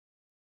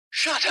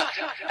Shut up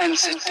and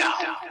sit down.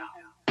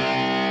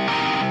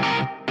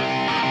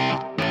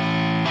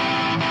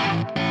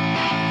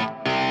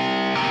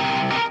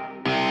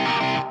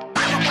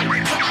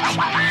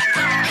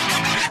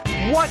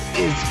 What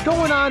is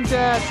going on,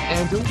 dads?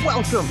 And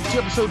welcome to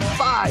episode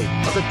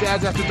 5 of the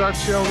Dads After Dark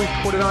show,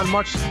 recorded on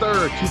March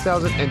 3rd,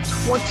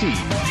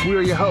 2020. We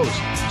are your hosts,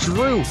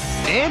 Drew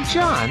and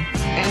John,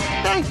 and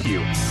thank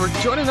you for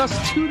joining us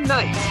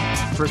tonight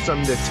for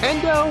some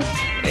Nintendo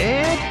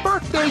and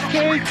birthday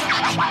cake.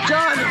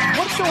 John,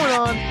 what's going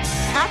on?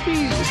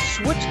 Happy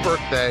Switch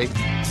birthday,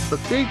 the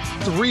big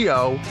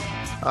 3-0.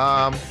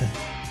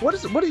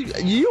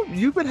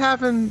 You've been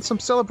having some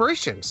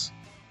celebrations.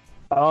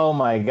 Oh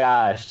my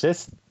gosh,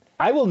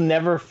 I will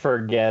never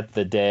forget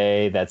the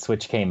day that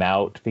Switch came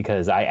out,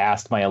 because I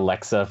asked my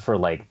Alexa for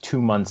like 2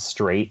 months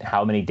straight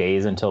how many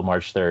days until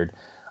March 3rd.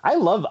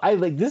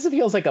 This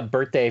feels like a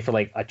birthday for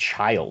like a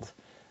child.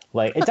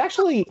 Like, it's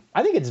actually,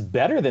 I think it's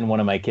better than one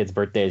of my kids'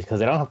 birthdays,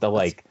 because I don't have to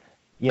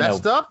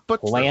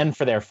plan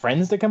for their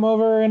friends to come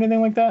over or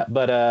anything like that.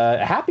 But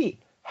happy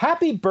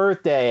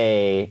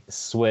birthday,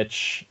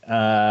 Switch.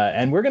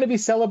 And we're going to be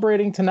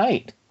celebrating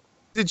tonight.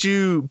 Did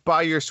you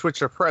buy your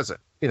Switch a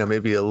present? You know,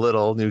 maybe a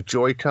little new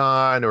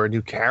Joy-Con or a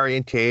new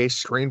carrying case,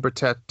 screen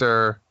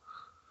protector.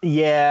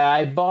 Yeah,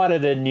 I bought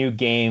it a new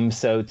game,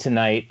 so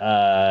tonight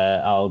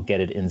I'll get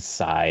it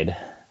inside.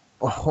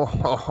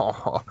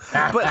 Oh,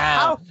 but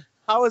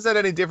how is that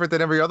any different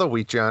than every other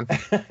week, John?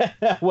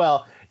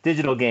 Well,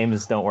 digital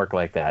games don't work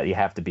like that. You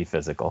have to be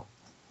physical.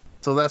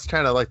 So that's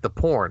kind of like the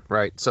porn,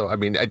 right? So I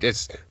mean,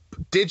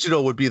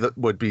 digital would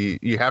be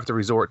you have to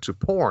resort to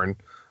porn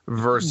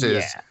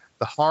versus. Yeah.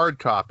 The hard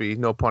copy,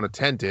 no pun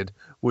intended,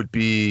 would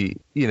be,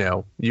 you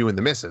and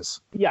the missus.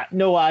 Yeah,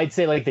 no, I'd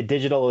say like the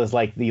digital is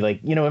like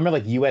remember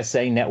like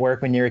USA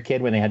Network when you were a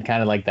kid, when they had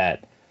kind of like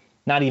that,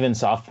 not even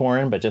soft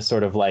porn, but just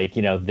sort of like,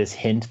 this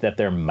hint that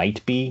there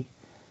might be.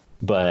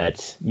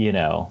 But,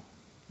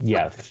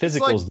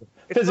 physical's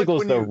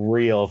the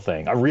real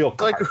thing, a real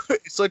card.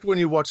 It's like when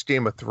you watch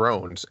Game of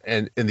Thrones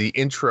and in the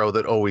intro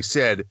that always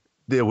said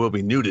there will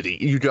be nudity,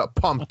 you got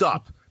pumped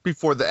up.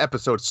 Before the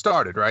episode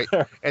started, right?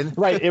 And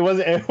right, it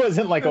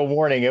wasn't like a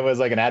warning; it was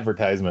like an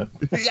advertisement.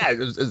 Yeah,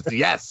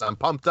 yes, I'm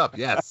pumped up.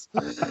 Yes.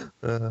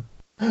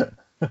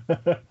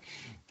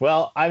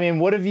 Well, I mean,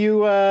 what have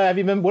you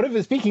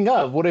been? Speaking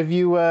of, what have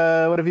you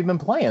been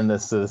playing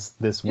this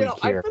week here?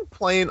 I've been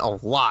playing a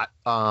lot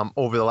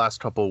over the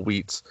last couple of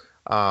weeks.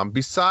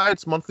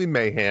 Besides Monthly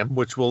Mayhem,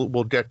 which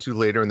we'll get to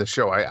later in the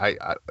show. I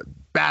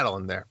battle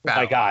in there. Oh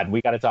my God,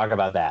 we got to talk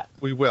about that.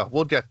 We will.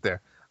 We'll get there.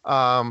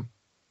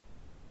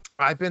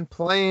 I've been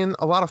playing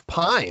a lot of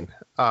Pine.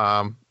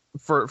 Why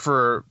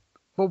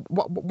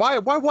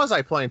was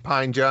I playing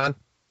Pine, John?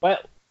 Well,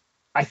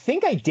 I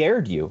think I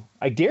dared you.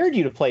 I dared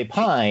you to play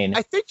Pine.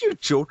 I think you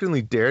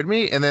jokingly dared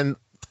me, and then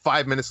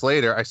 5 minutes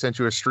later, I sent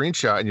you a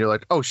screenshot, and you're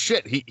like, "Oh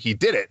shit, he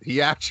did it.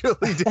 He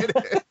actually did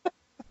it."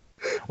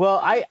 Well,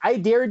 I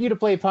dared you to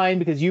play Pine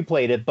because you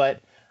played it,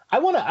 but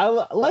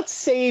let's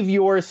save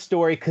your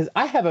story, because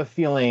I have a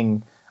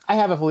feeling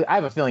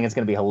it's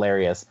going to be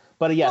hilarious.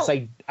 But yes,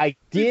 well, I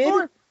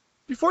did.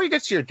 Before you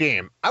get to your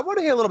game, I want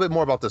to hear a little bit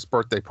more about this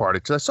birthday party,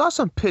 because I saw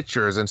some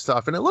pictures and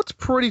stuff, and it looks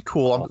pretty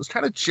cool. I was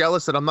kind of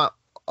jealous that I'm not,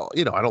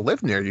 I don't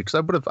live near you, because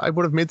I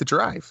would have made the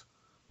drive.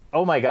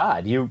 Oh my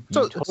God, you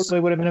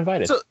totally would have been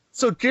invited.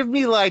 So give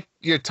me like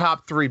your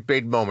top 3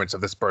 big moments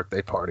of this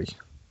birthday party.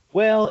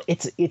 Well,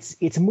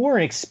 it's more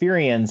an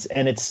experience,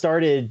 and it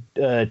started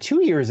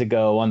 2 years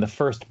ago on the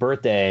first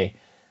birthday,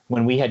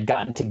 when we had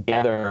gotten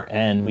together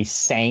and we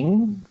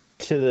sang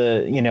to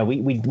the,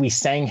 we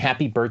sang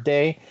Happy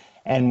Birthday.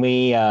 And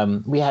we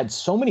had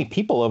so many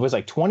people. It was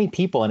like 20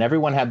 people, and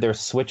everyone had their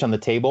Switch on the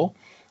table,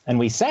 and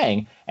we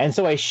sang. And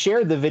so I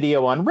shared the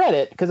video on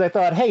Reddit, because I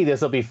thought, hey,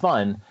 this will be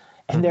fun.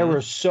 And there were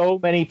so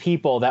many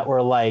people that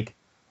were like,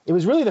 it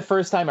was really the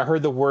first time I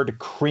heard the word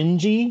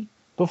cringy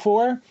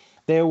before.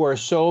 There were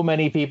so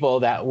many people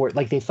that were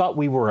like, they thought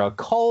we were a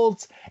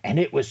cult, and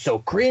it was so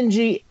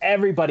cringy,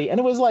 everybody. And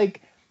it was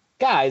like,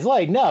 guys,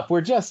 lighten up. We're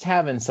just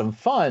having some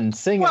fun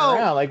singing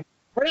around. Like,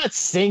 we're not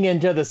singing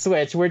to the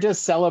Switch. We're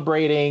just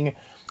celebrating.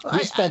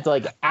 We spent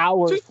like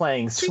hours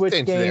playing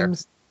Switch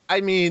games. There.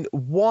 I mean,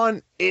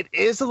 1, it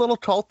is a little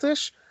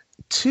cultish.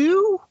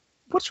 2,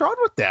 what's wrong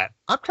with that?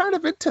 I'm kind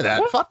of into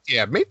that. What? Fuck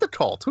yeah, make the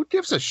cult. Who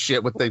gives a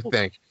shit what they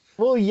think?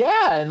 Well,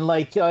 yeah, and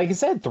like I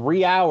said,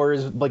 3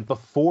 hours like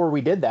before we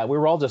did that, we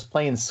were all just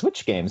playing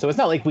Switch games. So it's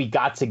not like we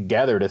got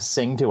together to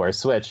sing to our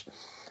Switch.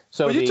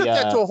 So you took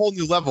that to a whole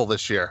new level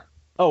this year.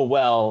 Oh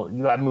well,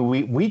 I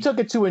mean, we took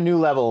it to a new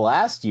level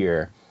last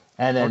year.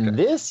 And then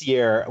this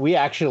year, we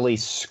actually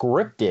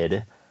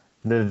scripted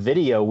the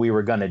video we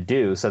were going to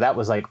do. So that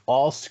was like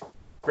all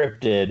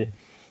scripted.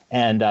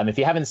 And if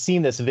you haven't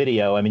seen this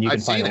video, I mean, you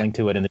can find a link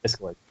to it in the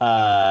Discord. It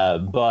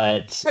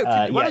involves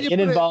put it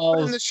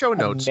in the show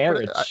notes.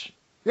 Marriage.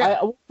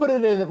 We'll put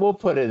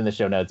it in the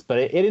show notes. But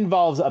it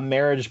involves a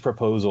marriage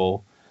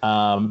proposal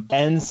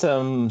and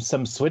some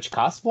Switch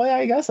cosplay,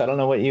 I guess. I don't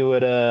know what you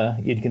would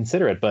you'd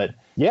consider it, but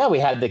yeah, we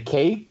had the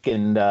cake.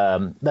 And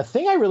the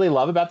thing I really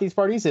love about these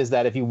parties is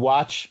that if you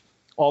watch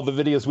all the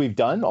videos we've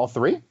done, all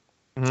three,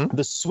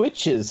 the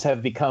Switches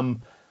have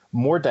become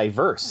more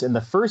diverse. In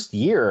the first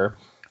year,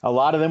 a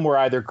lot of them were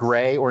either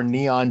gray or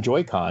neon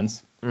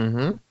Joy-Cons.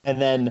 And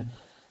then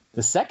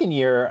the second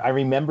year, I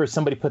remember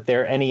somebody put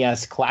their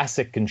NES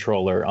Classic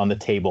controller on the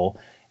table,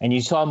 and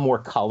you saw more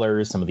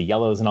colors, some of the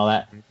yellows and all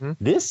that.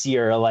 This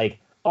year, like,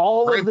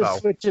 all of the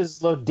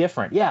Switches look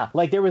different. Yeah,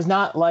 like there was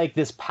not like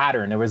this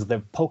pattern. There was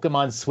the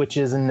Pokemon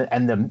Switches and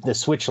the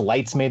Switch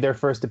lights made their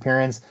first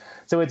appearance.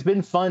 So it's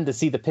been fun to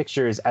see the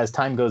pictures as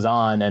time goes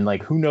on, and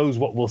like who knows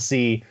what we'll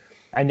see.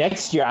 And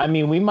next year, I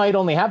mean, we might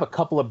only have a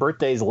couple of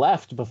birthdays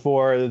left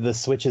before the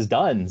Switch is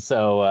done.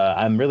 So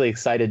I'm really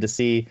excited to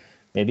see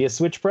maybe a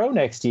Switch Pro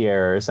next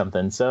year or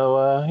something.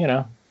 So you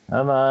know,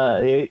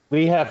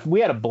 we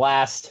had a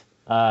blast.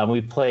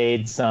 We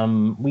played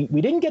some. We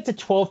didn't get to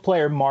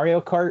 12-player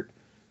Mario Kart,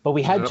 but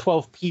we had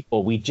 12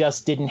 people. We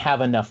just didn't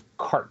have enough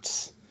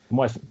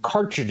more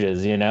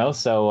cartridges, you know.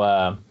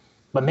 So,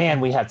 but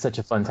man, we had such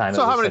a fun time.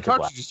 So how many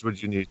cartridges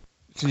would you need?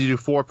 Did you do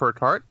 4 per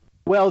cart?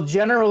 Well,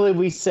 generally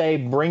we say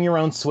bring your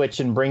own Switch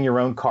and bring your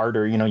own cart,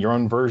 or, you know, your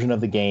own version of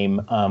the game.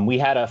 We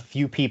had a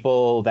few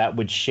people that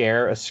would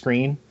share a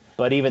screen,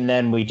 but even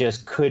then we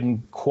just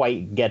couldn't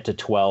quite get to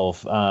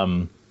 12.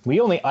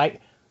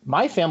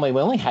 My family,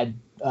 we only had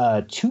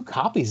 2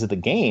 copies of the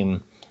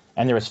game,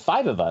 and there was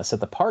 5 of us at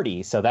the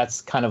party. So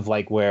that's kind of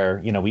like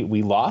where, you know,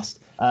 we lost.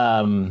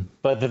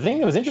 But the thing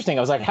that was interesting,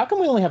 I was like, how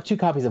come we only have 2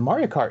 copies of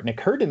Mario Kart? And it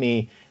occurred to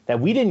me that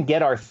we didn't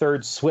get our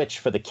 3rd Switch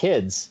for the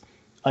kids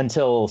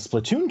until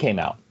Splatoon came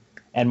out,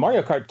 and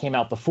Mario Kart came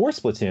out before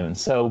Splatoon.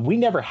 So we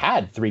never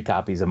had 3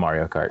 copies of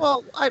Mario Kart.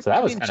 Well,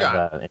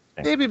 John,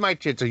 maybe my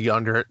kids are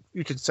younger.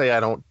 You should say I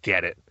don't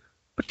get it.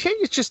 But can't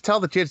you just tell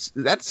the kids,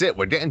 that's it,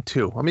 we're getting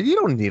 2? I mean, you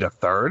don't need a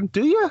 3rd,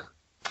 do you?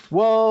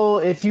 Well,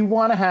 if you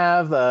want to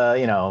have,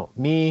 you know,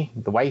 me,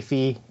 the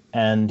wifey,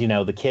 and, you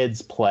know, the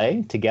kids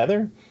play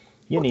together,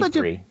 you need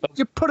 3.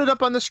 You put it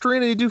up on the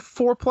screen and you do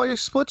 4-player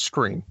split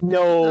screen.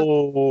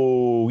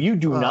 No, you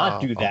do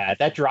not do that.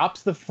 That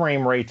drops the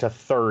frame rate to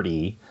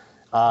 30.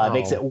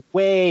 Makes it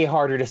way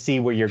harder to see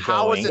where you're going.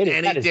 How is it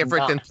any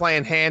different than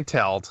playing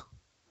handheld?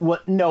 Well,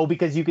 no,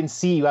 because you can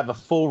see you have a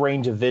full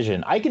range of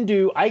vision. I can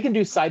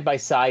do side by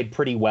side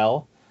pretty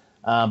well.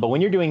 But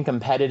when you're doing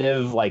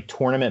competitive, like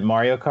tournament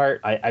Mario Kart,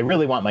 I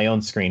really want my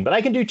own screen. But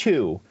I can do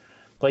 2.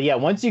 But yeah,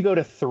 once you go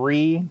to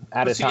 3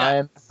 at a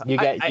time, you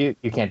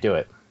can't do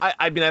it.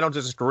 I mean, I don't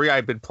disagree.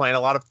 I've been playing a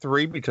lot of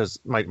 3 because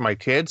my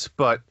kids,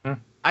 but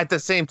at the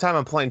same time,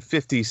 I'm playing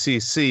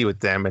 50cc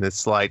with them, and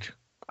it's like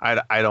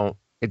I don't.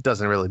 It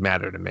doesn't really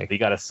matter to me. You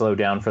got to slow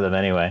down for them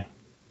anyway.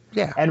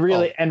 Yeah, and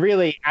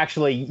really,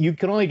 actually, you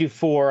can only do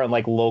 4 on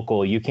like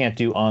local. You can't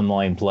do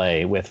online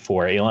play with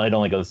 4. It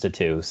only goes to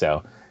 2.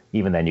 So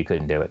even then, you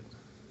couldn't do it.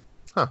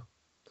 Huh.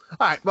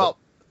 All right. Well,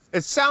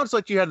 it sounds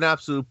like you had an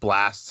absolute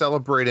blast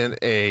celebrating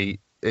a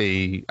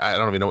I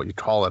don't even know what you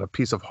call it, a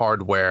piece of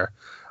hardware.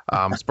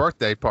 It's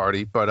birthday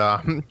party, but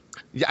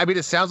yeah, I mean,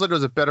 it sounds like it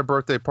was a better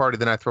birthday party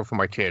than I throw for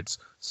my kids.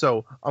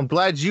 So I'm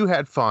glad you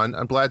had fun.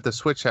 I'm glad the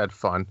Switch had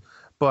fun.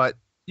 But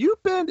you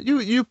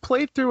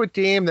played through a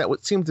game that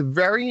seemed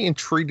very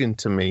intriguing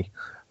to me.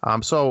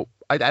 So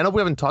I know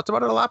we haven't talked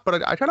about it a lot,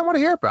 but I kind of want to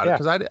hear about it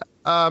because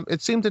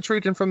it seemed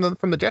intriguing from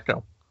the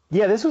get-go.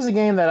 Yeah, this was a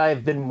game that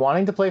I've been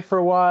wanting to play for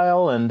a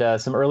while,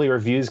 and some early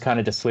reviews kind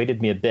of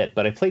dissuaded me a bit.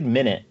 But I played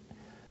Minute,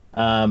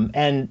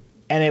 and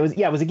it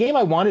was a game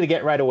I wanted to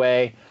get right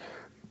away.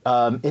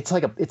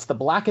 It's the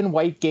black and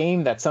white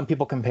game that some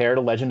people compare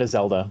to Legend of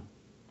Zelda.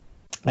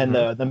 And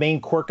the main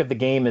quirk of the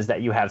game is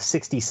that you have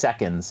 60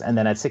 seconds, and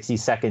then at 60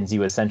 seconds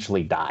you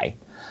essentially die.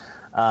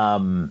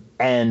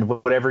 And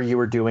whatever you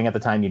were doing at the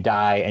time, you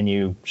die, and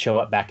you show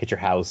up back at your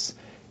house,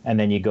 and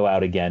then you go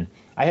out again.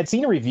 I had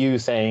seen a review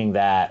saying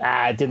that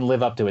it didn't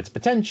live up to its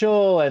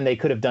potential, and they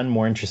could have done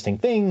more interesting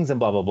things, and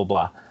blah, blah, blah,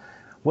 blah.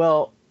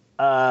 Well,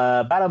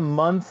 about a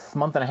month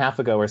and a half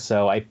ago or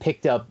so, I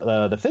picked up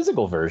the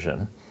physical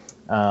version.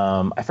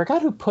 I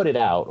forgot who put it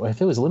out, or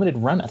if it was limited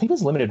run. I think it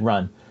was limited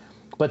run.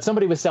 But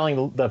somebody was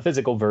selling the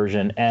physical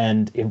version,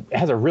 and it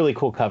has a really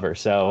cool cover.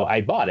 So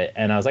I bought it,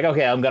 and I was like,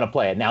 okay, I'm going to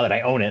play it. Now that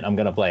I own it, I'm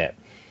going to play it.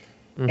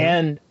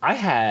 And I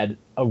had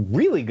a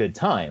really good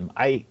time.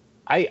 I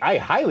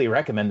highly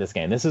recommend this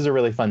game. This is a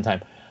really fun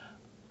time.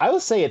 I will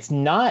say it's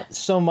not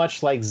so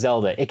much like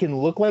Zelda. It can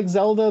look like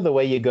Zelda the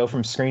way you go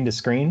from screen to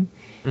screen.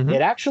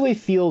 It actually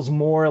feels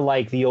more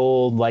like the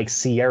old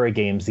Sierra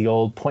games, the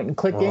old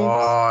point-and-click games. Oh,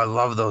 I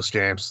love those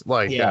games.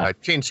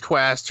 Change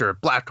Quest or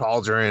Black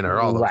Cauldron or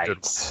all those.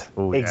 Right.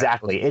 Ooh,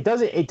 exactly. Yeah.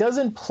 It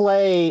doesn't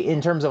play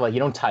in terms of you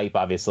don't type,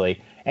 obviously,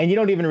 and you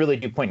don't even really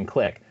do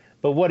point-and-click.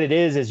 But what it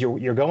is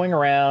you're going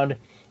around,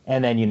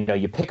 and then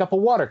you pick up a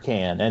water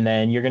can, and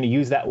then you're going to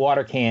use that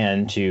water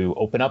can to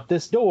open up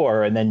this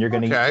door, and then you're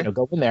going to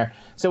go in there.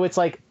 So it's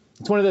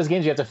one of those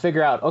games you have to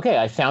figure out, okay,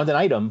 I found an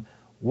item.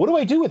 What do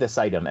I do with this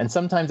item? And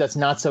sometimes that's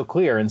not so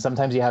clear, and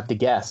sometimes you have to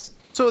guess.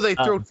 So they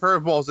throw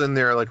curveballs in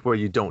there like where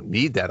you don't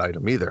need that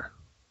item either.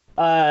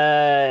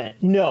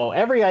 No,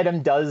 every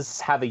item does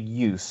have a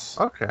use.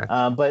 Okay.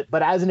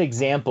 But as an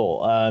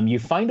example, you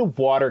find a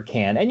water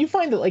can, and you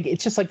find it like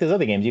it's just like those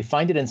other games. You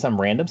find it in some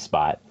random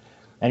spot,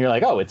 and you're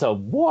like, oh, it's a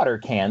water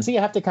can. So you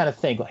have to kind of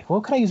think like,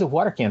 what can I use a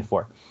water can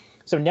for?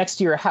 So next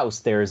to your house,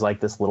 there's like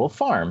this little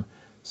farm.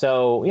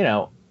 So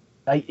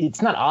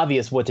it's not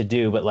obvious what to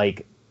do, but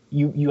like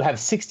you have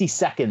 60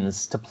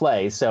 seconds to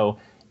play. So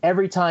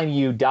every time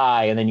you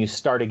die and then you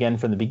start again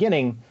from the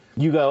beginning,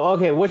 you go,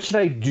 okay, what should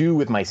I do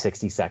with my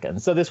 60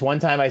 seconds? So this one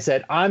time I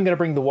said, I'm going to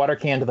bring the water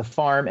can to the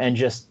farm and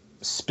just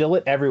spill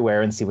it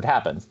everywhere and see what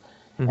happens.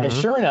 Mm-hmm. And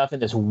sure enough,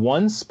 in this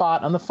one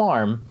spot on the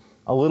farm,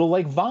 a little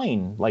like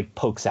vine like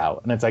pokes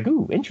out. And it's like,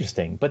 ooh,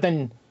 interesting. But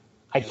then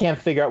I can't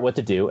figure out what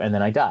to do. And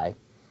then I die.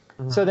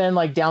 Mm-hmm. So then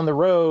like down the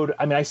road,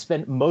 I mean, I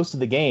spent most of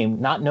the game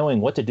not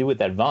knowing what to do with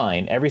that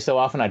vine. Every so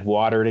often I'd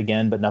water it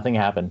again, but nothing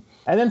happened.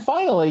 And then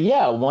finally,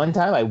 one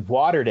time I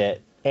watered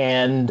it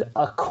and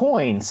a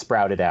coin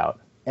sprouted out.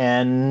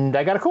 And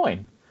I got a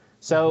coin.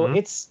 So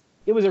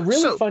it was a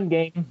really fun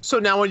game. So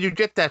now when you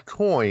get that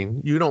coin,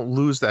 you don't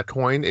lose that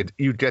coin.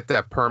 You get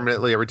that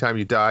permanently every time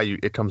you die,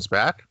 it comes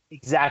back?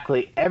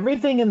 Exactly.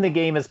 Everything in the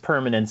game is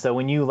permanent. So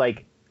when you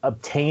like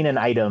obtain an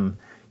item,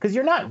 because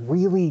you're not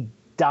really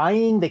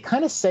dying, they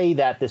kind of say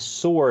that this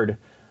sword,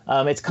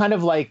 it's kind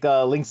of like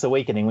Link's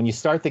Awakening. When you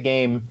start the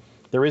game,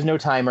 there is no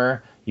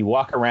timer. You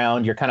walk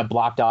around, you're kind of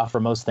blocked off for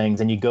most things,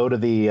 and you go to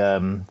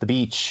the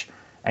beach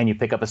and you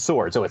pick up a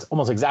sword. So it's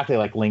almost exactly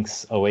like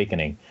Link's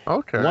Awakening.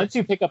 Okay. Once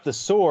you pick up the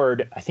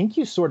sword, I think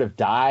you sort of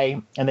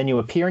die, and then you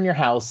appear in your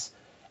house,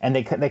 and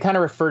they kind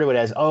of refer to it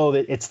as,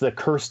 it's the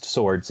cursed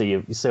sword.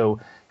 So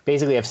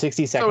basically you have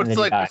 60 seconds.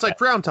 So it's like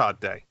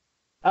Groundhog Day.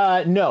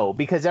 No,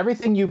 because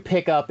everything you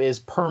pick up is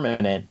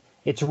permanent.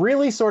 It's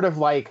really sort of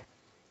like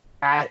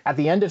at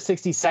the end of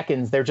 60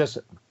 seconds, they're just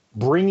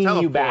bringing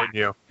you back.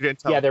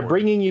 They're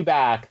bringing you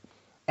back.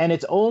 And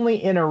it's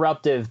only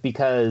interruptive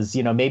because,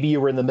 maybe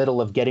you were in the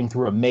middle of getting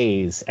through a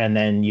maze and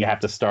then you have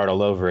to start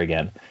all over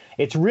again.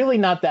 It's really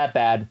not that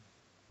bad.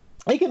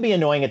 It can be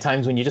annoying at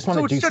times when you just want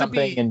to do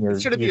something.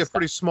 It should be a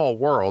pretty small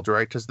world,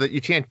 right? Because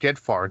you can't get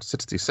far in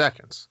 60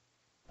 seconds.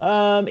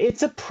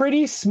 It's a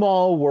pretty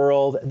small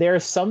world. There are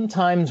some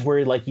times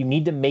where like you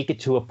need to make it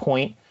to a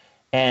point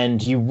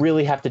and you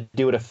really have to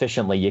do it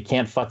efficiently. You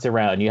can't futz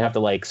around. You have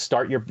to like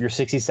start your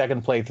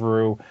 60-second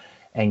playthrough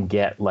and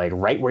get like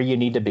right where you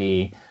need to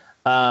be.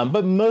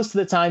 But most of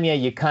the time,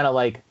 you kind of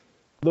like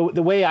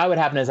the way I would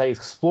happen is I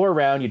explore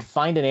around, you'd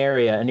find an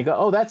area and you go,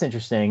 oh, that's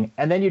interesting.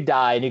 And then you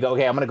die and you go,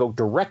 okay, I'm going to go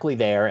directly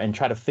there and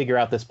try to figure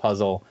out this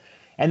puzzle.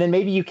 And then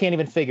maybe you can't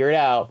even figure it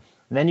out.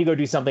 And then you go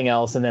do something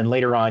else. And then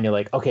later on, you're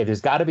like, okay,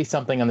 there's got to be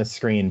something on the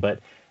screen. But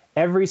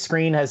every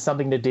screen has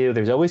something to do.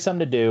 There's always something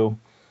to do.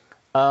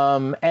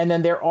 And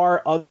then there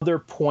are other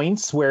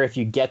points where if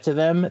you get to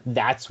them,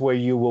 that's where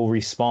you will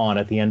respawn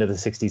at the end of the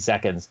 60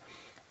 seconds.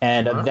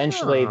 And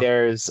eventually I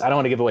don't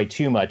want to give away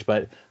too much,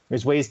 but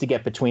there's ways to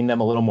get between them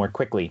a little more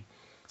quickly.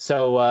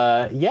 So,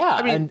 I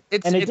mean,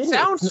 it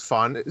sounds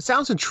fun. It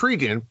sounds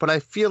intriguing, but I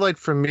feel like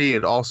for me,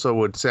 it also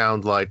would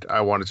sound like I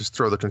want to just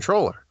throw the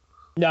controller.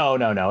 No.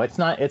 It's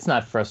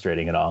not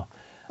frustrating at all.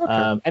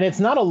 Okay. And it's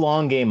not a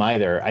long game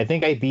either. I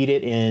think I beat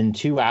it in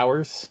 2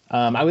 hours.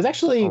 I was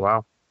actually,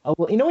 wow.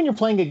 When you're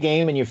playing a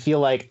game and you feel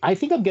like, I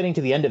think I'm getting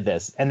to the end of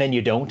this, and then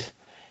you don't.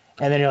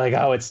 And then you're like,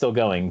 oh, it's still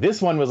going.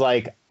 This one was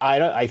like,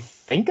 I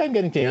think I'm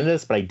getting to the end of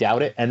this, but I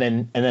doubt it. And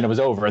then it was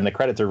over and the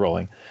credits are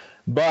rolling.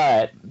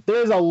 But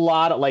there's a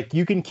lot of like,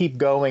 you can keep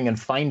going and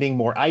finding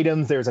more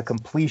items. There's a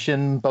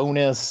completion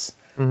bonus.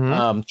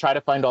 Mm-hmm. Try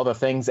to find all the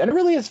things. And it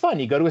really is fun.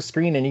 You go to a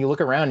screen and you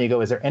look around and you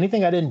go, is there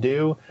anything I didn't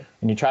do?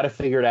 And you try to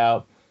figure it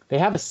out. They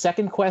have a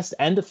second quest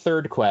and a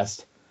third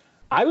quest.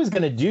 I was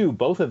going to do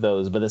both of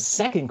those, but the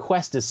second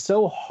quest is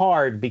so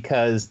hard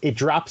because it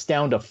drops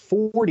down to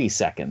 40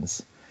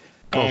 seconds.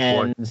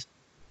 And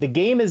the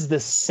game is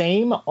the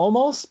same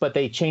almost, but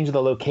they change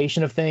the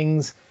location of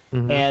things.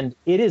 Mm-hmm. And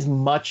it is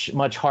much,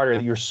 much harder.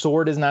 Your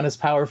sword is not as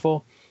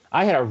powerful.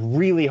 I had a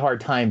really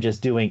hard time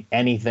just doing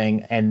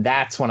anything. And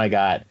that's when I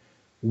got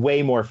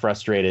way more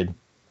frustrated.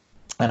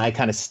 And I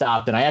kind of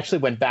stopped. And I actually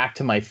went back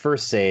to my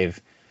first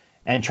save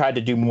and tried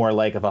to do more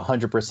like of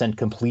 100%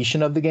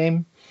 completion of the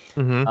game.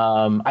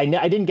 Mm-hmm. I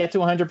didn't get to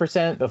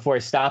 100% before I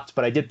stopped,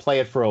 but I did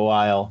play it for a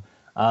while.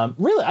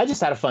 Really, I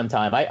just had a fun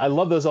time. I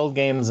love those old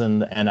games,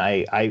 and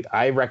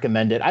I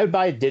recommend it. I would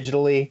buy it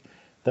digitally.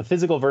 The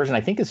physical version,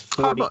 I think, is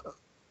 $40.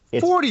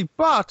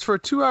 $40 for a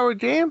 2-hour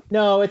game?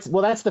 No,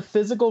 that's the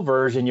physical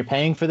version. You're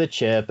paying for the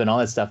chip and all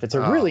that stuff. It's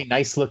a really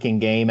nice looking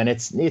game, and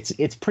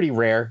it's pretty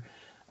rare.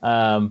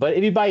 But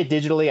if you buy it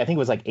digitally, I think it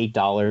was like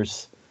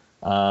 $8.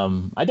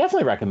 I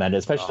definitely recommend it,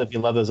 especially if you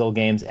love those old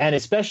games, and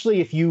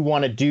especially if you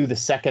want to do the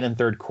second and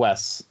third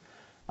quests.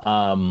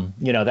 That's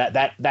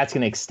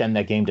going to extend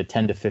that game to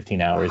 10 to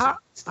 15 hours.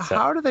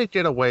 How do they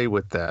get away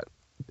with that?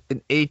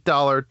 An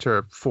 $8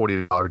 to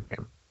 $40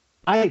 game.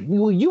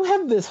 You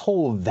have this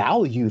whole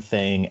value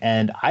thing,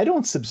 and I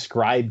don't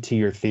subscribe to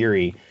your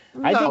theory.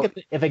 No. I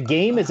think if a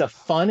game is a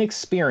fun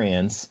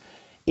experience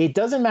it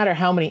doesn't matter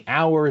how many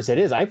hours it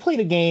is. I played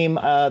a game,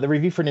 the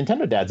review for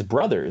Nintendo Dad's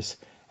Brothers,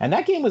 and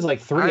that game was like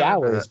 3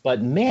 hours.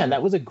 But man,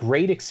 that was a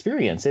great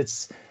experience.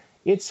 It's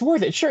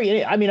worth it. Sure,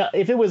 I mean,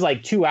 if it was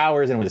like 2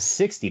 hours and it was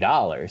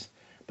 $60,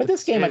 but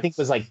this game I think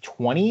was like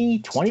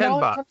 $20 when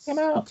it came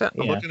out.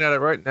 I'm looking at it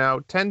right now.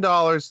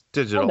 $10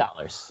 digital.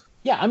 $10.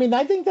 Yeah, I mean,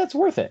 I think that's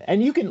worth it.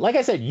 And you can, like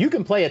I said, you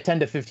can play it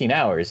 10 to 15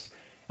 hours.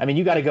 I mean,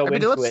 you got to go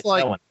into it.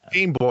 Like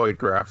Game Boy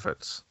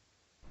graphics.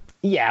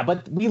 Yeah,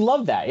 but we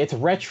love that. It's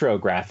retro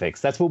graphics.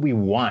 That's what we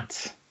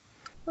want.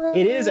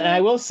 It is, and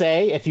I will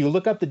say, if you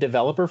look up the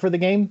developer for the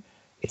game,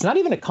 it's not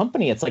even a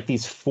company. It's like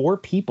these 4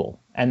 people,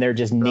 and they're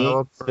just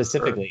named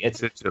specifically. It's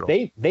digital.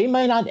 They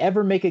might not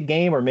ever make a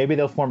game, or maybe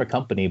they'll form a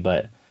company,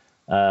 but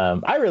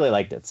I really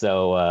liked it.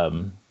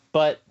 So,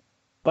 but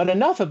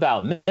enough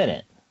about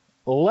Minute.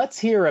 Let's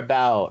hear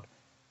about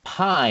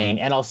Pine,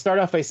 and I'll start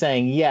off by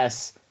saying,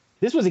 yes,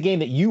 this was a game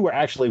that you were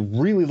actually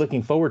really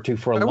looking forward to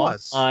for a long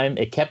time.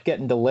 It kept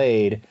getting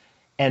delayed,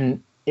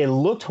 and it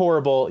looked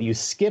horrible. You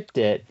skipped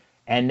it,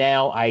 and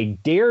now I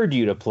dared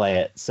you to play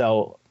it.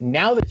 So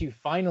now that you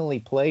finally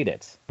played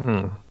it,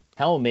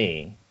 tell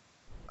me,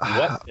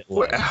 what's it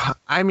like?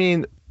 I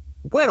mean,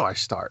 where do I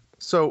start?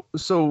 So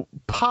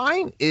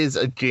Pine is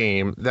a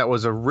game that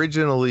was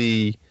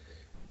originally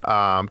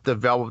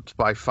developed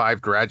by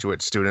 5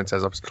 graduate students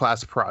as a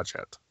class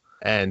project,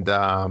 and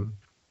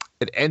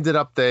it ended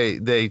up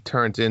they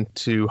turned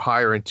into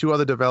hiring 2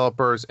 other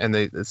developers,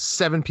 and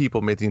 7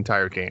 people made the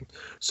entire game.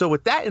 So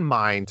with that in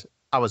mind,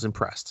 I was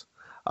impressed,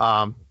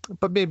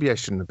 but maybe I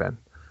shouldn't have been.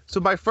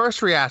 So my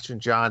first reaction,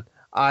 John,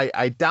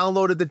 I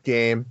downloaded the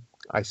game,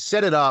 I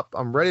set it up,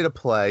 I'm ready to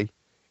play,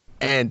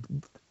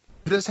 and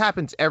this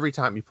happens every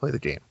time you play the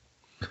game.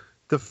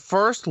 The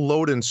first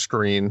load-in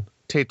screen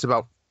takes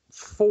about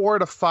 4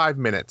 to 5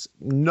 minutes,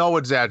 no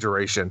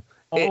exaggeration.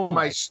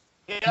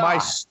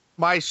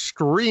 My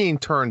screen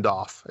turned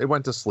off. It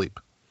went to sleep.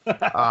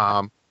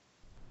 I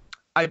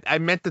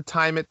meant to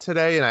time it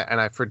today,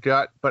 and I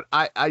forgot. But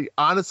I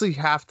honestly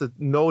have to,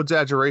 no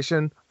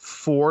exaggeration,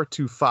 4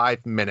 to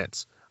 5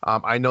 minutes.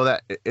 I know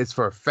that it's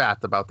for a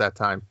fact about that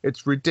time.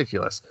 It's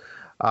ridiculous.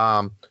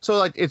 So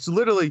like it's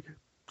literally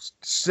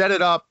set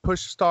it up,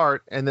 push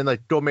start, and then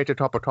like go make a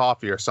cup of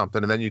coffee or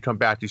something, and then you come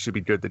back. You should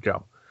be good to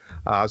go.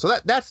 So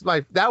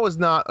that was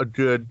not a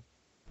good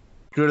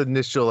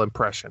initial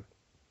impression.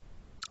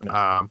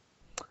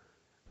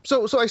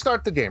 So I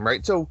start the game,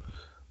 right? So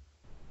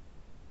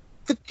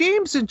the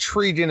game's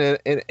intriguing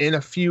in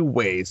a few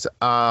ways.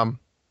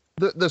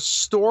 The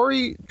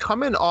story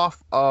coming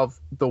off of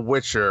The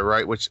Witcher,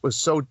 right, which was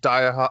so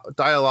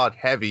dialogue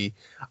heavy,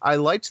 I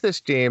liked this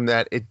game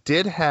that it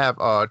did have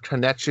a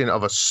connection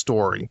of a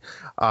story.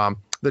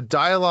 The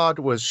dialogue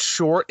was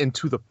short and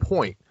to the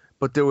point,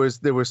 but there was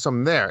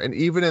some there, and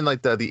even in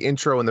like the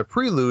intro and the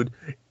prelude,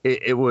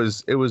 it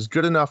was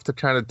good enough to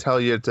kind of tell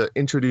you, to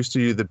introduce to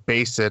you the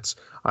basics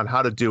on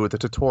how to do it. The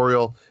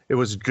tutorial, it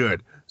was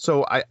good.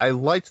 So I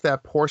liked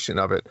that portion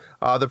of it.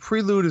 The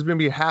prelude is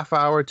maybe a half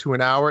hour to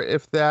an hour,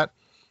 if that.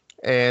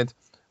 And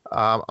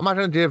I'm not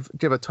going to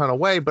give a ton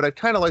away, but I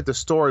kind of like the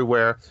story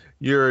where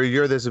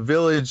you're this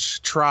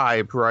village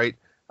tribe, right?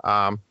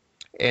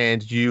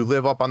 And you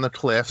live up on the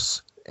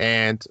cliffs,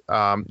 and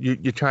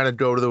you're trying to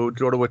go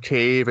to a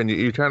cave, and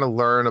you're trying to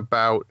learn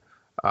about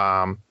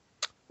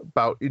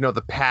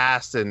the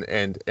past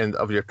and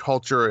of your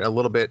culture a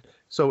little bit.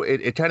 So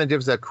it kind of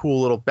gives that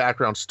cool little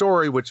background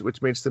story,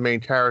 which makes the main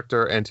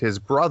character and his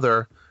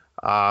brother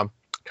kind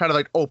of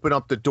like open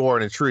up the door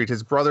and intrigue.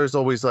 His brother's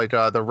always like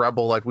the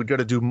rebel, like, we got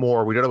to do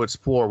more, we got to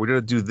explore, we got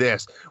to do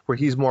this, where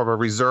he's more of a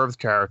reserved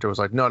character. It was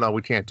like, no,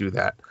 we can't do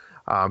that.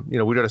 We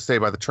got to stay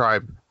by the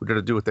tribe. We got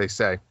to do what they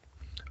say.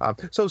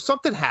 So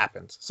something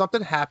happens.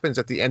 Something happens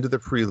at the end of the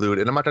prelude,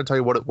 and I'm not going to tell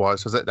you what it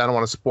was because I don't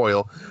want to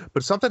spoil,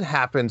 but something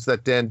happens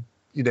that then,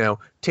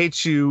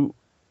 takes you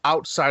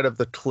outside of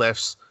the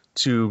cliffs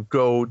to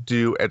go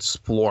do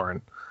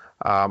exploring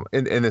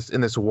in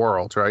this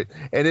world, right?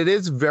 And it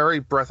is very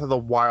Breath of the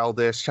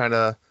Wild-ish, kind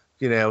of,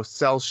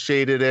 cell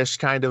shaded-ish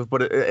kind of,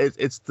 but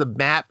it's the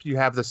map. You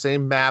have the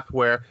same map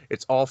where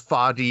it's all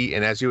foggy,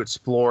 and as you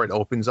explore, it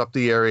opens up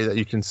the area that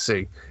you can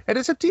see. And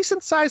it's a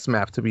decent sized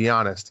map, to be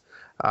honest.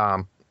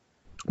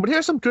 But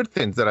here's some good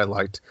things that I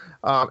liked.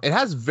 It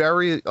has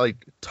very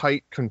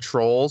tight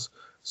controls,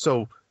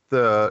 so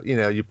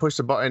you push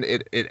the button,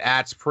 it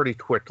acts pretty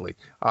quickly.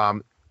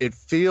 It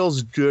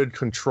feels good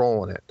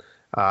controlling it.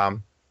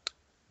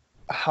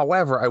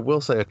 However, I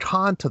will say a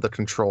con to the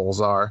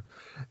controls are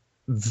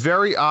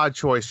very odd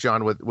choice,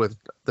 John, with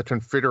the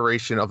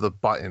configuration of the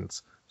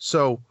buttons.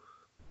 So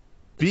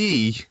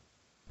B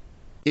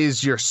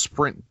is your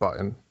sprint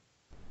button,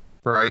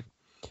 right?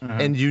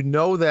 Mm-hmm. And you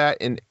know that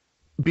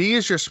B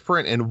is your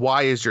sprint and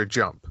Y is your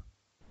jump.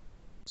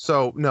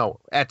 So no,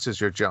 X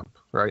is your jump,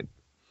 right?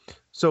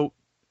 So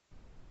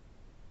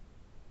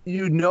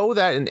you know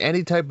that in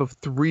any type of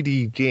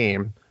 3D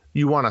game,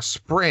 you want to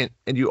sprint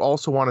and you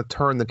also want to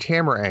turn the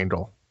camera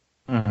angle.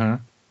 Mm-hmm.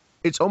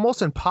 It's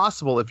almost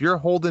impossible if you're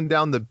holding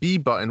down the B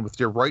button with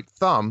your right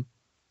thumb.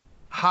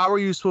 How are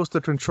you supposed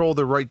to control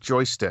the right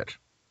joystick?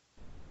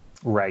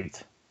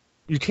 Right.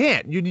 You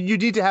can't. You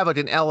need to have like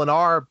an L and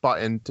R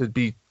button to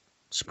be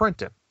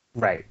sprinting.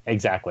 Right.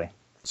 Exactly.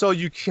 So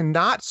you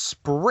cannot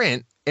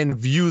sprint and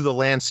view the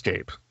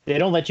landscape. They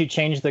don't let you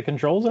change the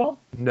controls at all?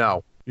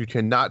 No, you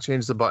cannot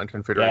change the button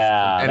configuration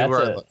Yeah, from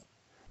anywhere.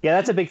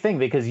 that's a big thing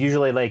because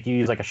usually like you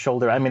use like a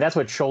shoulder. I mean, that's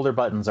what shoulder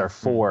buttons are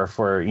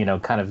for, you know,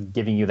 kind of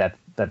giving you that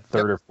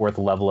third or fourth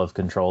level of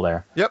control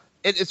there. Yep.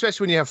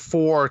 Especially when you have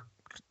 4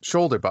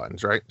 shoulder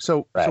buttons, right?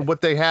 So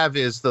what they have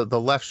is the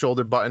left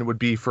shoulder button would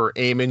be for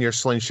aiming your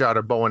slingshot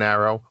or bow and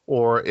arrow,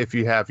 or if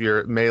you have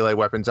your melee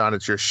weapons on,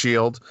 it's your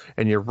shield,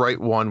 and your right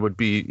one would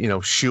be, you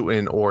know,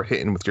 shooting or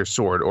hitting with your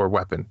sword or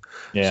weapon.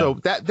 Yeah. So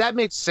that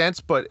makes sense,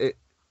 but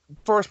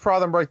first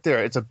problem right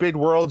there. It's a big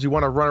world. You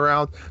want to run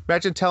around.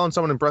 Imagine telling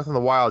someone in Breath of the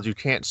Wild you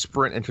can't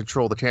sprint and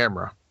control the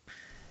camera.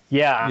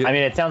 Yeah, I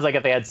mean, it sounds like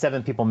if they had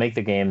 7 people make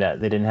the game, that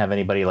they didn't have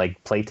anybody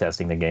like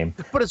playtesting the game.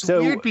 But it's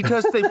weird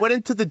because they went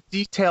into the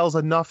details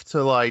enough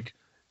to like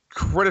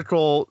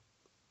critical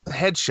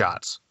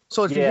headshots.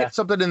 So if you hit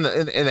something in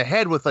the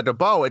head with like a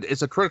bow,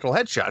 it's a critical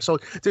headshot. So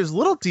there's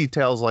little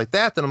details like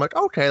that I'm like,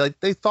 okay, like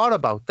they thought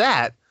about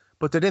that,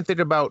 but they didn't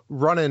think about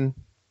running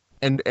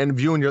and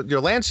viewing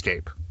your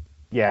landscape.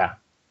 Yeah.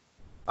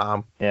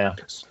 Yeah.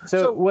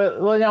 So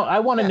well, now I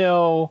want to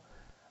know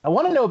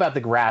about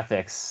the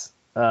graphics.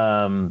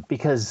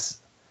 Because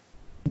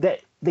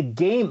the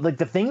game, like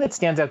the thing that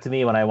stands out to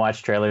me when I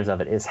watch trailers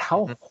of it is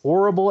how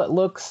horrible it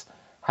looks,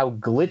 how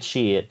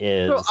glitchy it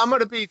is. So I'm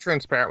going to be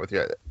transparent with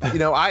you. You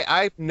know,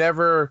 I've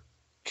never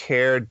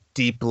cared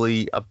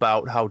deeply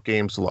about how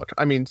games look.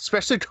 I mean,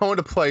 especially going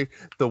to play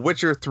The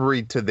Witcher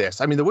 3 to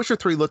this. I mean, The Witcher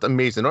 3 looked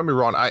amazing. Don't get me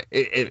wrong.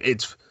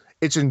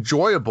 It's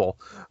enjoyable,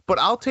 but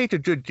I'll take a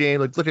good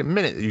game. Like look at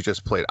Minute that you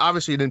just played.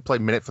 Obviously, you didn't play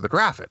Minute for the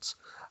graphics.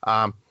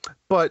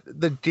 But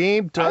the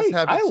game does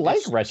have. I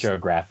like retro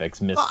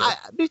graphics, Mister.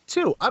 Me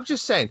too. I'm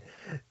just saying,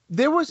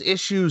 there was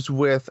issues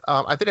with.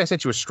 I think I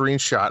sent you a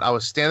screenshot. I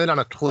was standing on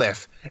a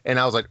cliff and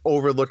I was like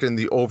overlooking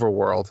the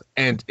overworld,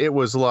 and it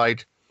was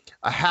like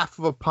a half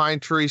of a pine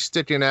tree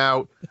sticking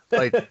out,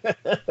 like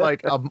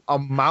a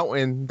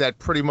mountain that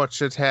pretty much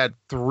just had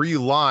 3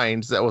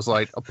 lines that was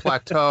like a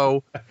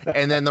plateau,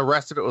 and then the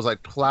rest of it was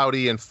like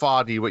cloudy and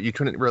foggy, but you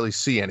couldn't really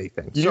see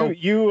anything. So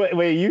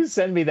you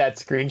sent me that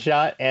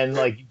screenshot and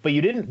but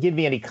you didn't give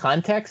me any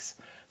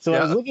context. So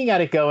I was looking at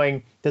it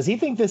going, does he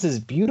think this is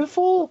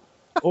beautiful?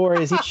 Or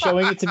is he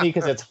showing it to me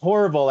because it's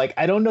horrible? Like,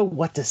 I don't know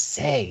what to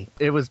say.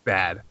 It was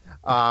bad.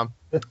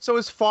 So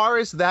as far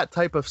as that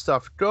type of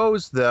stuff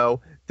goes,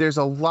 though, there's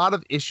a lot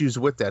of issues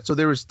with that. So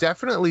there was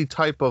definitely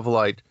type of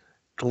like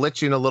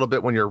glitching a little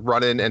bit when you're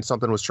running and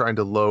something was trying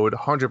to load.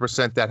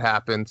 100% that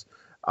happens.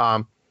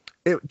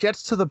 It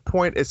gets to the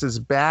point it's as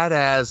bad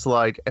as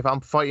like if I'm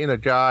fighting a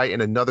guy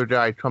and another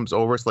guy comes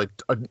over, it's like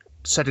a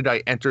second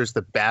guy enters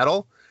the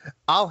battle.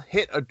 I'll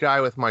hit a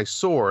guy with my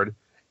sword,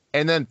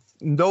 and then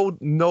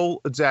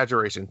no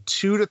exaggeration,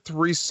 2 to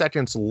 3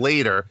 seconds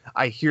later,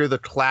 I hear the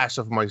clash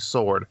of my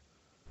sword.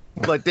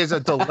 Like there's a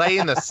delay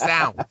in the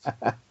sound.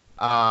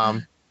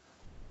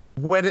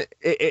 When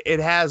it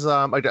has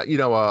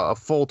a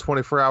full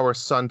 24-hour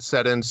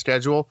sunset-in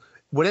schedule,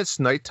 when it's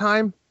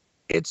nighttime,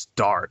 it's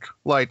dark.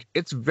 Like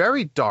it's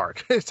very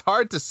dark. It's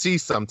hard to see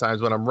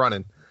sometimes when I'm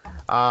running.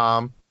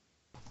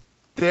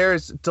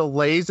 There's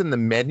delays in the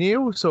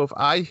menu, so if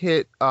I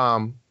hit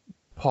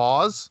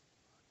pause,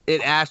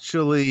 it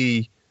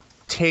actually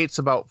takes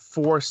about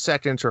 4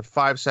 seconds or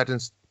 5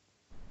 seconds,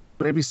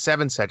 maybe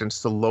 7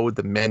 seconds to load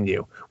the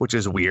menu, which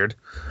is weird.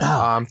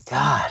 Oh,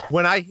 God.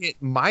 When I hit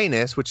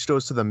minus, which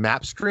goes to the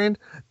map screen,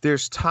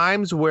 there's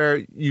times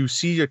where you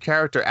see your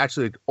character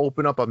actually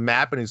open up a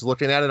map and he's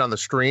looking at it on the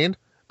screen,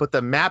 but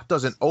the map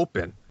doesn't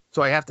open.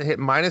 So I have to hit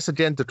minus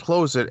again to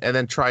close it and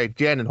then try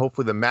again, and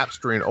hopefully the map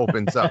screen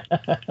opens up.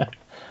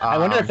 I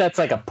wonder if that's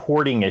like a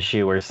porting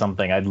issue or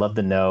something. I'd love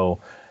to know.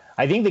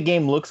 I think the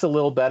game looks a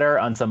little better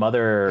on some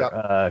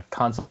other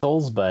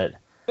consoles, but...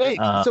 Hey,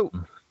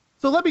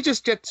 so let me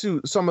just get to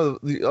some of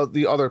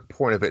the other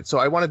point of it. So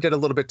I want to get a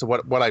little bit to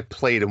what I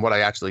played and what I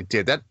actually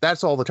did.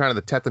 That's all the kind of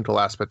the technical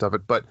aspect of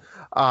it. But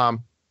so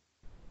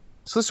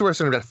this is where it's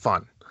going to get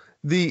fun.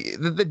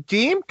 The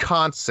game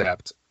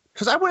concept,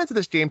 because I went into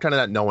this game kind of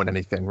not knowing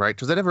anything, right?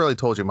 Because I never really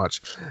told you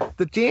much.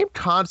 The game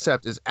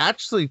concept is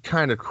actually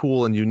kind of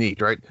cool and unique,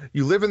 right?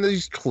 You live in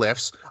these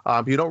cliffs.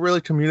 You don't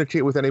really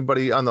communicate with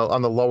anybody on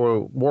the lower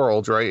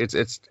worlds, right?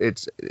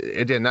 It's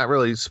again, not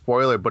really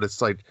spoiler, but it's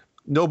like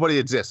nobody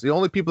exists. The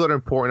only people that are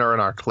important are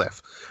in our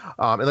cliff.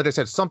 And like I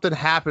said, something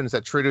happens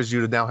that triggers you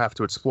to now have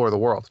to explore the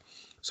world.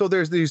 So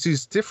there's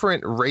these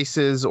different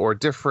races or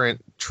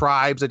different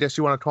tribes, I guess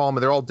you want to call them,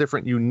 and they're all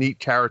different unique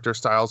character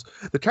styles.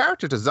 The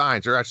character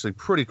designs are actually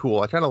pretty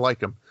cool. I kind of like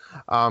them.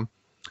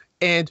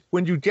 And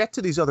when you get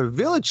to these other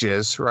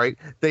villages, right,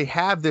 they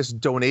have this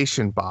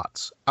donation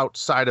box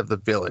outside of the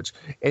village,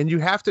 and you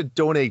have to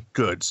donate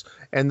goods.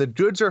 And the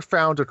goods are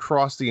found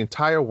across the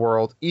entire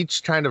world.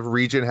 Each kind of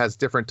region has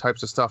different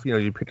types of stuff. You know,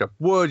 you pick up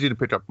wood, you can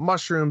pick up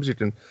mushrooms, you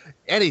can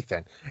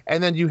anything.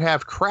 And then you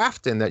have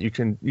crafting that you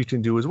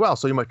can do as well.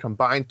 So you might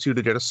combine 2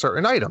 to get a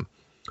certain item.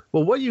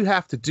 Well, what you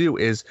have to do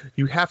is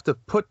you have to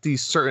put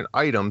these certain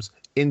items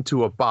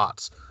into a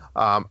box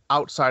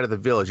outside of the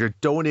village. You're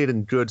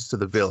donating goods to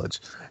the village,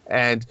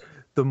 and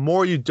the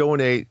more you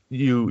donate,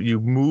 you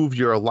move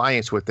your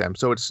alliance with them.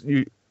 So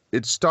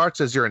it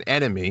starts as you're an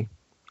enemy,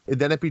 and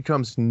then it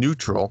becomes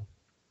neutral,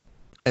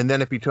 and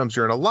then it becomes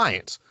you're an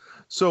alliance.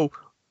 So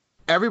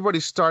everybody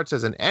starts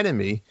as an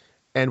enemy,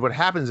 and what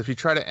happens if you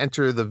try to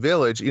enter the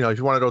village, if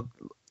you want to go,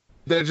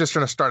 they're just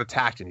going to start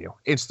attacking you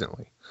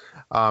instantly.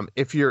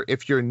 If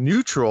you're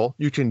neutral,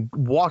 you can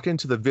walk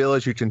into the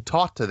village, you can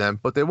talk to them,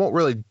 but they won't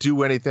really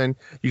do anything.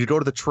 You can go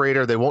to the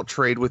trader, they won't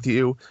trade with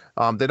you.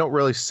 They don't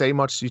really say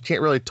much. You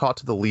can't really talk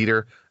to the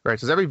leader, right?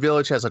 Because every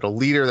village has like a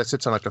leader that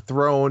sits on like a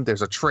throne.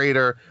 There's a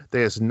trader.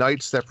 There's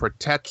knights that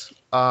protect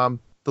the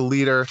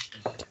leader.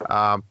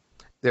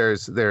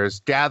 There's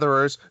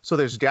gatherers. So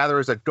there's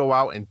gatherers that go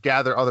out and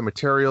gather other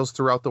materials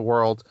throughout the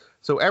world.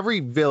 So every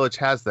village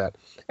has that.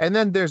 And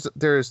then there's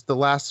the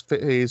last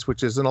phase,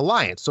 which is an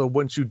alliance. So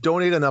once you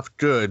donate enough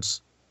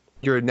goods,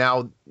 you're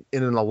now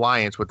in an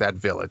alliance with that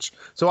village.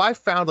 So I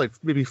found like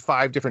maybe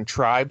 5 different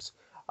tribes.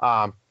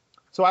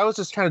 So I was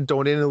just kind of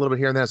donating a little bit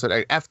here and there. I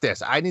said, F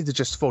this. I need to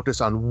just focus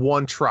on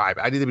one tribe.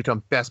 I need to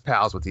become best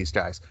pals with these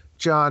guys.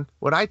 John,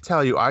 when I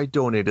tell you I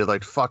donated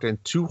like fucking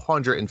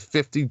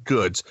 250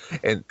 goods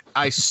and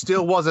I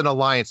still was an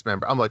alliance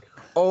member, I'm like,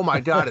 oh my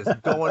God, it's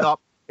going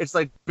up. It's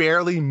like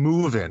barely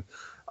moving.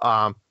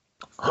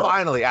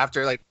 Finally,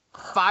 after like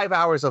 5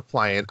 hours of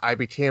playing, I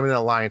became an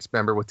alliance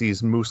member with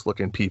these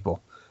moose-looking people.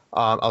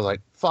 I was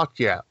like, fuck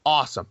yeah,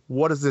 awesome.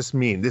 What does this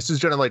mean? This is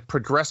going to like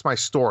progress my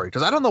story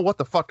because I don't know what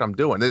the fuck I'm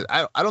doing.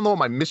 I don't know what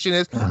my mission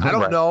is. I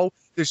don't know.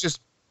 There's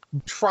just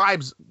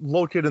tribes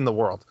located in the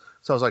world.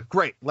 So I was like,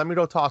 great, let me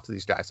go talk to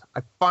these guys.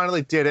 I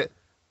finally did it.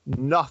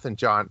 Nothing,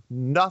 John.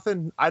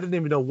 Nothing. I didn't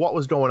even know what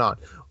was going on.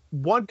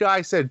 One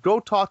guy said,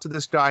 go talk to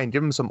this guy and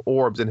give him some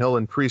orbs and he'll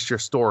increase your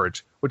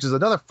storage, which is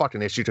another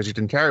fucking issue because you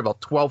can carry about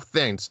 12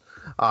 things.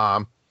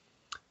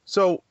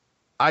 So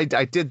I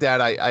did that.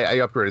 I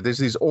upgraded. There's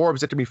these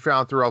orbs that can be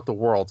found throughout the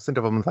world. Think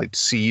of them like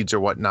seeds or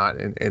whatnot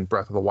in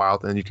Breath of the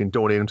Wild, and you can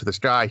donate them to this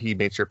guy. He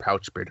makes your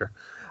pouch bigger.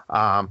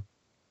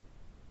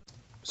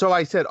 So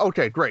I said,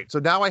 okay, great. So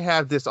now I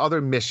have this other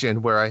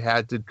mission where I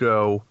had to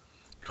go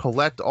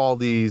collect all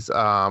these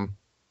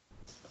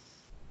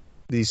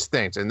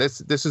things, and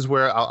this is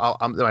where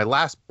I'm my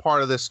last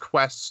part of this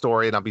quest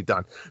story, and I'll be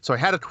done. So I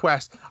had a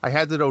quest. I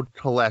had to go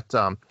collect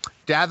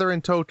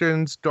gathering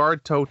tokens,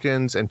 guard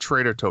tokens, and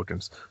trader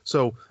tokens.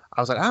 So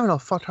I was like, I don't know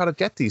fuck how to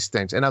get these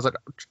things, and I was like,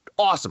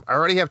 awesome! I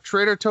already have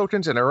trader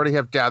tokens and I already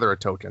have gatherer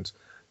tokens.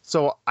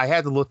 So I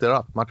had to look it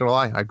up. I'm not gonna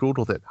lie, I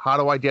googled it. How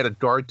do I get a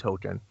guard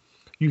token?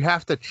 You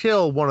have to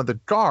kill one of the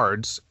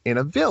guards in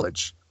a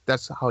village.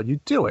 That's how you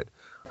do it.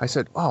 I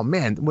said, oh,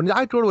 man, when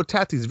I go to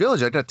attack these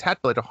villages, I got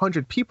attacked by like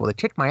 100 people. They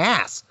kicked my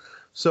ass.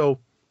 So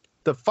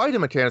the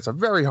fighting mechanics are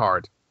very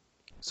hard.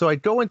 So I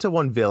go into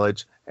one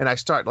village, and I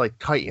start like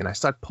kiting. I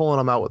start pulling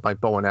them out with my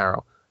bow and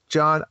arrow.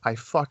 John, I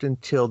fucking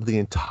killed the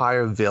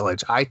entire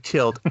village. I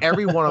killed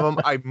every one of them.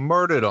 I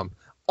murdered them.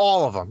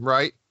 All of them,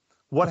 right?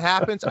 What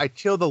happens? I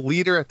kill the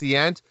leader at the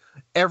end.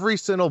 Every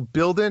single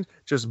building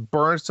just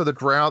burns to the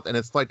ground, and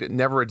it's like it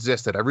never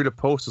existed. I read a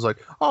post. It's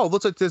like, oh, it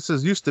looks like this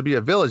used to be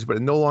a village, but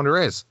it no longer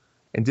is.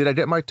 And did I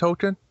get my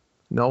token?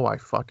 No, I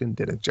fucking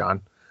didn't,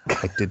 John.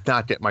 I did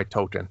not get my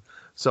token.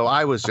 So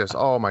I was just,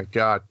 oh, my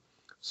God.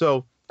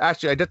 So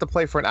actually, I did to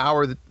play for an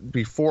hour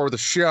before the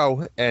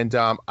show, and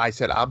I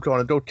said, I'm going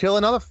to go kill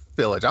another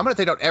village. I'm going to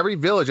take out every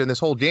village in this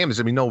whole game. There's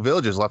going to be no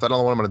villages left. I don't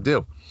know what I'm going to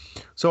do.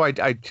 So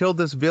I killed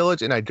this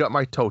village, and I got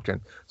my token.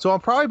 So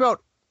I'm probably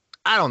about,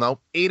 I don't know,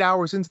 8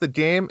 hours into the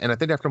game, and I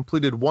think I've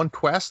completed one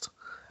quest.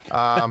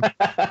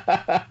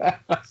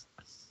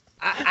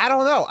 I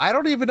don't know. I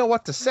don't even know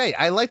what to say.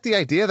 I like the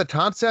idea, the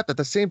concept. At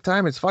the same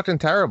time, it's fucking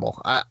terrible.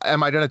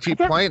 Am I going to keep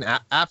playing?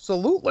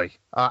 Absolutely.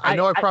 I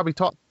know I probably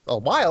talked a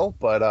while,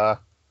 but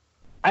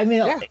I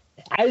mean, yeah.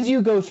 As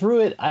you go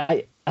through it,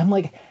 I'm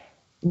like,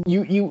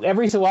 you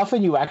every so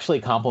often you actually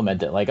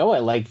compliment it, like, oh, I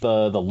like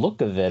the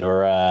look of it,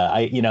 or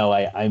I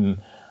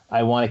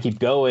want to keep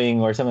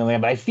going, or something like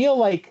that. But I feel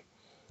like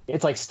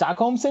it's like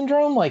Stockholm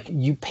syndrome. Like,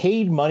 you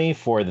paid money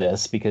for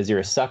this because you're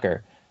a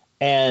sucker.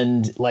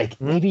 And like,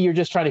 maybe you're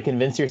just trying to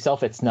convince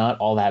yourself it's not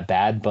all that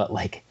bad, but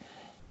like,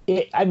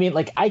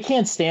 I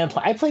can't stand.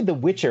 I played The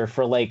Witcher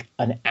for like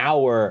an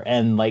hour,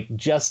 and like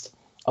just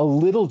a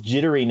little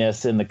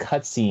jitteriness in the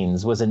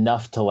cutscenes was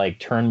enough to like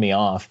turn me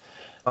off.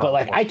 But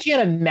like, I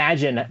can't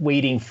imagine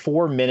waiting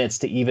 4 minutes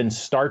to even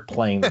start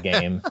playing the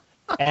game.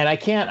 And I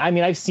can't. I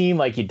mean, I've seen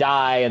like you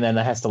die, and then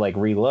it has to like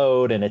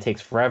reload, and it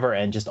takes forever,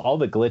 and just all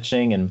the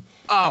glitching. And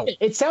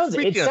it sounds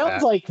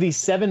like these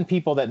 7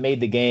 people that made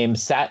the game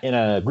sat in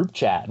a group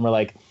chat and were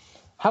like,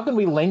 "How can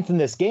we lengthen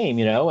this game?"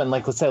 And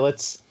like,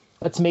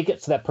 let's make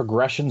it so that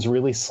progression's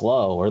really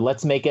slow, or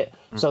let's make it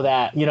so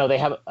that they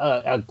have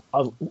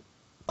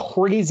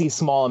crazy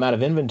small amount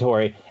of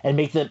inventory and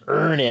make them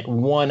earn it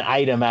one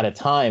item at a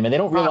time, and they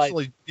don't realize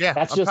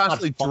that's just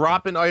constantly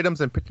dropping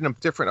items and picking up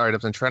different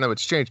items and trying to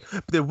exchange.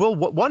 But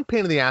one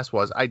pain in the ass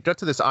was I got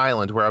to this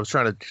island where I was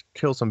trying to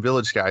kill some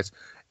village guys,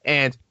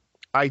 and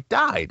I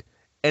died,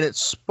 and it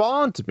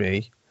spawned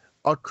me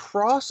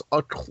across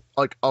a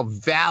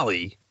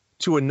valley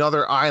to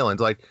another island.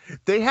 Like,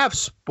 they have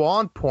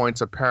spawn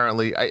points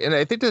apparently, and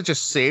I think they're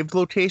just saved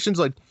locations.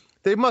 Like,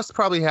 they must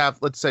probably have,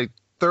 let's say,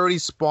 30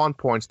 spawn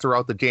points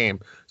throughout the game.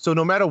 So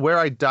no matter where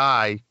I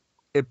die,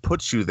 it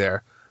puts you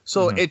there.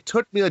 So it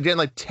took me again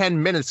like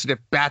 10 minutes to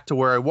get back to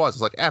where I was.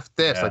 It's like, F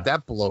this, like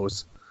that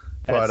blows.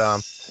 But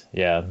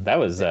that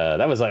was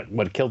like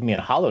what killed me in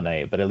Hollow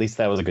Knight, but at least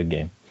that was a good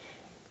game.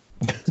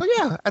 So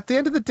yeah, at the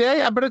end of the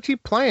day, I better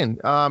keep playing.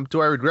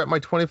 Do I regret my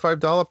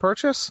 $25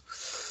 purchase?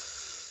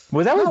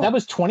 That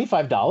was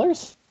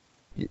 $25?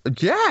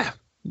 Yeah.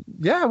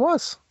 Yeah, it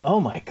was.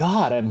 Oh my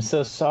God, I'm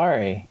so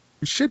sorry.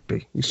 You should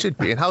be.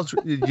 And how's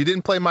you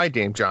didn't play my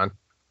game, John?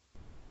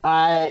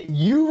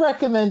 You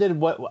recommended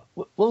what?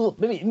 Well,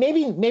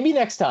 maybe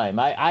next time.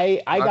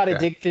 I got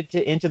addicted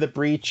to Into the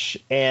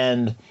Breach,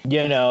 and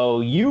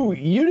you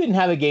didn't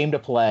have a game to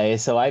play,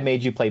 so I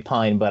made you play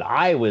Pine. But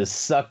I was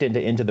sucked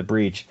into the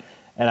Breach,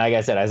 and like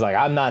I said, I was like,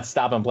 I'm not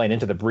stopping playing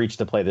Into the Breach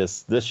to play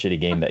this shitty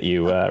game that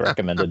you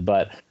recommended.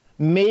 But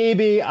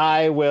maybe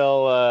I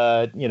will.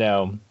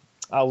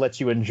 I'll let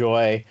you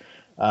enjoy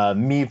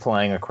me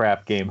playing a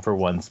crap game for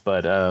once,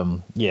 but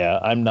yeah,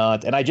 I'm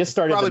not. And I just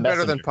started. Probably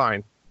better than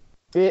Pine.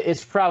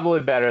 It's probably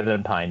better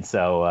than Pine.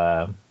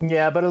 So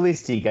yeah, but at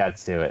least he got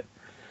to it.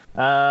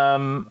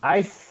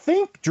 I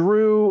think,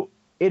 Drew,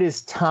 it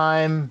is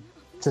time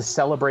to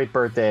celebrate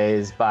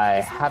birthdays by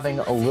having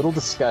a little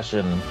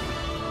discussion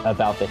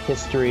about the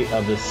history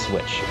of the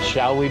Switch.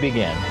 Shall we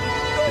begin?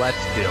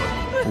 Let's do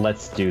it.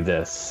 Let's do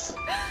this.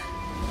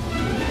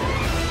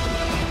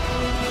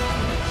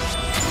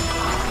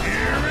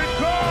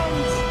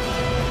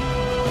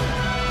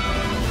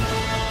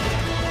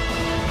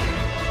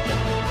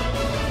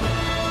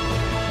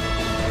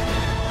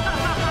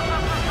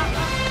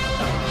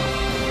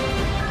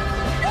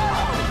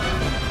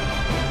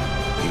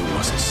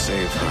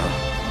 Save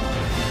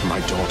her, my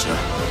daughter.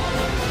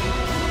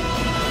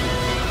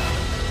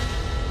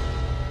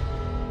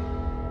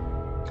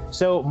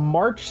 So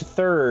March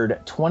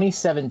 3rd,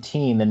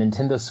 2017, the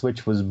Nintendo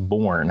Switch was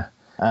born.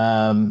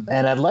 And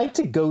I'd like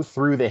to go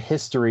through the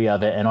history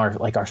of it and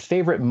our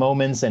favorite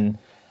moments, and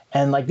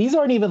like, these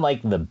aren't even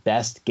like the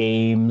best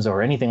games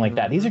or anything like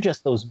that. These are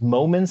just those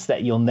moments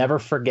that you'll never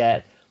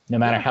forget, no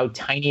matter how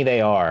tiny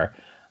they are.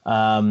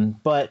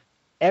 But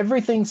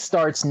everything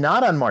starts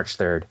not on March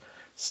 3rd.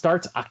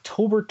 Starts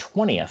October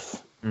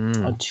 20th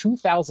on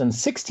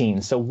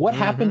 2016. So what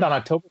happened on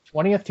October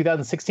 20th,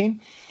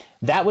 2016?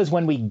 That was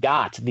when we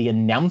got the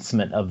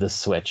announcement of the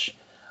Switch.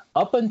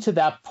 Up until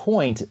that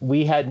point,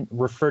 we had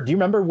referred. Do you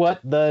remember what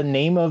the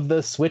name of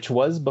the Switch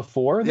was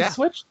before the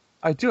Switch?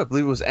 I do. I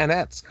believe it was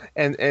NX.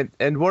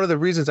 And one of the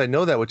reasons I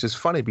know that, which is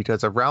funny,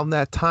 because around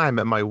that time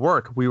at my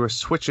work, we were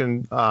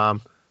switching CAD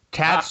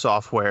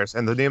softwares,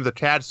 and the name of the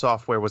CAD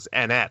software was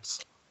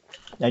NX.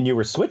 And you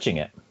were switching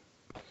it.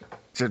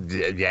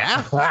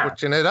 Yeah,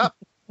 switching it up.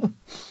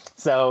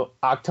 So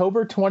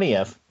October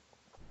 20th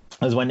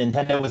is when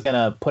Nintendo was going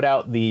to put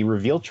out the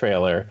reveal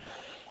trailer.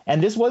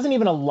 And this wasn't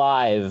even a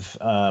live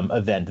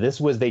event.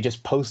 They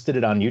just posted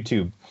it on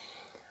YouTube.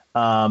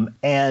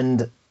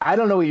 And I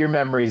don't know what your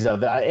memories of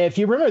that. If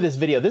you remember this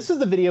video, this is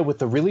the video with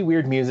the really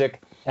weird music.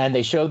 And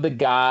they showed the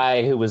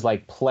guy who was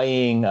like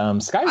playing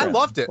Skyrim. I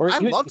loved it. I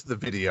loved the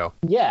video.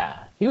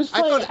 Yeah. He was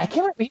playing, I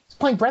can't remember, he was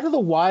playing Breath of the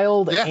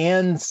Wild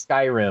and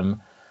Skyrim.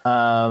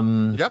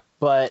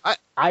 But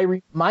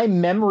my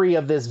memory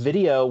of this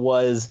video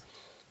was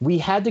we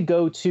had to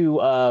go to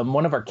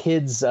one of our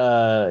kids'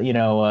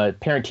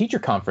 parent-teacher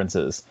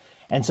conferences,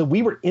 and so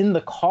we were in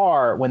the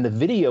car when the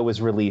video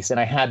was released, and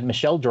I had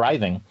Michelle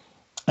driving,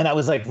 and I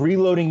was like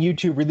reloading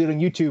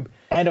YouTube,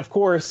 and of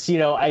course,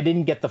 I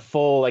didn't get the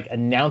full like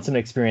announcement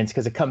experience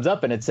because it comes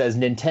up and it says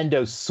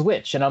Nintendo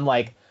Switch, and I'm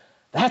like,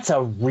 that's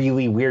a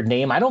really weird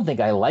name. I don't think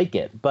I like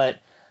it, but.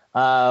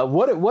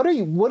 What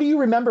do you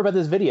remember about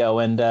this video,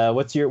 and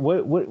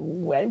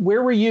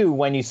where were you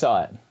when you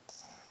saw it?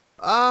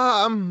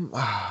 John,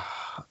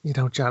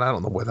 I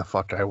don't know where the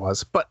fuck I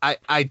was, but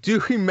I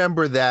do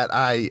remember that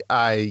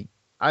I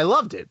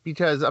loved it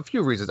because a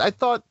few reasons. I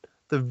thought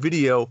the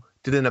video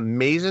did an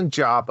amazing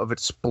job of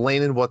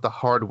explaining what the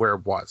hardware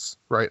was,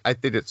 right? I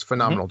think it's a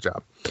phenomenal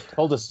job.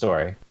 Told a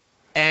story.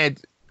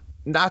 And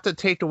not to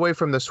take away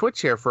from the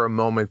Switch here for a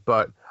moment,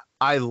 but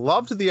I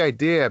loved the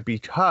idea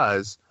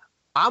because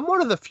I'm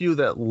one of the few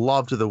that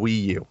loved the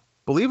Wii U.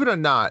 Believe it or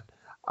not,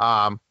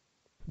 the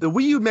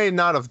Wii U may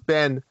not have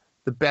been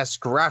the best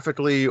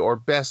graphically or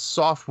best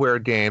software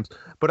games,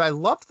 but I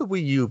loved the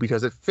Wii U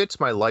because it fits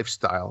my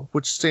lifestyle,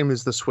 which same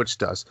as the Switch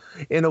does.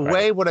 In a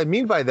way, what I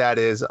mean by that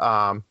is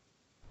I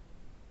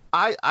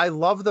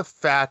love the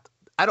fact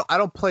I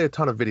don't play a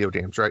ton of video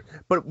games, right?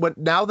 But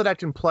now that I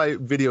can play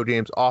video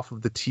games off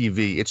of the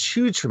TV, it's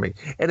huge for me.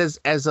 And as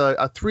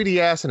a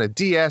 3DS and a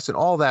DS and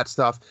all that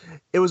stuff,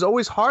 it was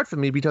always hard for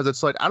me because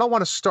it's like I don't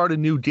want to start a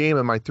new game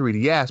in my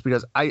 3DS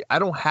because I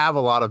don't have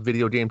a lot of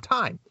video game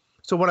time.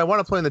 So when I want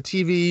to play on the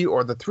TV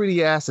or the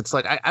 3DS, it's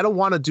like I don't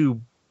want to do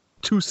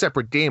two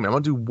separate games. I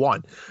want to do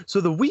one. So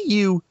the Wii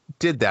U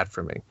did that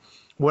for me.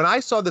 When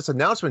I saw this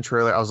announcement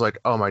trailer, I was like,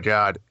 oh my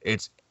God,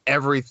 it's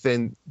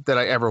everything that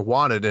I ever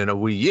wanted in a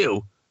Wii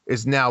U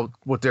is now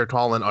what they're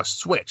calling a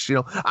Switch. You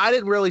know, I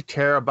didn't really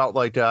care about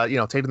like,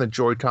 taking the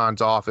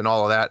Joy-Cons off and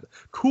all of that.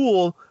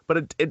 Cool, but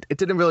it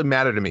didn't really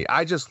matter to me.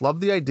 I just love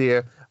the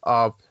idea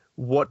of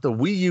what the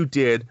Wii U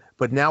did,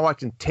 but now I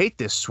can take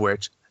this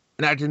Switch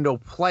and I can go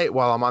play it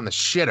while I'm on the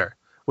shitter,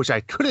 which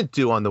I couldn't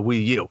do on the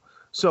Wii U.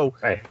 So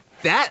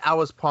that I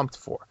was pumped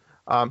for.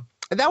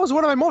 And that was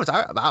one of my moments.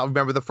 I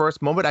remember the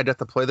first moment I got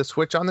to play the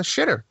Switch on the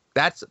shitter.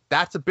 That's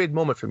a big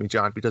moment for me,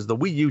 John, because the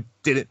Wii U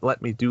didn't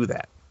let me do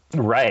that.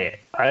 Right.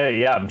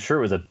 I'm sure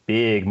it was a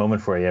big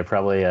moment for you. It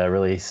probably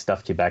really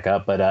stuffed you back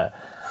up. But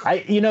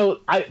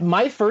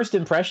my first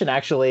impression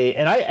actually,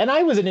 and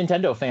I was a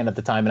Nintendo fan at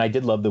the time, and I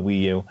did love the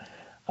Wii U.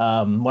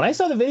 When I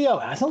saw the video,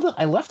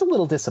 I left a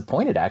little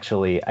disappointed.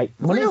 Actually,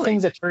 one of the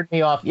things that turned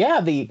me off,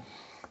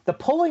 the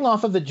pulling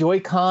off of the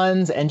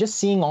Joy-Cons and just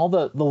seeing all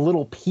the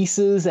little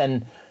pieces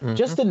and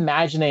just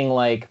imagining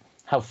like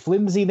how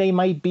flimsy they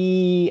might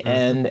be.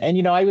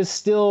 And I was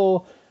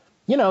still,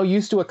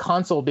 used to a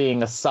console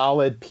being a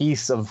solid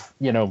piece of,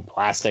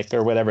 plastic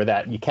or whatever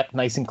that you kept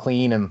nice and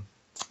clean. And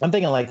I'm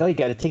thinking like, oh, you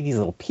got to take these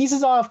little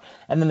pieces off.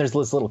 And then there's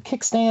this little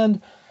kickstand.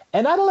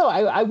 And I don't know,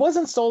 I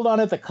wasn't sold on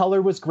it. The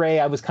color was gray.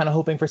 I was kind of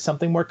hoping for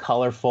something more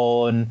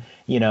colorful and,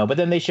 but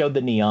then they showed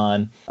the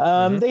neon.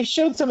 They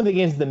showed some of the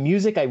games. The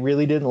music I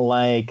really didn't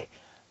like.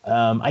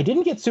 I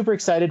didn't get super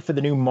excited for the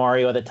new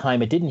Mario at the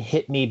time. It didn't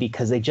hit me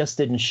because they just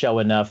didn't show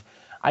enough.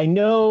 I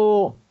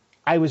know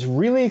I was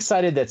really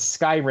excited that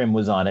Skyrim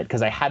was on it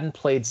because I hadn't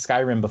played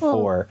Skyrim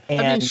before.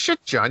 And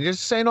shit, John, you're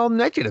just saying all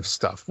negative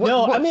stuff. It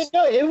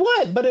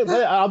was, but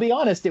I'll be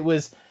honest, it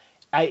was,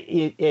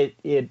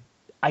 there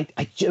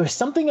was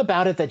something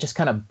about it that just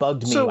kind of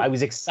bugged me. I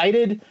was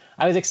excited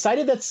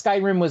that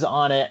Skyrim was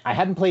on it. I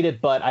hadn't played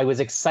it, but I was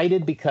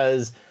excited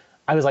because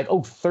I was like,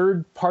 oh,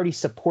 third-party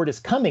support is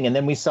coming. And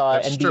then we saw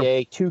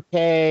NBA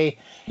 2K.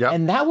 Yep.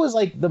 And that was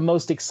like the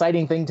most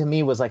exciting thing to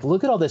me was like,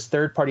 look at all this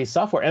third-party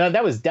software. And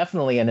that was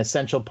definitely an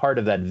essential part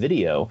of that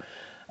video.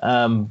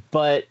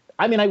 But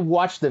I mean, I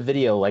watched the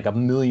video like a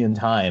million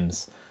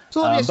times. It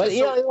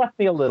left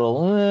me a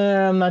little,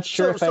 I'm not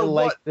sure if I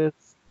like this.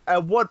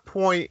 At what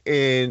point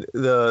in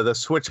the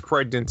Switch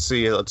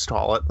pregnancy, let's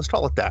call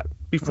it that,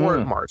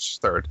 before March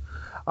 3rd,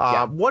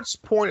 what's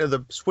point of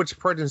the Switch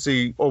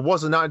pregnancy, or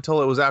was it not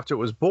until it was after it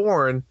was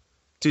born,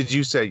 did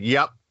you say,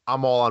 yep,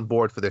 I'm all on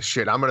board for this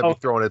shit. I'm going to be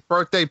throwing at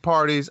birthday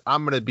parties.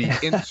 I'm going to be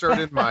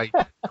inserting my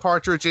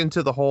cartridge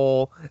into the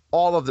hole.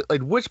 All of the,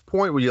 like, which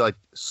point were you like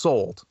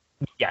sold?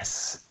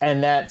 Yes.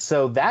 And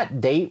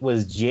that date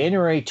was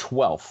January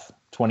 12th,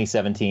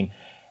 2017.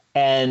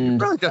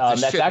 And really got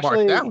this shit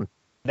marked down.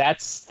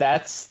 That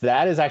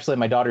is actually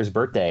my daughter's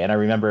birthday, and I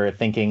remember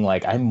thinking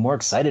like I'm more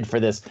excited for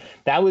this.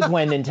 That was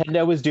when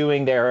Nintendo was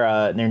doing their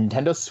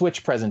Nintendo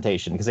Switch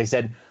presentation because they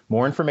said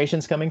more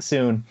information's coming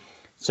soon.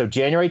 So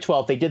January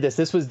 12th they did this.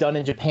 This was done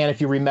in Japan, if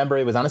you remember.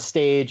 It was on a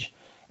stage,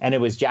 and it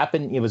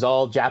was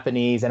all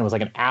Japanese, and it was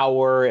like an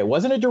hour. It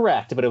wasn't a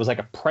direct, but it was like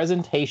a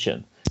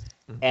presentation.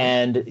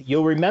 And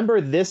you'll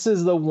remember this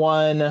is the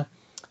one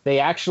they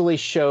actually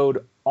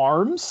showed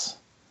ARMS.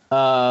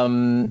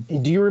 Do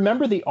you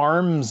remember the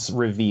ARMS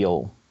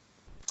reveal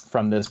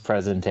from this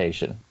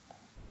presentation?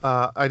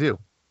 I do.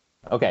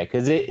 Okay,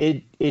 because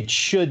it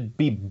should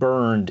be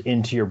burned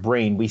into your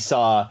brain. We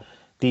saw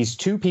these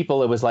two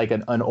people. It was like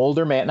an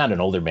older man, not an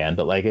older man,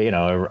 but like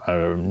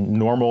a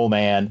normal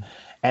man.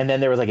 And then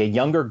there was like a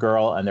younger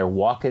girl, and they're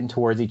walking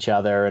towards each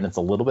other, and it's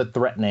a little bit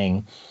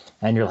threatening.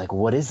 And you're like,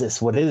 what is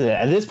this? What is it?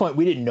 At this point,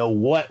 we didn't know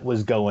what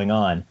was going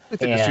on. You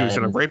think she was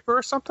going to rape her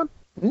or something?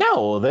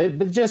 No,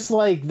 just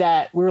like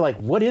that. We were like,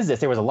 what is this?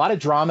 There was a lot of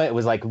drama. It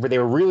was like they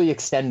were really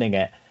extending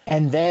it.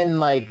 And then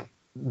like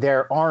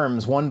their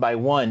arms one by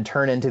one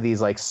turn into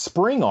these like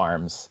spring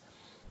arms.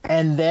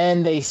 And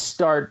then they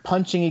start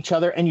punching each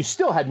other. And you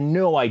still had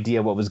no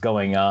idea what was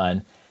going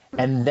on.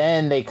 And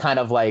then they kind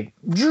of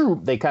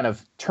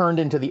turned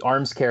into the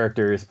ARMS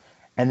characters.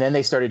 And then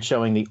they started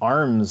showing the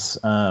ARMS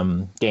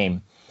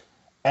game.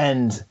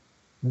 And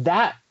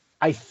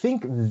I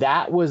think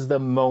that was the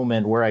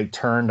moment where I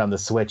turned on the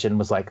Switch and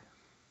was like,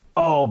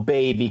 oh,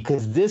 baby,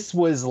 because this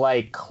was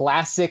like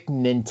classic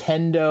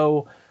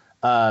Nintendo.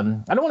 I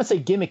don't want to say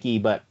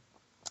gimmicky, but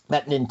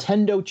that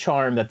Nintendo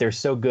charm that they're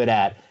so good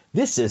at.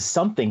 This is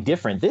something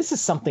different. This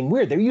is something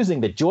weird. They're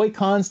using the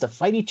Joy-Cons to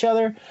fight each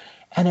other.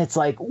 And it's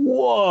like,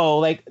 whoa,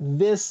 like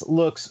this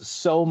looks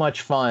so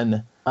much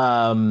fun.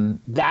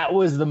 That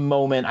was the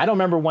moment. I don't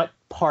remember what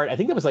part. I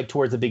think it was like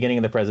towards the beginning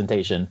of the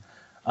presentation.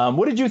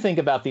 What did you think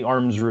about the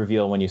ARMS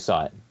reveal when you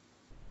saw it?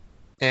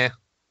 Yeah.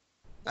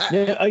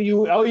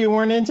 You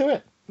weren't into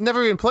it?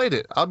 Never even played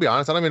it. I'll be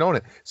honest. I don't even own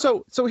it.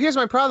 So here's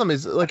my problem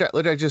is like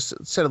I just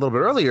said a little bit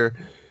earlier.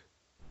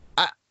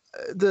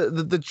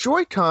 The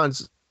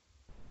Joy-Cons,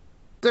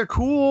 they're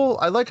cool.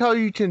 I like how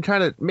you can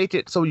kind of make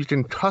it so you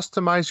can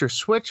customize your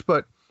Switch,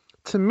 but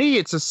to me,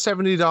 it's a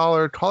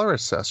 $70 color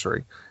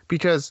accessory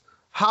because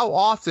how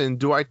often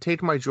do I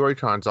take my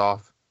Joy-Cons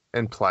off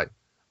and play?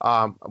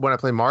 When I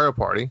play Mario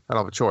Party, I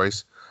don't have a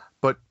choice.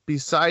 But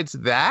besides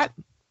that,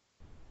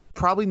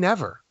 probably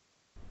never.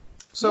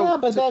 So yeah,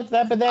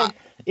 but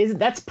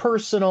that's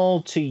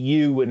personal to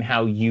you and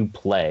how you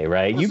play,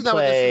 right? You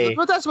play,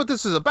 but that's what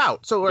this is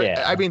about. So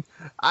yeah. I mean,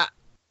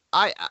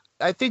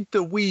 I think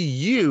the Wii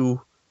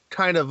U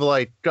kind of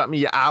like got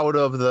me out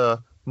of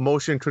the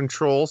motion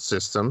control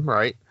system,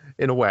 right?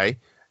 In a way,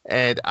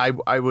 and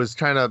I was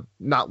kind of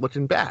not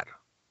looking bad.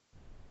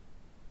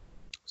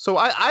 So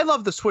I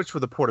love the Switch for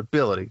the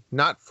portability,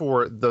 not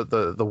for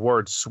the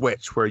word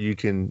Switch, where you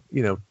can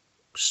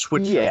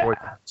switch your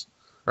voice,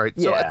 right?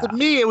 So to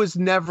me, it was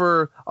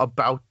never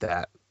about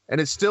that,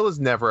 and it still is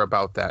never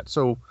about that.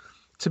 So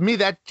to me,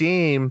 that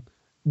game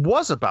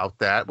was about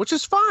that, which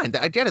is fine.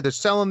 I get it. They're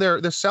selling their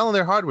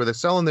hardware, they're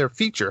selling their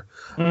feature,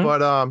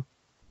 but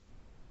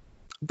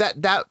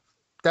that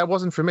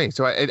wasn't for me.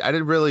 So I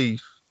didn't really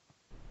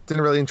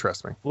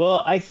interest me.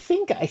 Well, I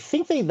think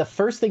the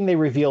first thing they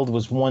revealed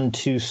was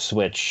 1-2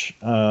 Switch.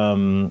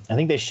 I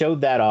think they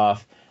showed that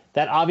off.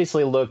 That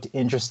obviously looked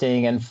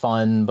interesting and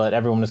fun, but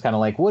everyone was kind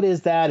of like, what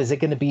is that? Is it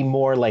going to be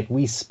more like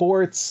Wii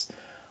Sports?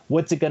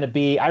 What's it going to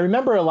be? I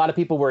remember a lot of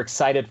people were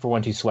excited for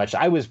 1-2 Switch.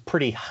 I was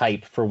pretty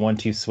hyped for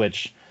 1-2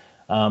 Switch.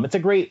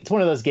 It's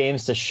one of those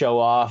games to show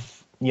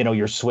off,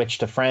 your Switch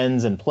to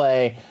friends and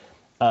play.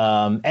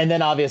 And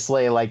then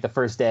obviously like the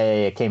first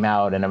day it came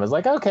out and I was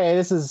like, okay,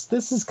 this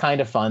is kind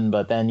of fun,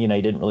 but then, you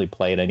didn't really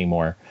play it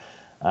anymore.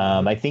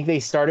 I think they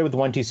started with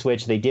 1-2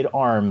 Switch. They did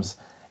ARMS.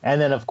 And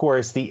then of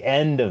course the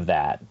end of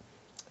that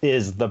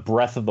is the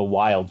Breath of the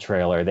Wild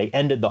trailer. They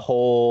ended the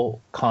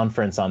whole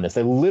conference on this.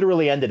 They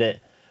literally ended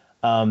it.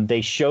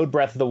 They showed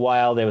Breath of the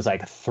Wild. It was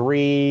like a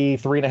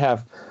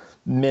 3.5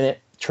 minute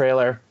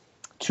trailer.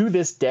 To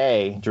this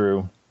day,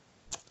 Drew,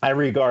 I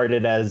regard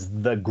it as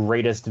the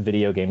greatest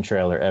video game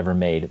trailer ever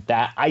made.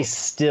 That I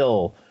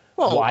still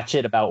watch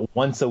it about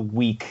once a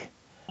week.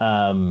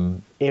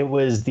 It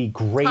was the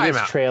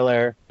greatest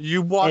trailer.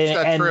 You watch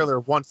that trailer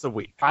once a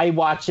week. I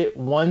watch it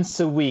once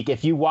a week.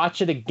 If you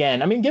watch it again,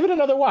 give it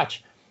another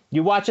watch.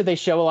 You watch it, they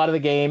show a lot of the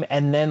game,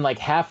 and then like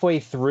halfway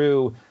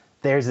through,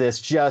 there's this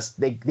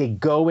they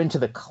go into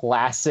the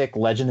classic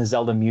Legend of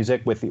Zelda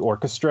music with the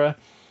orchestra,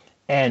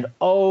 and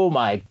oh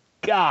my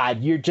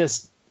God, you're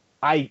just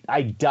I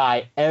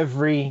die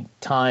every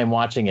time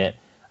watching it.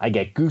 I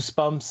get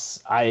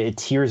goosebumps. It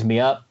tears me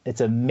up. It's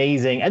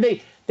amazing. And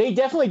they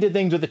definitely did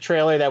things with the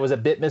trailer that was a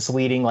bit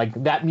misleading.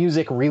 Like that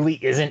music really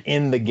isn't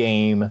in the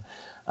game.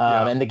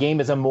 And the game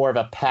is more of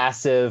a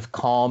passive,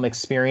 calm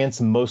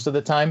experience most of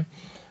the time.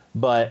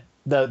 But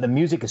the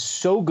music is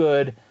so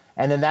good.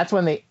 And then that's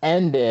when they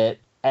end it.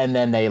 And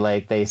then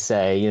they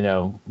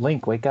say,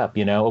 Link, wake up,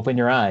 open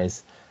your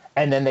eyes.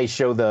 And then they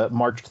show the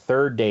March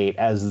 3rd date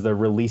as the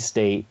release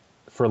date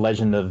for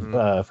Legend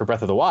of for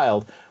Breath of the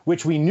Wild,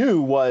 which we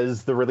knew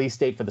was the release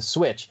date for the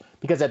Switch,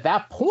 because at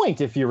that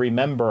point, if you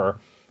remember,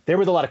 there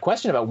was a lot of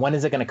question about when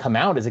is it going to come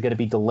out? Is it going to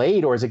be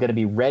delayed or is it going to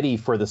be ready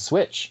for the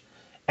Switch?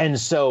 And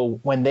so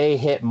when they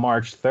hit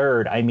March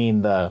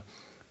 3rd,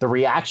 the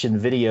reaction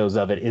videos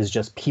of it is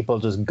just people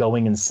just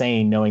going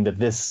insane, knowing that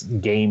this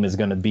game is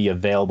going to be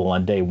available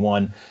on day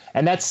one.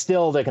 And that's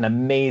still like an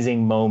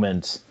amazing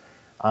moment.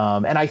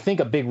 And I think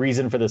a big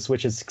reason for the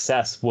Switch's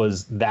success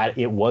was that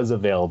it was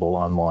available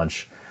on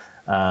launch.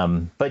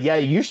 But yeah,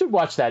 you should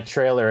watch that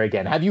trailer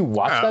again. Have you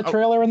watched that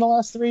trailer in the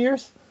last 3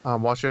 years?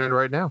 I'm watching it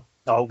right now.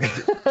 Oh, you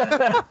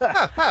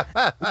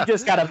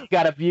just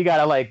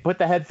gotta like put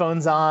the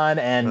headphones on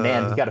and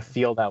man, you gotta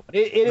feel that one.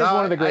 It is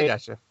one of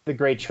the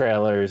great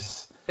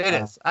trailers. It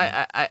is.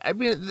 I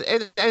mean,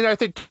 and I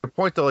think the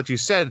point though, like you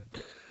said,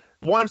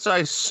 once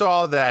I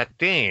saw that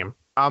game,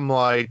 I'm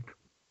like,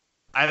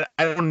 I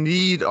don't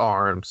need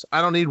ARMS.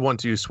 I don't need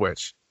 1-2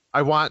 Switch.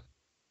 I want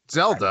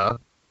Zelda,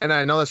 and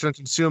I know that's going to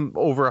consume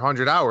over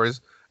 100 hours.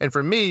 And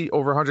for me,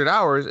 over 100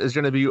 hours is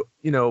going to be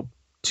 2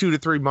 to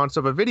 3 months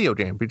of a video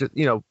game. Because,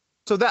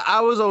 so that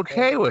I was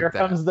okay with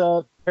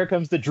that. Here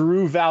comes the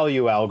Drew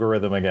value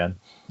algorithm again.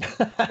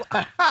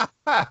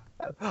 I'm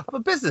a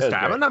business guy.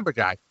 I'm a number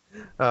guy.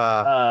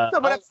 No,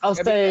 but I'll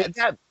say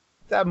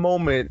that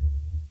moment,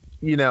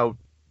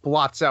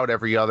 blots out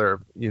every other,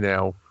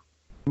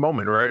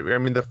 moment, right? I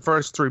mean, the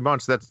first 3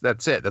 months,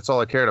 that's it. That's all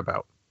I cared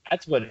about.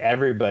 That's what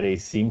everybody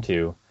seemed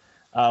to.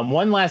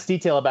 One last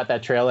detail about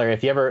that trailer.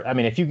 If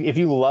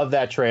you love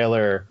that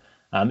trailer,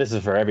 this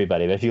is for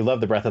everybody, but if you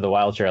love the Breath of the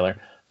Wild trailer,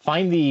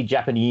 find the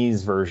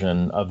Japanese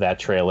version of that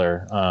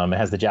trailer. It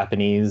has the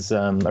Japanese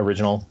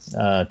original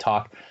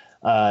talk.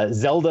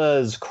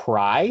 Zelda's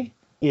cry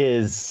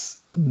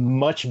is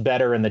much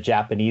better in the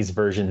Japanese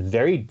version.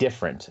 Very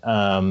different.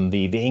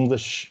 The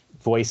English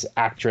voice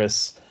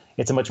actress,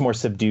 it's a much more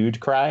subdued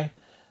cry.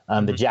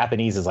 The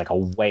Japanese is like a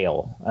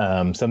whale.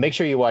 So make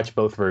sure you watch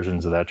both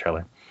versions of that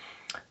trailer.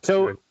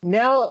 So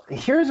now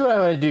here's what I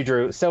want to do,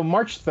 Drew. So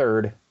March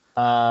 3rd,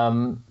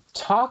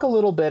 talk a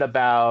little bit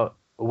about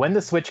when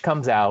the Switch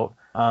comes out.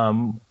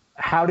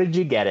 How did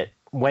you get it?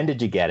 When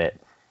did you get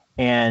it?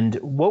 And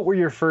what were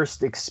your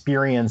first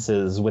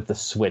experiences with the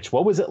Switch?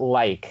 What was it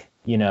like?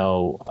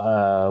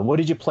 What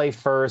did you play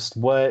first?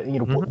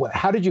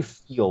 How did you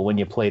feel when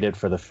you played it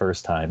for the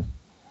first time?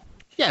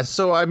 Yeah,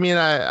 so I mean,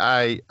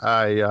 I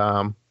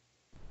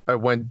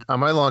went on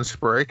my lunch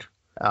break.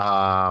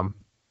 I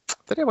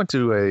think I went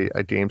to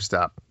a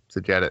GameStop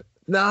to get it.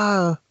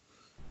 Nah,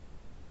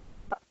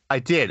 I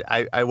did.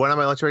 I went on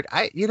my lunch break.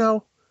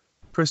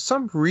 For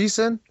some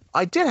reason,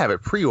 I did have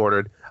it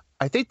pre-ordered.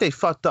 I think they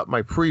fucked up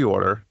my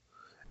pre-order,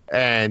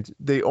 and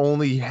they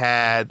only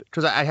had,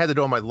 because I had to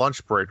do on my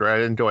lunch break, right? I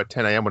didn't go at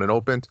 10 a.m. when it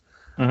opened.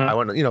 I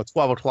went,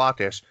 12 o'clock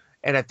ish.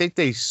 And I think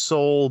they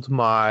sold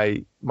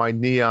my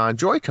neon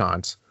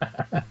Joy-Cons.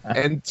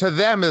 And to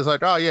them, it's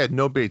like, oh, yeah,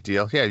 no big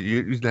deal. Yeah,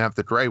 you didn't have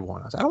the gray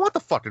one. I said, I don't want the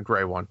fucking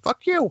gray one.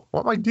 Fuck you. I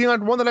want my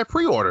neon one that I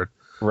pre-ordered.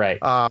 Right.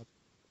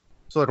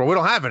 So like, well, we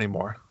don't have any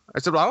more. I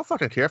said, well, I don't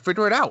fucking care.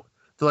 Figure it out.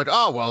 They're like,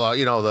 oh, well,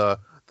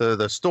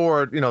 the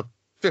store,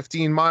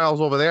 15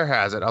 miles over there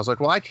has it. I was like,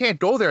 well, I can't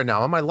go there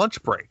now on my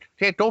lunch break.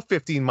 Can't go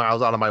 15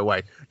 miles out of my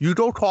way. You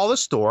go call the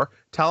store,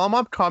 tell them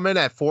I'm coming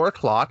at 4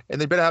 o'clock,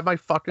 and they better have my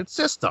fucking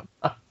system.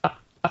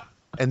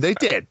 And they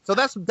did. So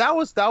that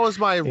was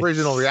my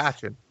original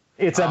reaction.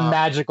 It's a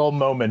magical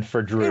moment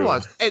for Drew. It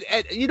was.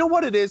 And you know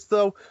what it is,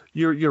 though?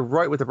 You're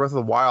right with the Breath of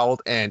the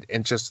Wild and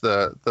just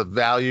the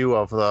value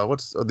of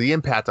the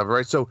impact of it,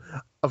 right? So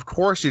of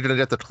course you're gonna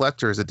get the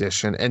collector's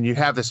edition, and you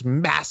have this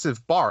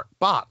massive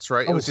bots,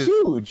 right? Oh, it's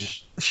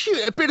huge.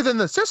 It's bigger than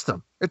the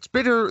system. It's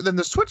bigger than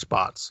the Switch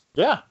bots.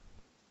 Yeah.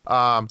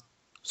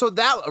 So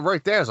that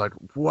right there is like,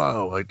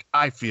 whoa, like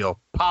I feel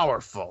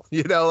powerful,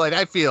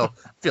 I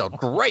feel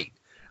great.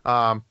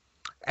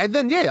 And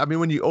then, yeah, I mean,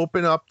 when you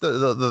open up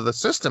the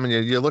system and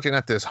you're looking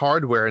at this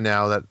hardware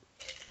now that,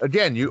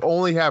 again, you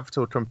only have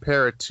to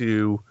compare it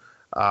to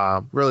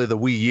really the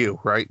Wii U,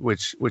 right?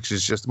 Which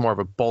is just more of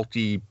a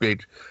bulky,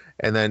 big,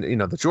 and then,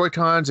 the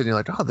Joy-Cons, and you're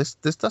like, oh, this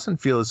doesn't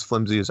feel as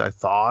flimsy as I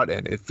thought,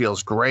 and it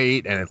feels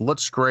great, and it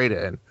looks great,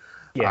 and,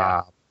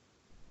 yeah.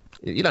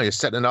 You're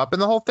setting it up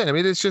and the whole thing. I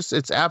mean,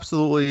 it's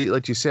absolutely,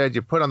 like you said,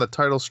 you put on the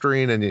title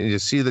screen and you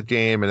see the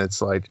game, and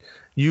it's like,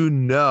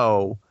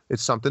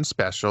 it's something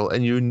special,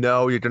 and you're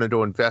going to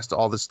go invest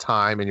all this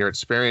time, and you're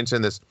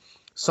experiencing this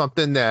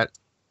something that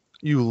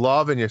you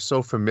love and you're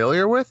so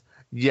familiar with,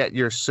 yet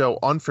you're so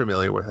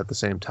unfamiliar with at the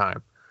same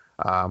time.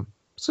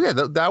 So yeah,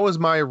 that was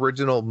my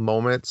original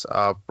moments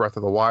of Breath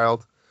of the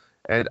Wild,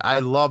 and I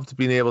loved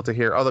being able to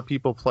hear other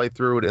people play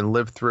through it and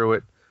live through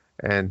it,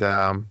 and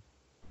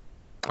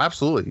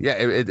absolutely, yeah,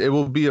 it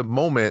will be a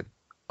moment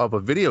of a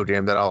video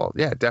game that I'll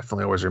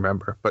definitely always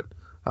remember. But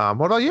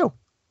what about you?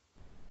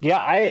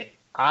 Yeah,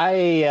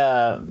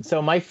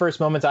 so my first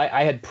moments,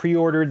 I had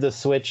pre-ordered the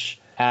Switch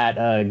at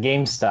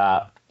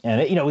GameStop, and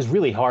it was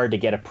really hard to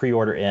get a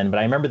pre-order in. But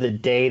I remember the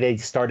day they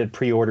started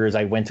pre-orders,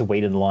 I went to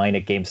wait in line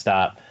at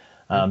GameStop.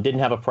 Didn't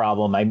have a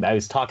problem. I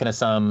was talking to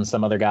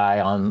some other guy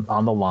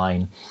on the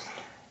line,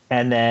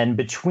 and then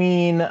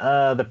between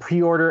the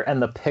pre-order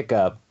and the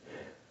pickup,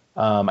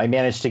 I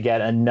managed to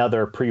get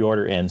another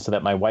pre-order in so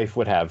that my wife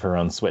would have her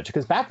own Switch.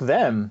 Because back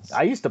then,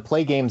 I used to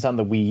play games on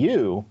the Wii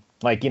U,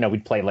 like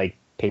we'd play like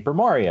Paper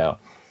Mario,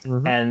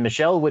 and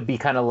Michelle would be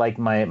kind of like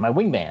my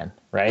wingman,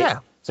 right? Yeah,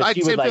 so I'd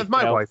say with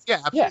my wife. Yeah,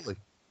 absolutely.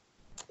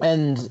 Yeah.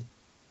 And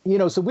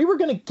so we were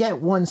gonna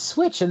get one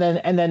Switch, and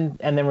then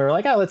we were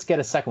like, oh, let's get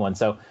a second one.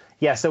 So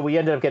we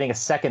ended up getting a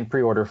second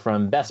pre-order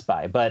from Best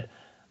Buy. But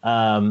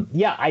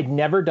I'd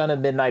never done a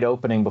midnight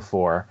opening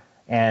before,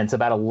 and it's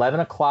about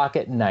 11 o'clock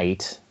at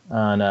night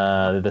on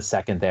the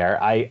second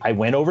there. I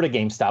went over to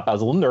GameStop. I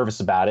was a little nervous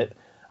about it.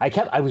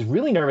 I was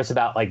really nervous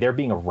about like there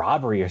being a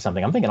robbery or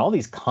something. I'm thinking all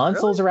these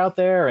consoles are out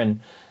there,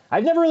 and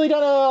I've never really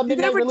done a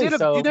midnight release.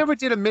 You never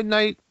did a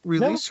midnight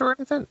release or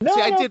anything? No,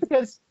 I did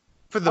because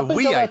for the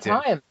Wii. I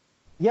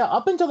did.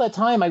 Up until that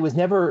time, I was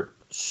never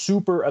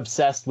super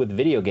obsessed with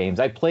video games.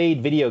 I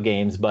played video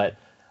games, but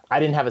I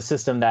didn't have a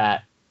system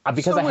that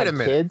because I had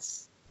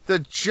kids. The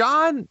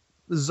John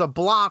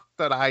Zablock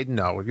that I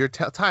know. Your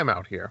time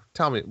out here.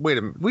 Tell me. Wait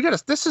a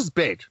minute. This is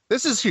big.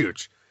 This is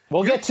huge.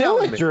 We'll get to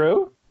it,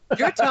 Drew.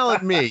 You're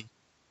telling me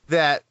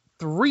that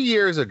 3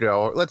 years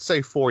ago, or let's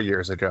say 4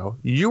 years ago,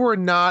 you were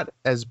not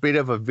as big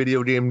of a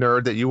video game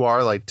nerd that you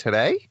are like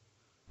today?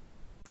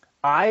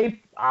 I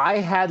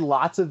had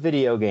lots of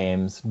video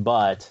games,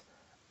 but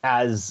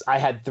as I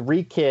had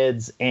 3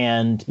 kids,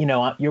 and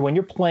when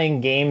you're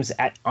playing games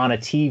on a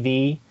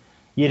TV,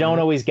 you don't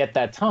always get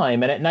that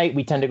time. And at night,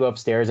 we tend to go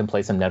upstairs and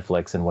play some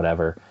Netflix and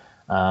whatever.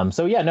 I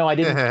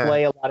didn't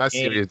play a lot of games. I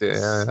see what you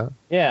did.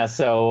 Yeah.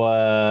 So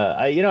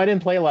I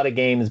didn't play a lot of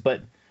games,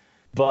 but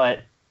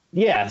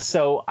yeah.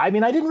 So I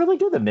mean, I didn't really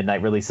do the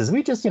midnight releases.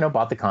 We just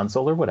bought the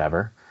console or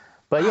whatever.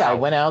 But yeah, wow. I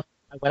went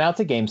out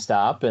to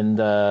GameStop, and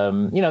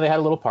they had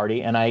a little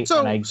party, and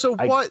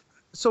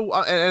So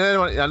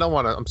and I don't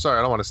want to. I'm sorry,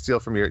 I don't want to steal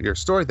from your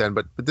story then,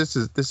 but this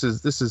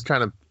is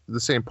kind of the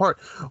same part.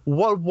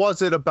 What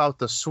was it about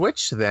the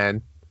Switch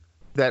then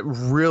that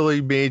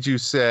really made you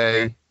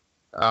say,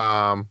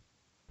 yeah,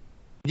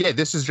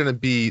 this is going to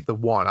be the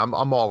one.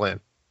 I'm all in.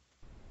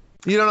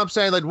 You know what I'm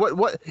saying? Like,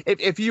 what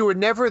if you were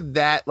never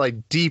that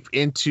like deep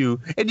into,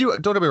 and you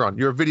don't get me wrong,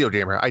 you're a video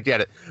gamer, I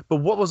get it. But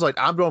what was like,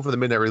 I'm going for the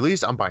midnight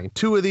release. I'm buying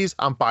 2 of these.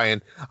 I'm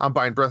buying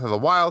Breath of the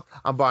Wild.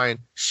 I'm buying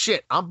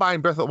Breath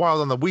of the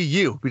Wild on the Wii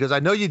U because I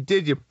know you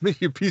did. You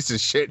piece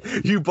of shit.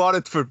 You bought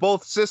it for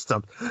both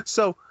systems.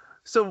 So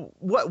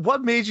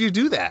what made you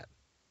do that?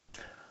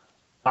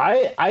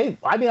 I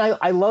mean,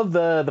 I love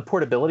the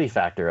portability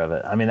factor of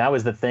it. I mean, that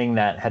was the thing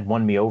that had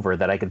won me over,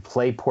 that I could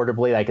play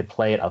portably. I could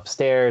play it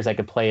upstairs. I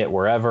could play it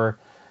wherever.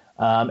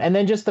 And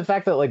then just the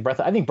fact that like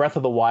I think Breath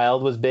of the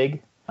Wild was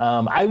big.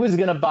 I was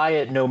going to buy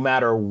it no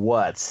matter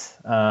what.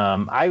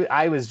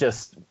 I was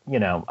just,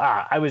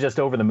 I was just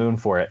over the moon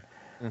for it.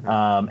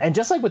 Mm-hmm. And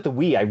just like with the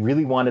Wii, I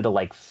really wanted to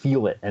like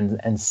feel it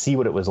and see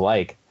what it was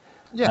like.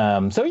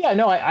 Yeah. So yeah,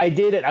 no, I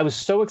did it. I was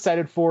so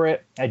excited for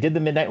it. I did the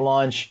midnight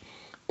launch.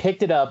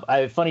 Picked it up.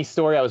 Funny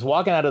story. I was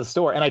walking out of the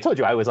store, and I told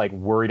you I was like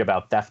worried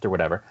about theft or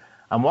whatever.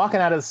 I'm walking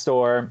out of the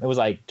store. It was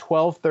like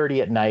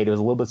 12:30 at night. It was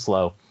a little bit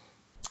slow,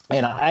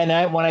 and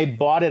I when I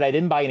bought it, I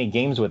didn't buy any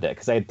games with it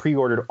because I had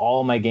pre-ordered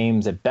all my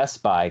games at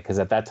Best Buy because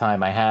at that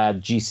time I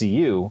had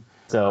GCU,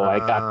 so I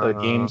got the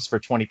games for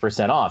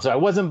 20% off. So I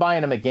wasn't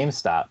buying them at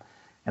GameStop,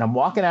 and I'm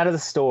walking out of the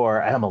store,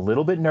 and I'm a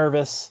little bit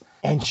nervous.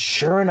 And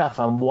sure enough,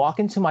 I'm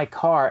walking to my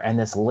car, and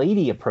this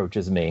lady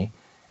approaches me.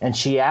 And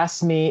she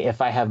asked me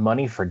if I have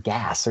money for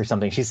gas or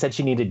something. She said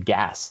she needed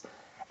gas.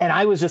 And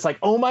I was just like,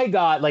 oh, my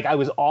God. Like, I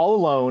was all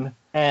alone.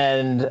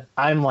 And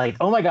I'm like,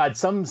 oh, my God,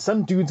 some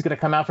dude's going to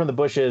come out from the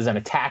bushes and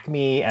attack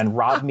me and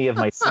rob me of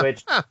my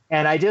Switch.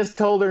 And I just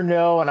told her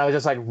no. And I was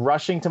just like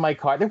rushing to my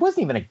car. There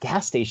wasn't even a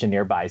gas station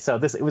nearby. So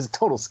it was a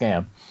total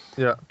scam.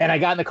 Yeah. And I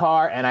got in the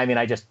car. And I mean,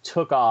 I just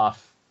took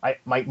off.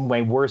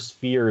 My worst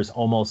fears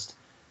almost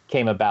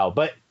came about.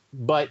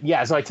 But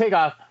yeah, so I take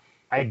off.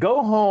 I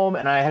go home,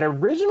 and I had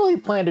originally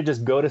planned to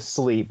just go to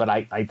sleep,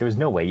 but there was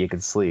no way you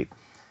could sleep.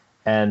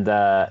 And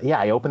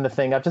I opened the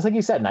thing up, just like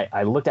you said, and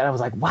I looked at it, I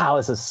was like, wow,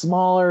 this is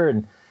smaller,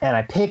 and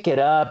I pick it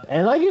up,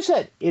 and like you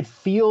said, it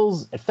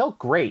felt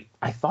great.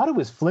 I thought it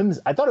was flimsy.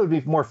 I thought it would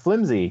be more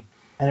flimsy,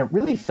 and it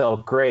really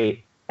felt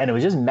great, and it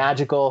was just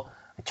magical.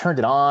 I turned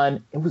it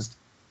on. I was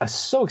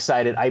so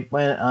excited. I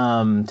went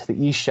to the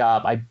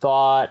eShop. I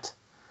bought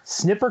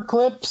snipper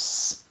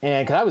clips,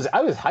 and because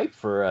I was hyped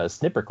for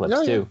snipper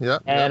clips too. Yeah,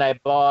 and I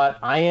bought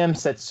I Am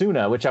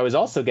Setsuna, which I was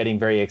also getting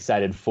very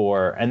excited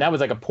for, and that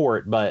was like a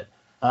port. But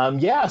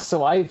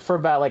so I for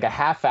about like a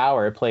half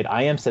hour I played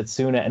I Am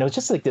Setsuna, and it was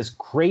just like this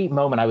great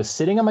moment. I was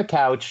sitting on my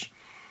couch.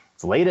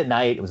 It's late at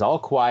night. It was all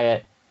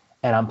quiet,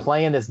 and I'm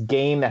playing this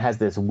game that has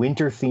this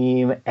winter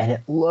theme, and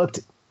it looked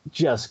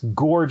just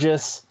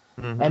gorgeous.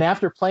 Mm-hmm. And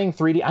after playing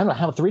 3D, I don't know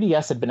how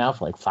 3DS had been out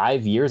for like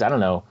 5 years. I don't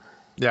know.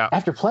 Yeah.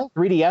 After playing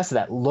 3DS at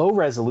that low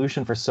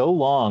resolution for so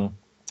long,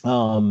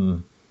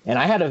 and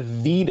I had a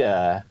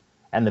Vita,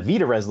 and the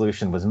Vita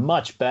resolution was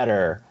much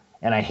better,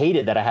 and I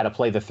hated that I had to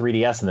play the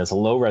 3DS in this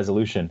low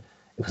resolution.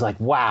 It was like,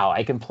 wow,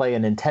 I can play a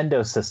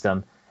Nintendo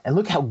system, and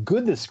look how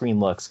good the screen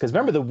looks. Because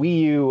remember the Wii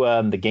U,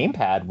 the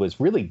gamepad was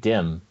really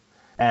dim,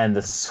 and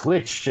the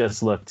Switch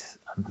just looked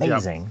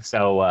amazing. Yep.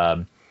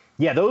 So,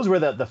 those were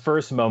the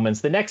first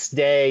moments. The next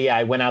day,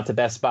 I went out to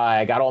Best Buy.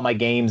 I got all my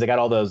games. I got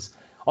all those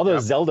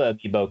Zelda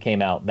amiibo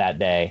came out that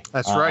day.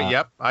 That's right.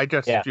 Yep. I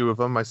got a few of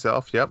them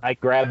myself. Yep. I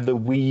grabbed the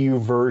Wii U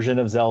version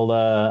of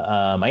Zelda.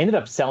 I ended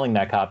up selling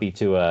that copy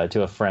to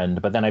a friend,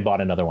 but then I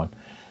bought another one.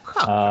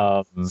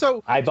 Huh.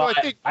 I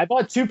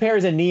bought 2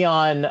 pairs of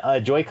neon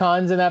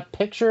Joy-Cons in that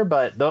picture,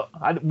 but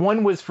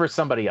one was for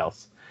somebody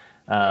else.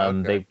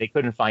 They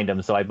couldn't find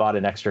them, so I bought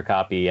an extra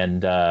copy.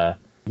 And I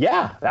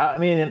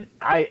mean,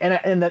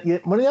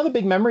 one of the other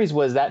big memories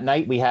was that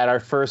night we had our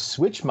first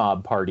Switch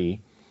mob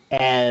party,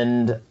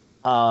 and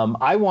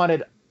I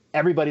wanted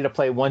everybody to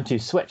play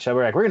 1-2 Switch. So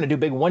we're like, we're going to do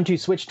big 1-2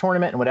 Switch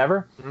tournament and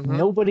whatever. Mm-hmm.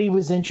 Nobody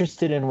was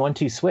interested in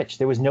 1-2 Switch.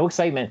 There was no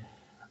excitement.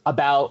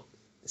 About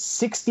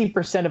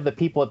 60% of the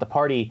people at the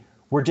party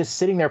were just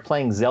sitting there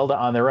playing Zelda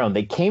on their own.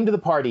 They came to the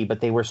party,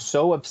 but they were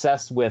so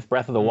obsessed with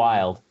Breath of the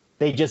Wild.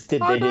 They just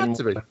didn't want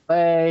to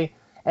play.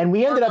 And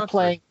we ended up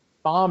playing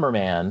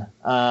Bomberman.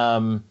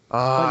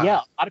 But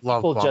yeah, a lot of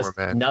people just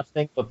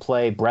nothing but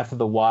play Breath of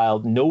the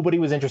Wild. Nobody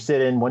was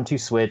interested in 1-2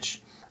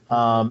 Switch.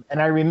 And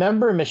I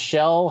remember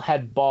Michelle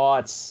had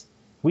bought,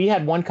 we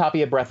had one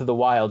copy of Breath of the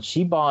Wild.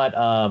 She bought,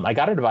 I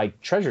got her to buy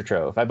Treasure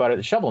Trove. I bought it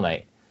at Shovel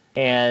Knight.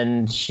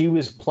 And she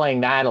was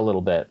playing that a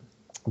little bit.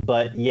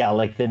 But yeah,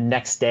 like the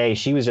next day,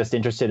 she was just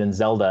interested in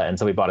Zelda. And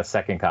so we bought a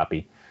second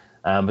copy.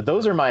 But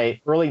those are my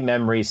early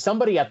memories.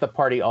 Somebody at the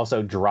party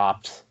also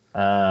dropped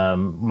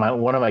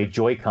one of my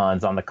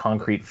Joy-Cons on the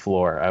concrete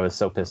floor. I was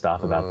so pissed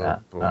off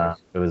about that.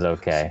 It was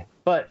okay.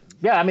 But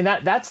yeah, I mean,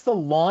 that's the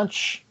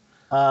launch.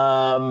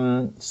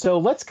 So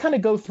let's kind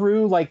of go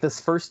through like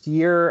this first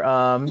year,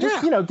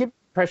 give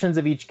impressions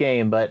of each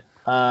game. But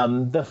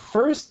The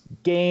first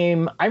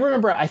game, I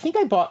remember, I think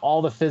I bought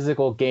all the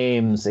physical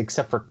games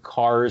except for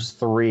Cars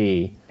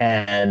 3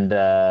 and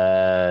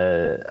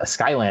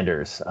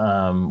Skylanders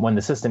when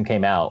the system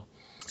came out.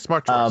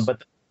 Smart choice.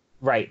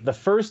 Right, the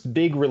first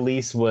big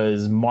release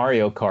was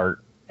Mario Kart,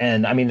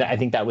 and I mean, I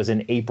think that was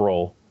in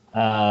April.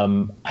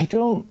 I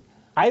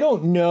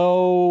don't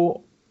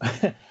know.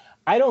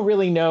 I don't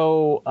really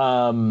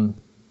know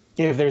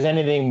if there's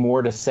anything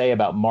more to say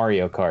about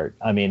Mario Kart.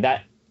 I mean,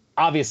 that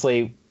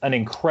obviously an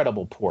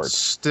incredible port.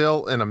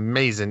 Still an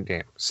amazing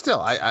game.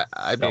 Still,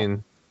 I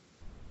mean,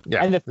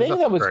 yeah. And the thing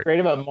that was great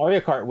about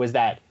Mario Kart was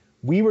that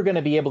we were going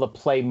to be able to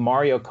play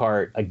Mario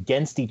Kart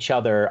against each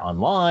other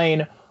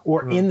online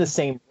or in the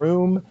same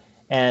room.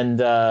 And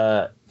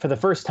for the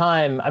first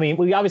time, I mean,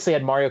 we obviously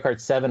had Mario Kart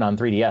 7 on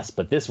 3DS,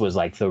 but this was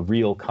like the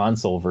real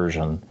console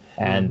version.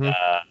 And,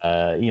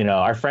 you know,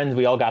 our friends,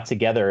 we all got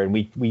together and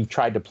we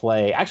tried to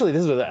play. Actually,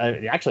 this was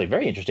actually a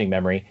very interesting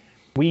memory.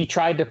 We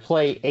tried to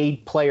play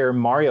 8-player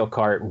Mario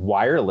Kart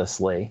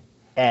wirelessly,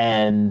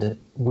 and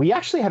we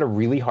actually had a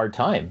really hard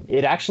time.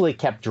 It actually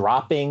kept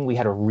dropping. We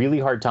had a really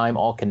hard time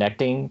all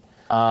connecting.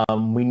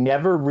 We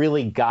never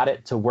really got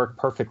it to work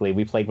perfectly.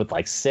 We played with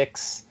like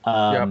 6.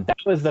 That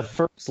was the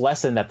first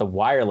lesson that the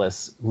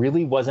wireless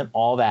really wasn't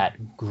all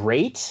that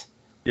great.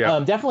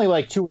 Yeah. Definitely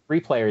like 2 or 3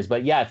 players.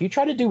 But yeah, if you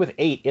try to do with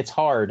 8, it's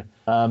hard.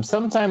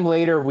 Sometime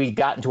later, we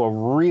got into a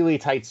really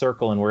tight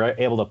circle and were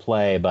able to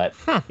play. But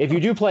if you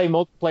do play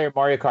multiplayer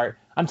Mario Kart,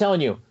 I'm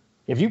telling you,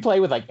 if you play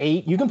with like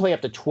 8, you can play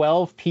up to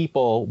 12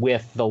 people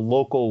with the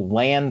local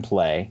LAN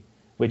play,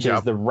 which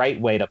is the right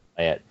way to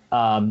play it.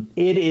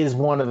 It is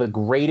one of the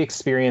great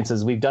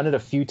experiences. We've done it a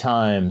few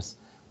times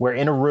where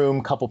in a room,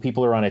 a couple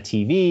people are on a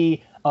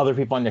TV, other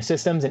people on their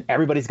systems, and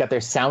everybody's got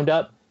their sound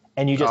up,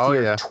 and you just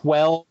hear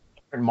 12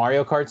 different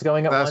Mario Karts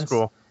going at once. That's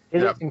cool.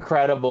 It is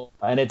incredible,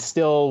 and it's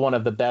still one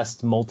of the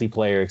best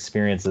multiplayer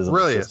experiences of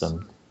the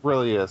system.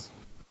 Really is.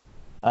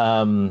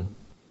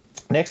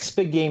 Next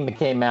big game that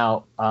came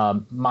out,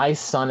 my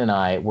son and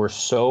I were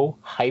so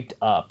hyped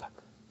up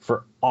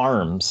for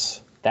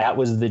ARMS. That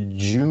was the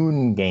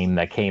June game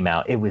that came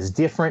out. It was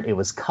different. It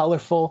was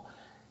colorful.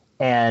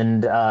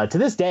 And to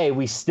this day,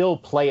 we still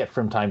play it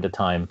from time to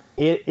time.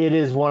 It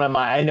is one of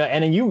my, I know,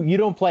 and you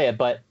don't play it,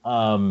 but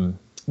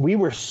we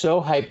were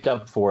so hyped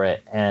up for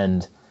it.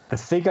 And the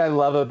thing I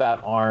love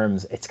about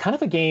ARMS, it's kind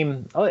of a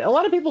game, a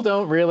lot of people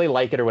don't really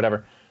like it or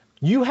whatever.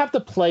 You have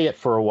to play it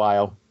for a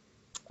while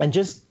and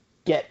just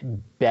get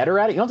better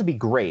at it. You don't have to be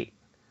great.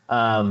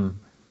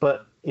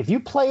 But if you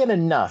play it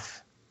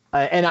enough,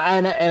 and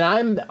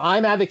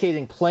I'm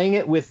advocating playing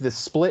it with the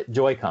split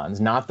Joy-Cons,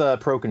 not the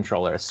Pro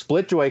Controller.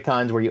 Split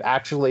Joy-Cons where you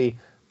actually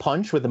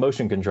punch with the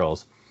motion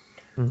controls.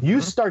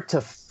 You start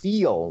to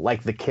feel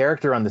like the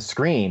character on the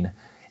screen,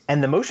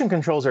 and the motion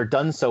controls are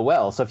done so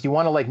well. So if you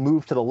want to like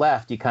move to the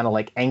left, you kind of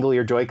like angle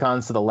your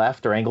Joy-Cons to the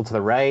left or angle to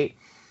the right.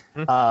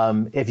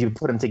 If you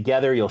put them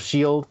together, you'll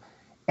shield.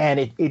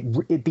 And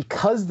it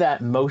because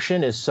that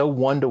motion is so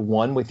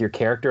one-to-one with your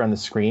character on the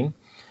screen.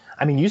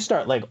 I mean, you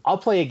start like, I'll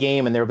play a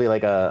game and there'll be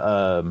like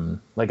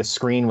a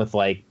screen with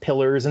like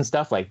pillars and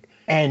stuff like,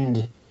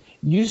 and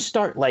you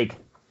start like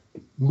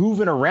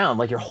moving around,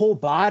 like your whole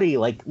body,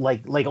 like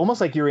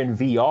almost like you're in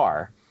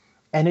VR,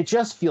 and it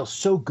just feels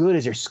so good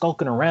as you're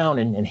skulking around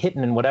and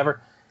hitting and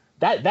whatever.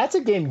 That's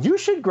a game you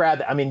should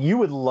grab. I mean, you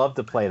would love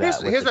to play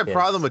that. Here's my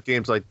problem with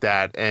games like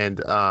that,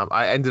 and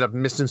I ended up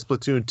missing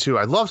Splatoon 2.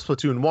 I love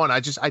Splatoon 1.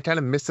 I kind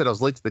of missed it. I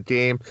was late to the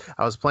game.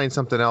 I was playing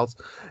something else.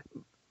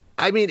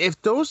 I mean,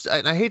 if those,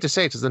 and I hate to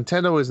say it because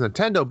Nintendo is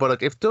Nintendo, but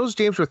like, if those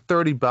games were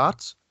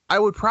 $30, I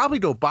would probably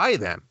go buy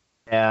them.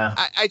 Yeah.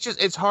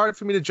 It's hard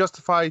for me to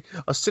justify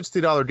a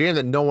 $60 game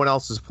that no one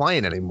else is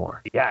playing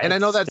anymore. Yeah. And I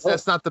know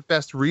that's not the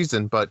best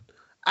reason, but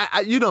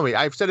you know me,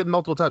 I've said it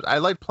multiple times. I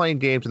like playing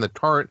games in the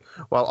torrent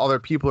while other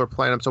people are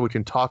playing them so we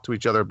can talk to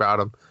each other about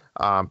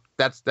them.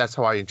 That's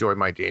how I enjoy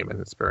my gaming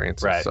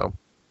experiences. Right. So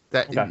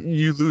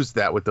you lose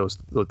that with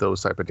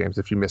those type of games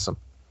if you miss them.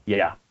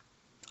 Yeah.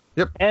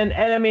 Yep. And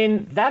I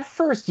mean, that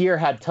first year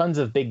had tons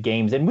of big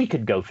games, and we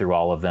could go through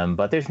all of them,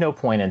 but there's no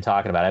point in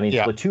talking about it. I mean,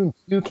 Splatoon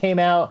 2 came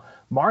out,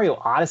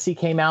 Mario Odyssey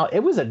came out.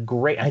 It was a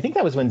great, I think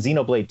that was when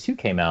Xenoblade 2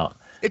 came out.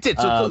 It did.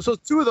 So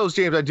 2 of those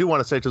games I do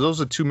want to say, because those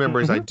are 2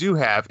 memories I do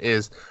have,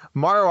 is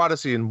Mario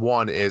Odyssey and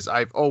 1 is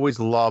I've always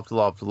loved the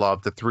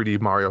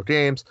 3D Mario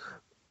games,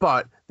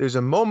 but there's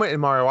a moment in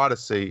Mario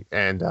Odyssey,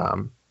 and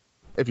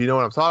if you know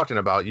what I'm talking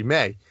about, you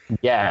may.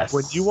 Yes.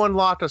 When you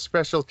unlock a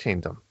special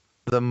kingdom,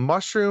 the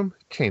Mushroom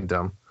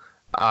Kingdom,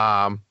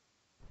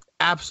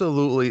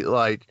 absolutely,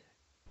 like,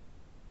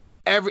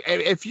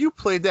 if you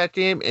played that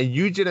game and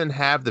you didn't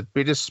have the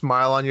biggest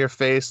smile on your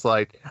face,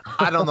 like,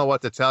 I don't know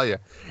what to tell you.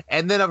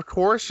 And then, of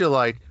course, you're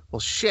like, well,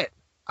 shit,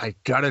 I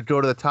gotta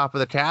go to the top of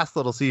the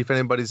castle to see if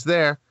anybody's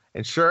there.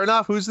 And sure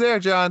enough, who's there,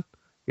 John?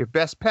 Your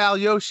best pal,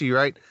 Yoshi,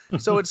 right?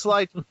 So it's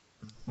like,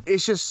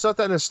 it's just such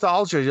that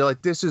nostalgia. You're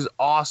like, this is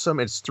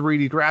awesome. It's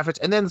 3D graphics.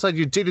 And then it's like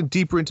you're digging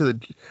deeper into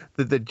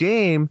the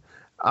game.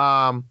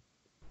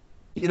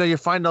 you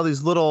find all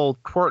these little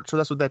quirks.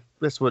 So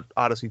that's what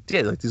Odyssey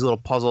did, like these little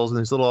puzzles and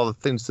these little other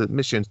things,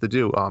 missions to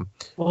do.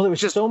 Well, there was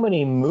just so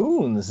many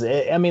moons.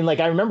 I mean, like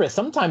I remember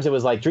sometimes it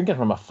was like drinking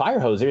from a fire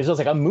hose. There was just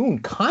like a moon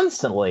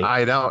constantly.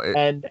 I know,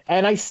 and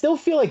I still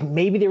feel like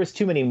maybe there was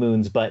too many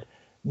moons, but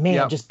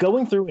man, just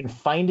going through and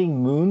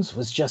finding moons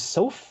was just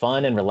so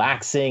fun and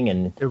relaxing.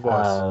 And it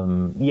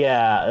was,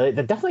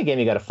 that definitely a game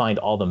you got to find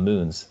all the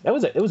moons. That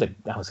was a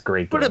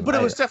great game. But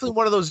it was definitely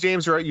one of those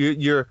games, right?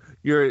 You're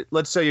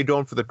let's say you're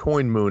going for the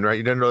coin moon, right?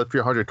 You don't know if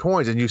you're 100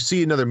 coins, and you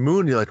see another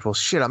moon, you're like, well,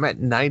 shit, I'm at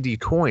 90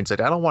 coins.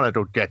 Like, I don't want to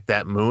go get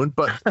that moon,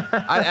 but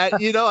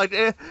and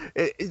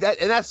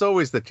that's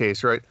always the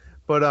case, right?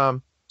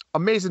 But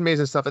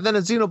amazing stuff. And then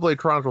in Xenoblade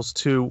Chronicles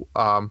 2,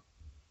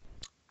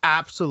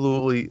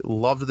 absolutely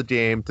loved the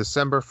game.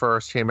 December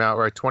 1st came out,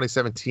 right?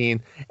 2017.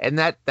 And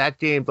that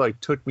game like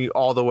took me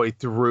all the way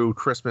through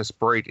Christmas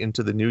break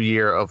into the new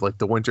year of like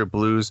the winter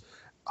blues.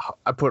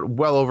 I put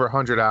well over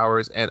 100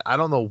 hours, and I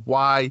don't know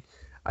why.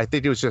 I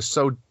think it was just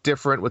so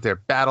different with their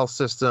battle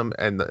system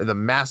and the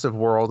massive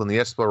world and the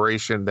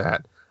exploration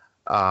that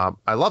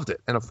I loved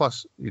it. And of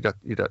course, you got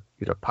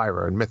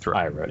Pyra and Mithra.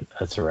 Pyra,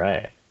 that's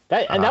right.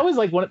 That was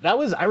like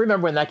I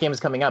remember when that game was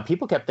coming out,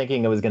 people kept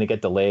thinking it was going to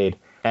get delayed,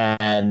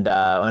 and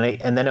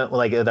then they're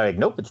like,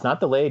 nope, it's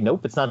not delayed.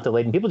 Nope, it's not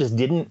delayed. And people just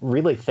didn't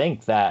really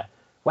think that,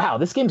 wow,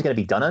 this game's going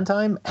to be done on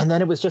time. And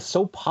then it was just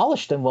so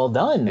polished and well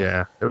done.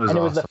 Yeah, it was. And awesome.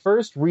 It was the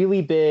first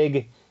really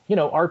big,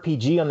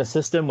 RPG on the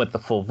system with the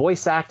full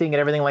voice acting and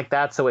everything like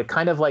that. So it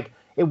kind of like,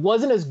 it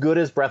wasn't as good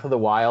as Breath of the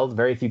Wild.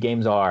 Very few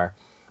games are.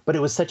 But it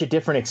was such a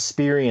different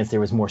experience. There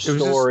was more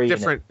story.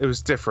 It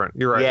was different.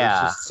 You're right.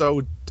 Yeah.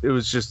 It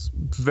was just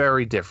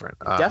very different.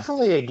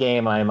 Definitely a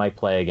game I might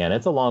play again.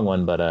 It's a long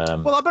one, but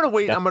well, I'm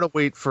gonna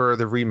wait for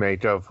the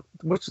remake of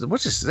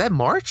which is that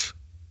March?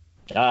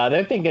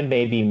 They're thinking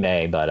maybe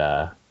May,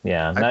 but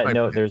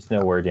there's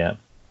no word yet.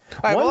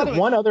 Right,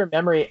 one other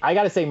memory, I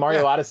got to say,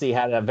 Mario Odyssey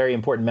had a very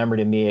important memory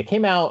to me. It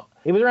came out,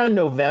 it was around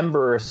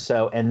November or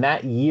so, and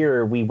that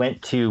year we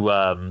went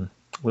to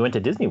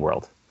Disney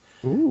World.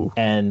 Ooh.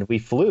 And we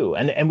flew,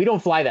 and we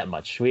don't fly that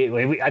much.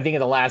 We I think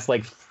in the last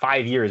like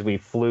 5 years we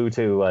flew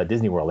to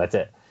Disney World. That's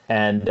it.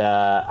 And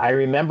I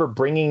remember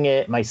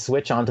bringing my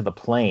Switch onto the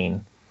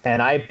plane,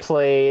 and I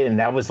played, and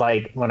that was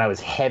like when I was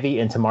heavy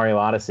into Mario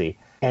Odyssey.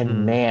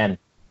 And man,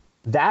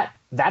 that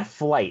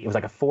flight, it was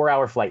like a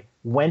 4-hour flight,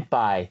 went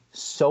by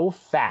so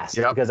fast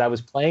because I was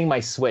playing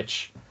my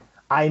Switch.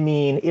 I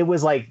mean, it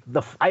was like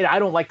I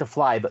don't like to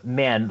fly, but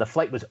man, the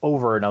flight was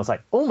over, and I was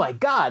like, oh my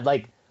God,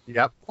 like.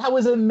 Yep. That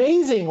was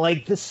amazing.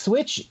 Like the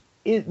Switch,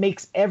 it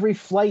makes every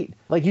flight,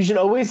 like you should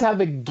always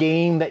have a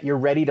game that you're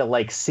ready to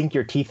like sink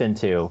your teeth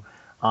into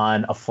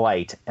on a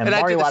flight. And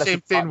Mario I did the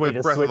same thing with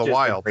Breath of the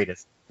Wild.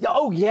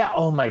 Oh yeah.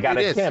 Oh my God.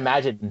 I can't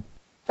imagine.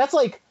 That's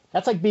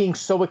like being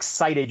so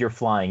excited you're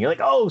flying. You're like,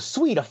 oh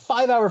sweet, a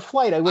 5-hour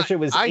flight. I wish it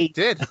was 8. I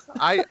did.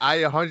 I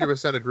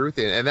 100% agree with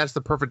you. And that's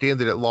the perfect game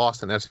that it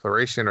lost in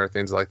exploration or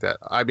things like that.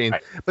 I mean,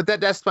 but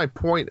that's my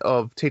point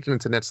of taking it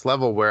to next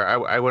level, where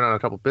I went on a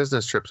couple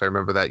business trips. I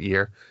remember that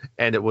year,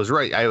 and it was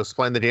right. I was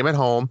playing the game at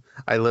home.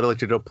 I literally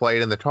could go play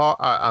it in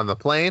on the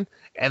plane,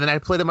 and then I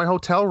played in my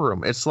hotel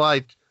room. It's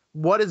like,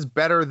 what is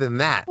better than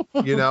that?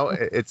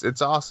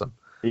 It's awesome.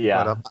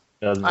 Yeah, but,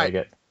 doesn't make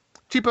it.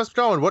 Keep us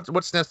going.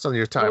 What's next on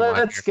your timeline? Well,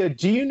 that's good.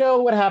 Do you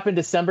know what happened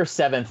December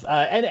 7th?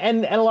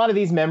 And a lot of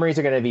these memories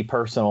are going to be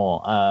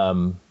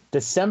personal.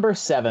 December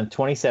 7th,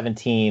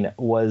 2017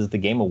 was the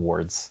Game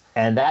Awards.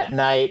 And that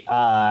night,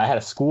 I had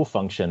a school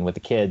function with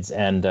the kids,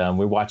 and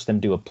we watched them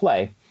do a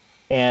play.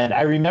 And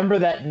I remember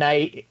that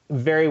night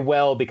very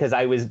well because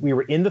we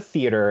were in the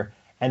theater,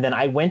 and then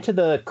I went to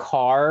the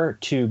car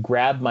to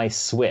grab my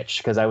Switch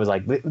because I was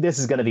like, this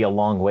is going to be a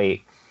long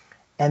wait.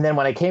 And then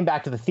when I came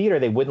back to the theater,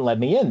 they wouldn't let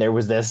me in. There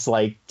was this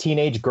like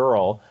teenage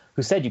girl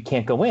who said, you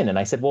can't go in. And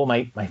I said, well,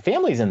 my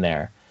family's in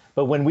there.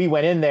 But when we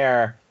went in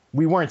there,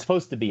 we weren't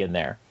supposed to be in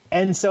there.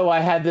 And so I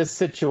had this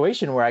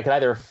situation where I could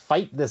either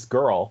fight this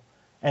girl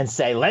and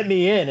say, let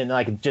me in, and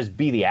I could just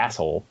be the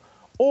asshole,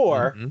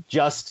 or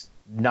just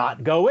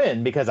not go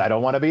in because I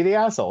don't want to be the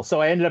asshole.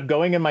 So I ended up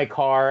going in my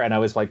car, and I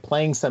was like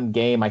playing some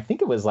game. I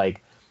think it was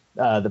like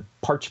the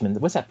Parchment.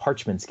 What's that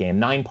Parchments game?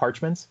 9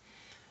 Parchments.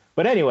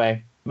 But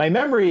anyway, my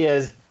memory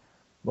is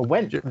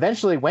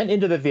eventually went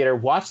into the theater,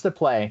 watched the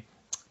play,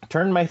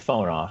 turned my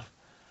phone off.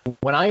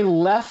 When I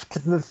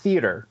left the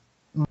theater,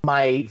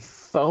 my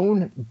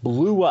phone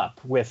blew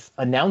up with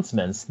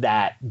announcements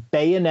that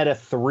Bayonetta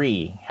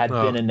 3 had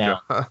been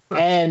announced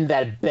and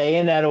that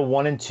Bayonetta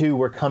 1 and 2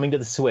 were coming to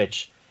the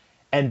Switch.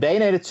 And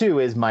Bayonetta 2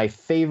 is my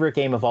favorite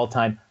game of all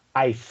time.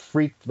 I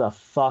freaked the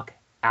fuck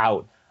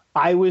out.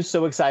 I was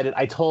so excited.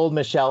 I told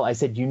Michelle, I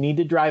said, you need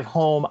to drive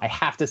home. I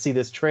have to see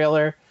this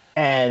trailer.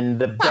 And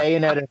the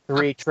Bayonetta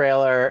 3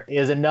 trailer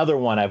is another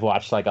one I've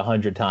watched like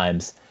 100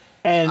 times.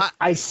 And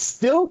I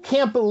still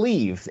can't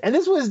believe, and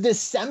this was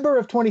December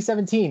of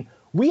 2017,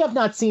 we have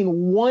not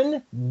seen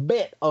one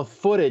bit of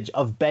footage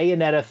of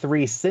Bayonetta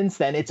 3 since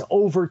then. It's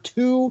over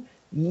 2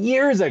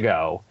 years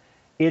ago.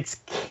 It's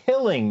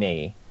killing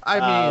me.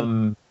 I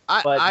mean,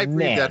 I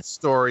read that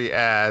story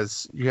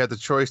as you had the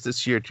choice to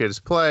see your kids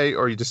play,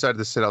 or you decided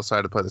to sit outside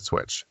and play the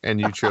Switch, and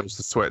you chose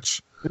the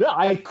Switch. No,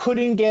 I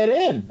couldn't get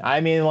in.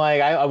 I mean,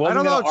 like I wasn't.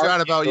 I don't know, John,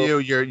 argue.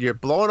 about you. You're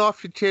blowing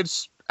off your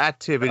kids'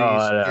 activities.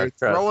 No, you're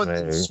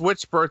throwing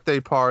Switch birthday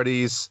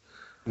parties.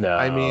 No,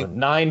 I mean,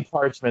 9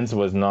 parchments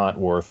was not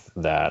worth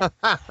that.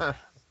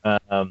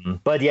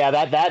 But yeah,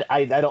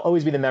 that'll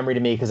always be the memory to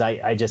me because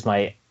I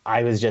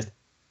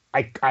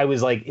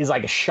was like, it's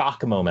like a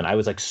shock moment. I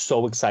was like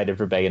so excited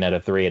for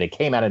Bayonetta 3 and it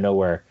came out of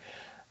nowhere.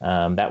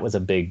 That was a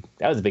big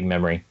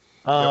memory.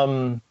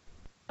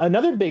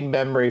 Another big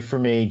memory for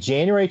me,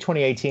 January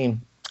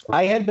 2018,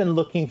 I had been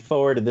looking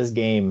forward to this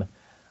game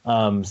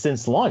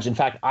since launch. In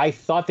fact, I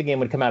thought the game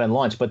would come out in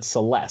launch, but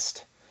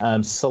Celeste.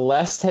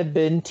 Celeste had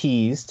been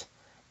teased,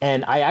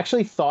 and I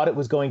actually thought it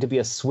was going to be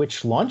a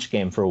Switch launch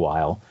game for a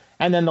while.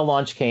 And then the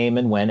launch came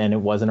and went, and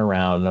it wasn't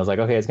around. And I was like,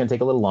 okay, it's going to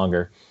take a little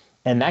longer.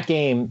 And that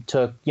game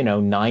took,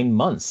 9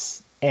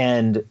 months.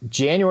 And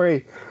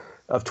January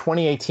of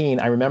 2018,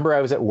 I remember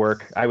I was at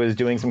work. I was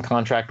doing some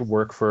contract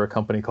work for a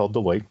company called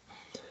Deloitte.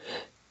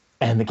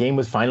 And the game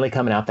was finally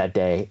coming out that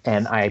day.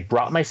 And I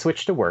brought my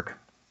Switch to work,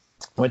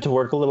 went to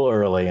work a little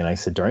early. And I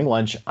said, during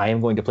lunch, I am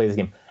going to play this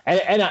game.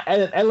 And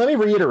let me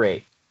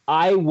reiterate,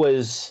 I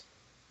was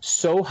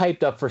so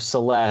hyped up for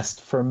Celeste.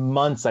 For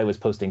months, I was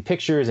posting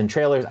pictures and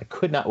trailers. I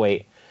could not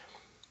wait.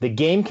 The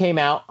game came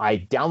out. I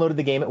downloaded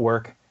the game at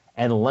work.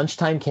 And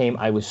lunchtime came.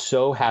 I was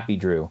so happy,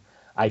 Drew.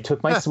 I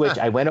took my Switch.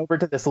 I went over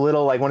to this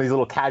little, like one of these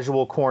little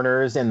casual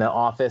corners in the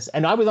office.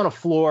 And I was on a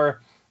floor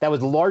that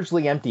was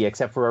largely empty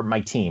except for my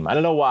team. I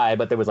don't know why,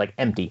 but there was like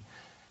empty.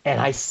 And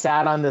I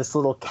sat on this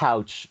little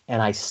couch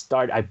and I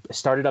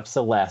started up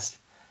Celeste.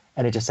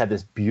 And it just had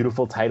this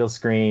beautiful title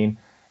screen.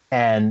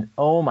 And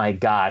oh my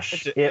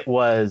gosh, I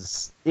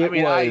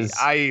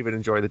even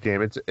enjoy the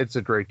game. It's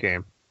a great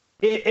game.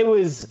 It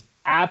was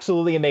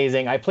absolutely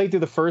amazing. I played through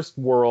the first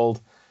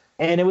world.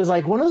 And it was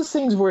like one of those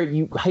things where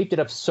you hyped it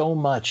up so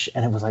much,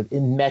 and it was like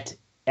it met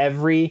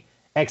every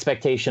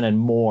expectation and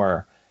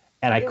more.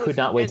 And I could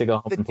not wait to go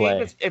home and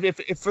play.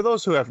 If for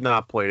those who have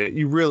not played it,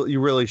 you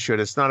really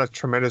should. It's not a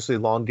tremendously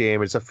long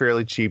game. It's a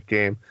fairly cheap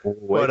game.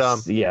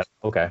 Yeah,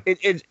 okay.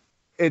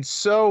 It's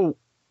so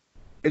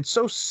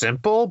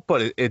simple,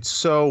 but it's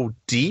so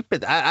deep.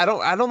 I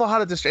don't know how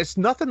to describe. It's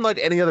nothing like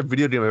any other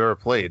video game I've ever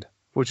played.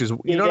 Which is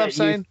you know what I'm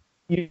saying.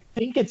 You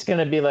think it's going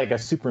to be like a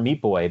Super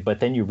Meat Boy, but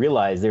then you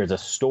realize there's a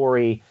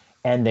story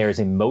and there's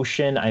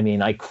emotion. I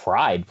mean, I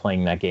cried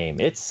playing that game.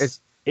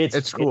 It's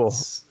cool.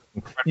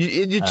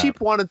 You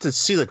keep wanting to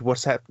see like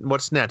what's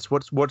next.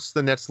 What's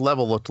the next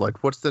level look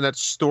like? What's the next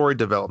story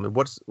development?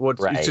 What's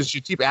right. It's just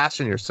you keep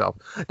asking yourself.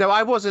 Now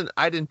I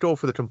didn't go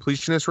for the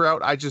completionist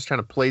route. I just kind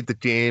of played the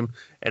game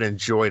and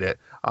enjoyed it.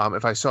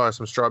 If I saw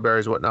some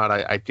strawberries, whatnot,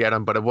 I get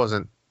them, but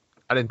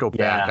I didn't go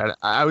back.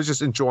 I was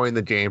just enjoying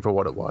the game for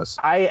what it was.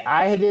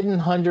 I didn't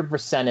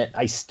 100% it.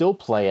 I still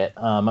play it.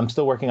 I'm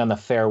still working on the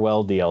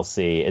Farewell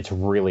DLC. It's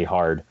really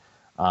hard.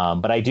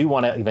 But I do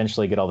want to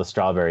eventually get all the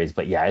strawberries.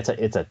 But yeah,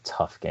 it's a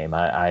tough game.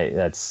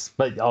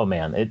 But oh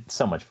man, it's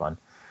so much fun.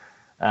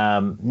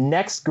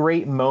 Next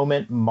great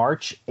moment,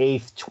 March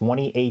 8th,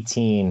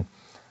 2018.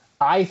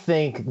 I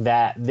think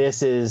that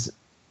this is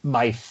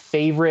my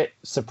favorite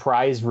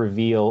surprise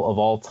reveal of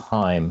all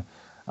time.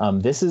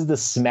 This is the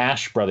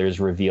Smash Brothers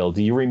reveal.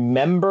 Do you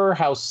remember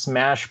how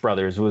Smash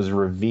Brothers was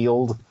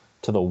revealed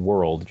to the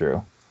world,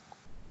 Drew?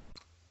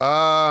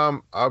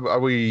 Are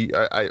we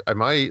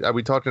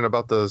talking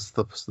about the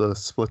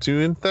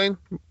Splatoon thing?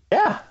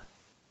 Yeah.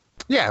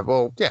 Yeah.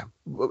 Well, yeah.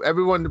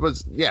 Everyone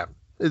was. Yeah.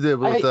 It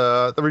was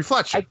the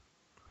reflection.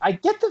 I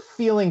get the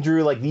feeling,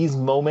 Drew, like these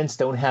moments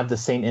don't have the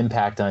same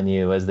impact on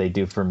you as they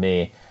do for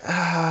me.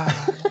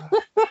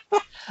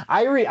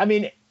 I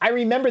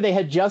remember they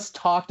had just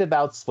talked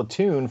about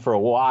Splatoon for a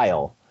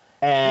while.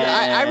 And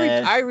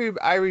I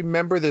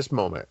remember this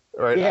moment,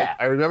 right? Yeah.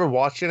 I remember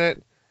watching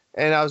it,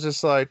 and I was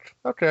just like,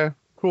 okay,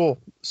 cool,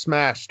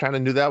 Smash. Kind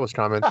of knew that was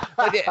coming.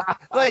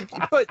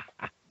 But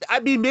I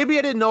mean, maybe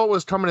I didn't know it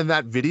was coming in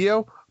that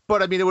video.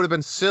 But I mean, it would have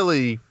been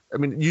silly. I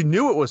mean, you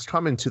knew it was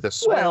coming to the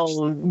Switch.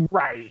 Well,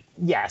 right,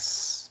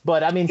 yes,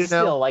 but I mean,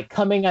 like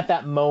coming at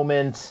that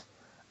moment.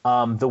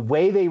 The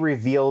way they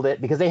revealed it,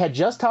 because they had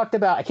just talked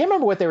about, I can't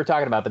remember what they were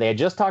talking about, but they had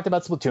just talked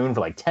about Splatoon for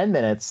like 10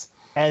 minutes.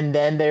 And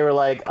then they were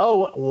like,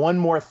 oh, one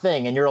more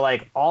thing. And you're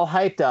like all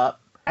hyped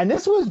up. And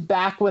this was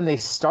back when they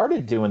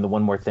started doing the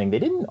one more thing. They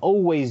didn't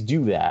always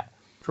do that.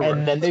 Correct.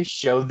 And then they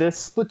showed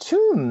this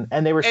Splatoon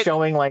and they were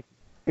showing like,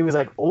 it was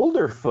like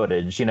older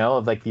footage,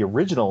 of like the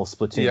original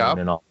Splatoon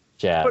and all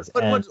jazz.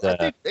 But I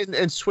think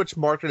and Switch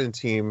marketing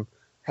team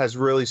has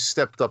really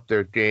stepped up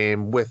their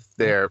game with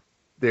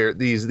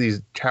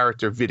these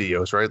character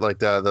videos, right? Like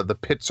the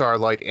Pixar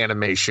like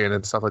animation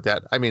and stuff like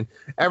that. I mean,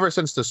 ever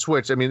since the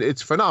Switch, I mean,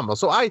 it's phenomenal.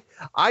 So I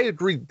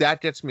agree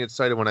that gets me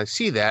excited when I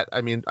see that.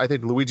 I mean, I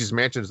think Luigi's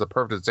Mansion is the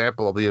perfect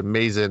example of the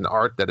amazing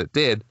art that it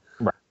did.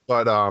 Right.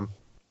 But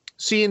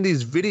seeing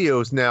these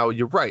videos now,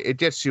 you're right, it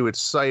gets you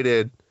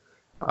excited.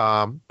 But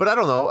I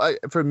don't know.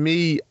 For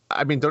me,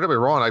 I mean, don't get me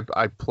wrong.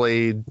 I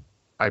played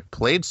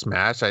played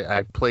Smash.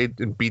 I played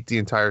and beat the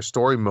entire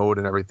story mode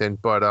and everything,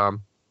 but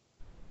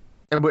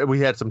and we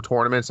had some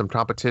tournaments, some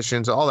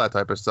competitions, all that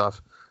type of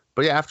stuff.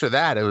 But yeah, after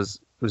that, it was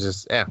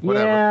just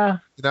whatever. Yeah,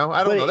 you know,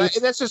 I don't know.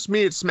 That's just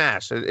me. It's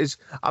Smash.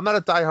 I'm not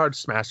a diehard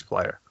Smash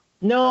player.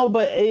 No,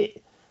 but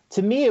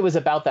to me, it was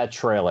about that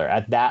trailer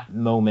at that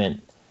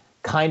moment,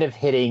 kind of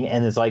hitting,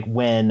 and it's like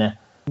when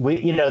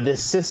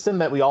this system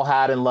that we all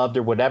had and loved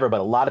or whatever, but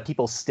a lot of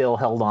people still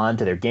held on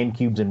to their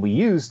GameCubes and Wii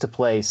U's to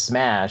play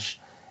Smash,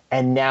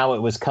 and now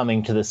it was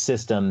coming to the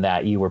system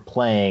that you were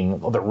playing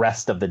the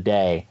rest of the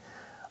day.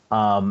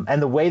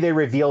 And the way they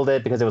revealed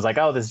it, because it was like,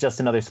 oh, this is just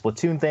another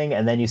Splatoon thing,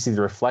 and then you see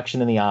the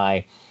reflection in the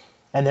eye,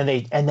 and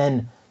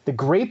then the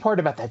great part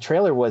about that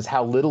trailer was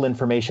how little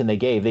information they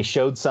gave. They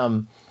showed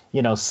some,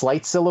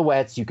 slight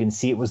silhouettes. You can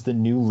see it was the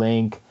new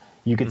Link.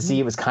 You could see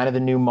it was kind of the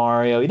new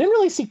Mario. You didn't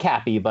really see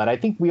Cappy, but I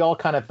think we all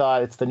kind of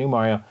thought it's the new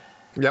Mario.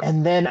 Yep.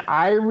 And then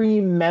I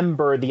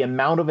remember the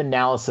amount of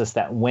analysis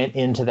that went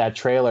into that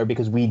trailer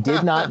because we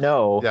did not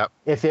know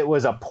if it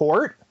was a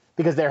port,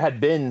 because there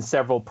had been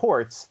several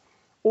ports,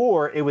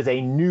 or it was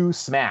a new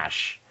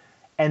Smash.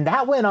 And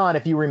that went on,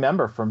 if you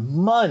remember, for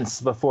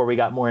months before we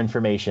got more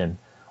information.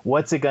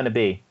 What's it going to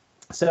be?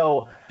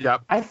 So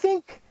I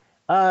think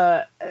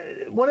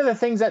one of the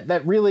things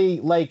that really,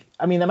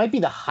 that might be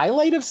the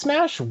highlight of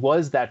Smash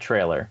was that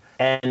trailer.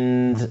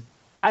 And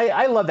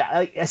I love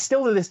that. I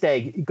still to this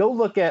day, go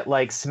look at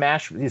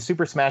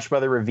Super Smash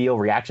Brother reveal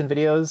reaction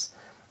videos,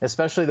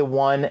 especially the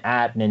one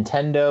at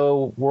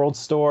Nintendo World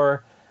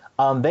Store.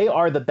 They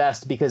are the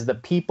best because the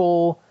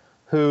people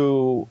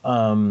who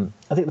I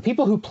think the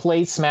people who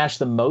play Smash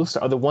the most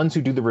are the ones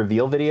who do the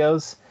reveal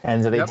videos,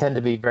 and so they tend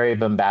to be very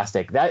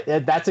bombastic.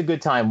 That's a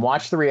good time.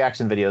 Watch the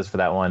reaction videos for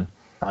that one.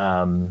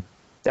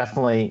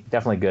 Definitely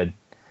good.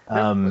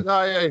 No,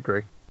 I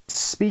agree.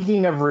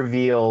 Speaking of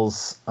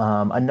reveals,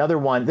 another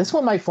one. This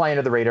one might fly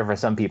under the radar for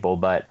some people,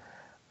 but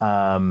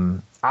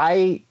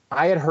I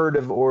had heard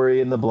of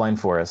Ori and the Blind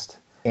Forest,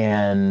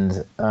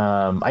 and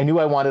I knew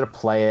I wanted to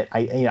play it.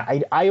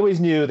 I always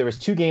knew there was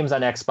two games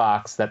on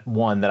Xbox that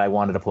I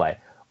wanted to play: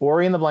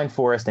 Ori and the Blind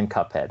Forest and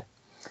Cuphead.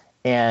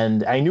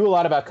 And I knew a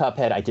lot about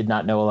Cuphead. I did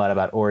not know a lot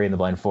about Ori and the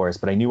Blind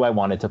Forest, but I knew I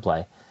wanted to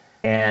play.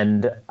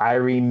 And I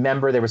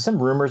remember there were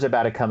some rumors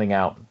about it coming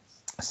out.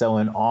 So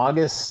in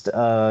August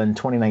in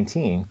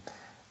 2019,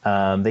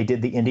 they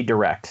did the Indie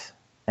Direct.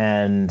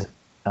 And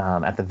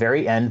at the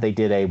very end, they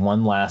did a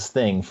one last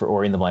thing for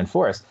Ori and the Blind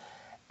Forest.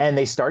 And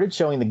they started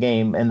showing the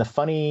game. And the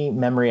funny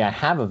memory I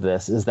have of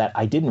this is that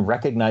I didn't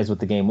recognize what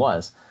the game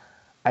was.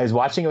 I was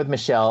watching it with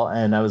Michelle,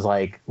 and I was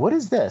like, what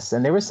is this?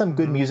 And there was some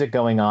good music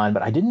going on,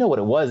 but I didn't know what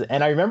it was.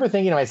 And I remember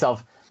thinking to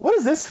myself, what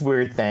is this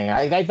weird thing?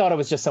 I thought it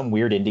was just some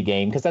weird indie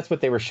game because that's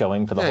what they were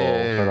showing for the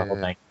whole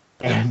thing.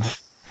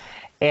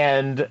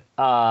 And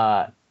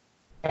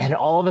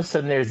all of a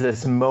sudden there's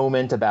this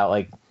moment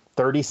about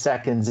 30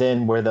 seconds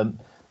in where the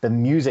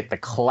music, the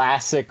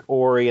classic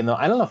Ori and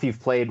I don't know if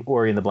you've played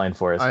Ori and the Blind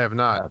Forest. I have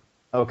not.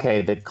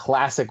 Okay, the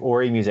classic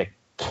Ori music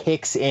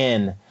kicks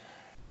in,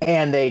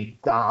 and they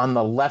on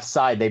the left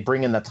side they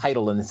bring in the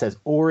title and it says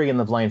Ori and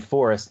the Blind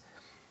Forest.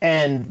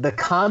 And the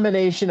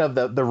combination of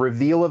the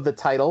reveal of the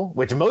title,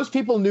 which most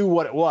people knew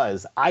what it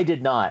was, I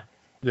did not.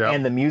 Yeah.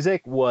 And the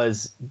music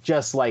was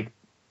just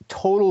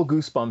total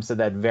goosebumps at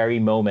that very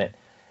moment.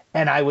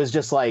 And I was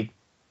just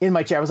in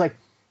my chair, I was like,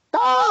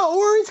 oh,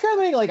 Ori's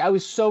coming. I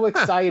was so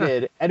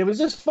excited. And it was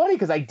just funny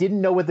because I didn't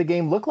know what the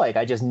game looked like.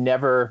 I just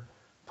never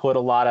put a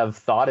lot of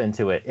thought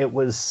into it. It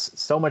was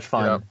so much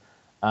fun. Yeah.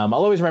 I'll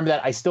always remember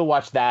that. I still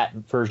watch that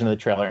version of the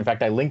trailer. In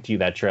fact, I linked you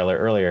that trailer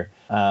earlier.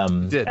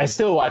 I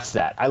still watch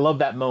that. I love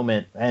that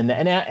moment. And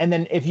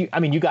then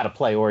you got to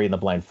play Ori and the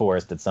Blind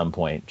Forest at some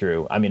point,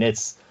 Drew. I mean,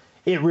 it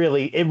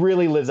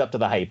really lives up to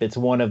the hype. It's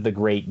one of the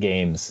great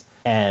games.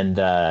 And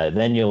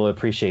then you'll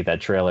appreciate that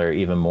trailer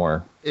even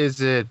more.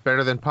 Is it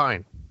better than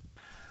Pine?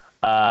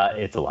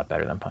 It's a lot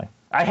better than Pine.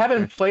 I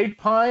haven't played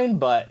Pine,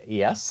 but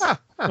yes.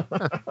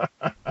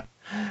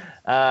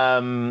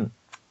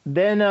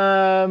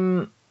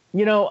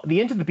 The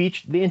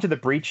Into the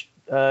Breach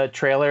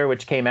trailer,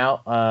 which came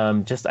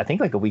out just I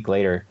think a week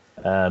later.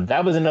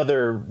 That was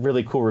another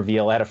really cool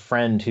reveal. I had a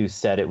friend who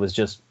said it was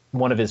just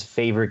one of his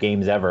favorite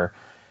games ever,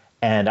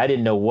 and I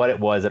didn't know what it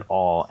was at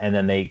all. And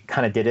then they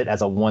kind of did it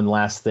as a one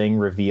last thing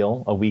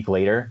reveal a week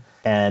later,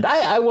 and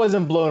I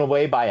wasn't blown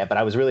away by it, but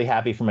I was really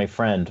happy for my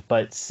friend.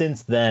 But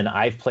since then,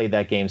 I've played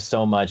that game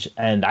so much,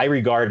 and I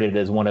regard it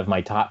as one of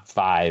my top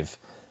 5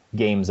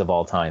 games of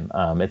all time.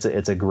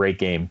 It's a great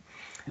game.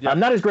 Yeah.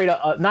 Not as great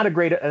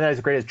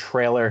as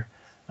trailer,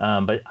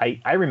 but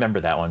I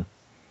remember that one.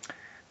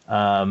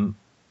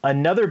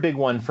 Another big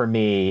one for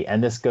me,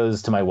 and this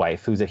goes to my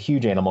wife, who's a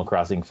huge Animal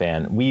Crossing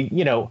fan. We,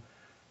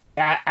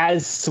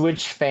 as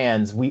Switch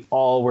fans, we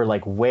all were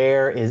like,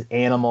 "Where is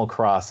Animal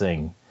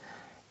Crossing?"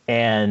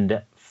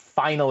 And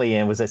finally,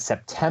 it was at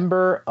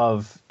September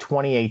of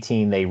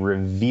 2018, they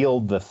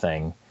revealed the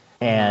thing,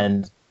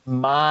 and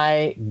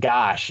my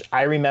gosh,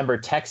 I remember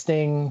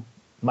texting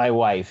my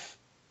wife.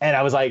 And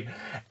I was like,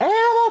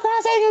 Animal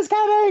Crossing is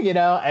coming,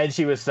 and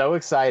she was so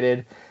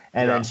excited.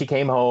 And then she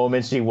came home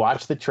and she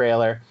watched the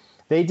trailer.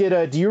 They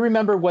did do you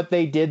remember what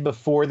they did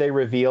before they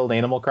revealed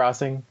Animal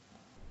Crossing?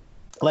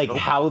 Like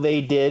how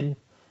they did?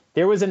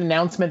 There was an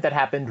announcement that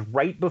happened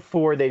right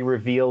before they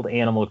revealed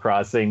Animal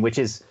Crossing, which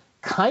is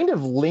kind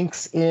of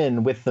links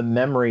in with the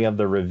memory of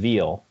the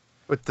reveal.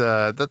 With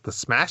the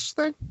Smash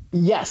thing?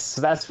 Yes,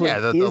 that's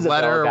what the Isabel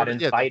letter got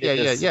invited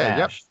to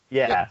Smash.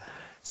 Yep.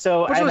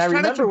 So, which and was I kind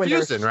remember of when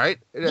confusing, right?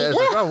 It's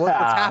like, oh, what's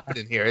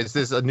happening here? Is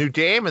this a new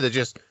game? Or did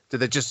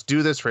they just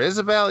do this for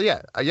Isabel?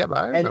 Yeah, I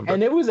remember.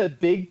 And it was a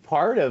big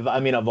part of,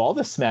 of all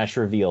the Smash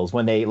reveals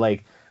when they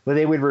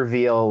would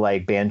reveal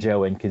like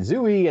Banjo and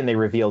Kazooie, and they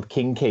revealed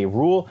King K.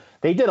 Rool.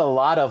 They did a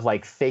lot of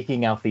like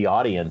faking out the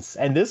audience,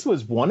 and this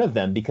was one of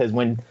them because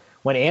when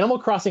Animal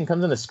Crossing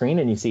comes on the screen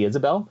and you see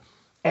Isabel,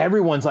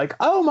 everyone's like,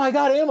 "Oh my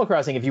God, Animal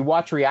Crossing!" If you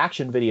watch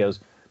reaction videos,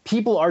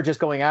 people are just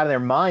going out of their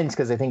minds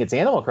because they think it's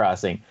Animal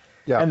Crossing.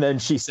 Yeah. And then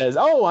she says,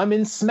 "Oh, I'm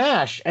in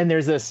Smash," and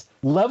there's this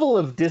level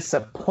of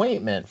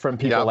disappointment from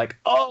people,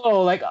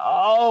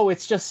 "Oh,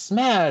 it's just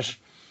Smash."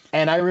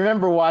 And I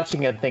remember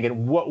watching it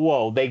thinking,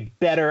 whoa, they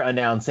better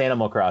announce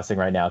Animal Crossing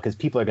right now because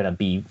people are going to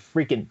be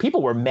freaking...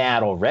 People were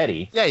mad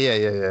already.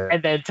 Yeah.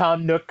 And then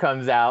Tom Nook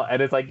comes out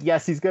and it's like,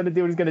 yes, he's going to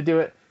do it. He's going to do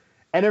it.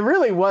 And it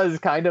really was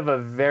kind of a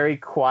very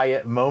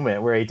quiet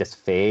moment where he just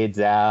fades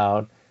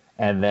out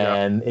and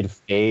then it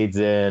fades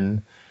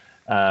in.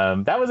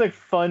 That was a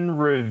fun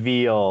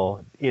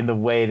reveal in the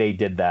way they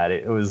did that.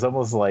 It was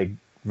almost like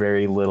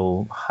very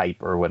little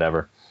hype or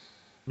whatever.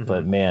 Mm-hmm.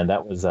 But man,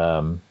 that was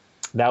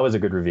a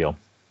good reveal.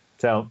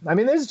 So,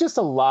 there's just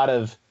a lot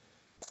of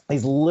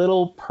these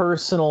little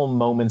personal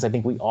moments. I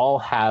think we all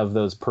have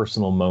those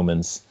personal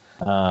moments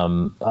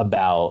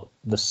about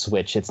the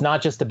Switch. It's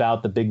not just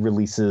about the big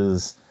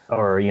releases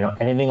or,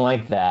 anything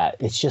like that.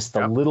 It's just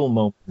the little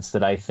moments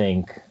that I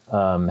think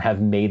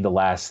have made the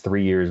last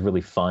 3 years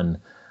really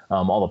fun.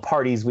 All the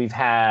parties we've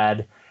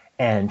had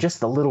and just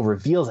the little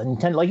reveals. And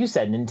Nintendo, like you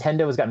said,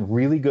 Nintendo has gotten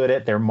really good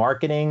at their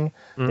marketing,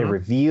 their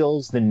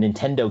reveals, the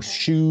Nintendo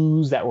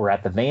shoes that were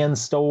at the Van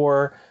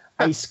store.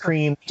 Ice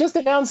cream just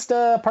announced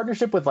a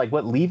partnership with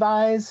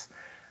Levi's.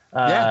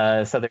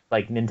 So they're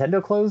like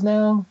Nintendo clothes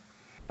now.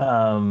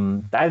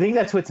 I think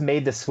that's what's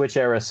made the Switch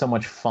era so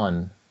much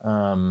fun.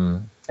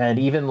 And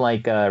even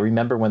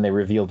remember when they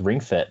revealed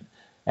Ring Fit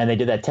and they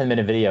did that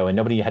 10-minute video and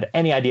nobody had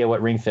any idea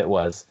what Ring Fit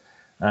was.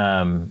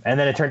 And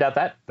then it turned out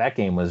that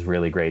game was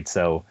really great.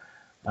 So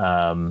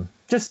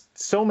just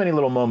so many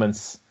little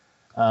moments.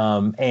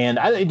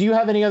 Do you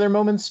have any other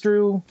moments,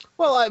 Drew?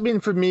 Well,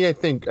 for me, I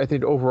think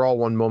overall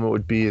one moment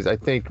would be I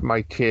think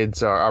my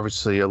kids are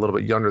obviously a little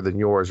bit younger than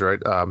yours, right?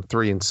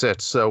 3 and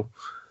 6. So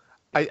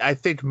I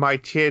think my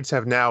kids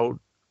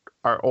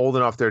are old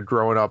enough. They're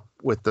growing up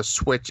with the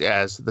Switch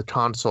as the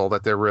console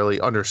that they're really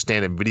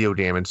understanding video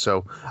gaming.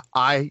 So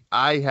I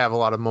have a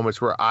lot of moments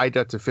where I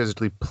got to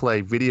physically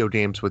play video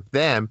games with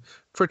them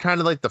for kind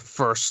of like the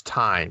first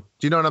time.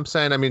 Do you know what I'm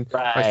saying?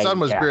 My son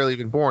was barely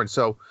even born.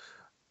 So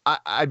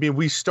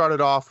we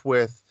started off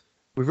with,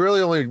 we've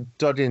really only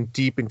dug in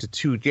deep into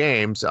 2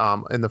 games.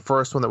 And the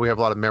first one that we have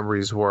a lot of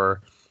memories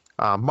were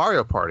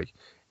Mario Party.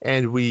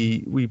 And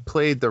we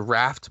played the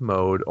raft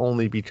mode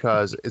only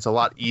because it's a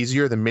lot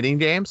easier than mini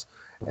games.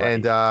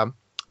 Right. And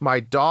my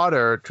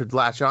daughter could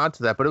latch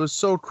onto that, but it was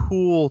so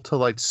cool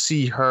to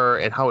see her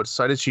and how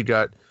excited she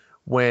got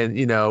when,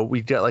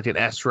 we get an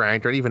S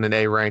ranked or even an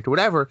A ranked or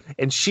whatever.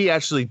 And she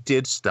actually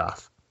did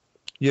stuff.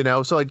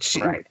 So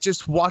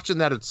just watching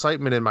that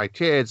excitement in my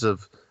kids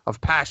of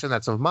passion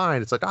that's of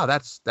mine, it's like, oh,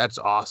 that's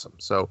awesome.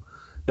 So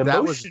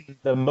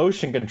the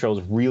motion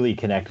controls really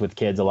connect with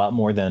kids a lot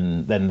more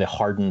than the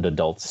hardened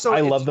adults. So I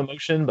love the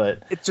motion,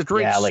 but it's a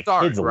great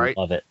start, kids right?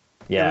 Love it.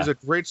 Yeah, it was a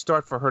great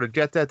start for her to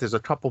get that. There's a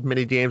couple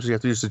mini games you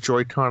have to use the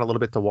Joy-Con a little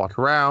bit to walk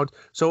around.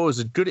 So it was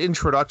a good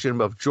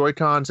introduction of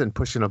Joy-Cons and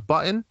pushing a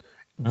button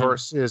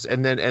versus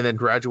and then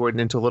graduating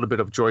into a little bit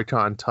of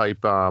Joy-Con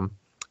type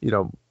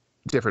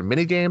different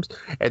mini games.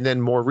 And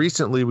then more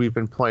recently we've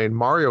been playing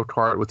Mario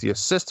Kart with the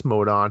assist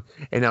mode on,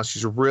 and now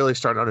she's really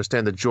starting to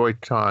understand the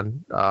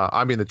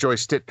the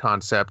joystick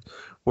concept,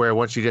 where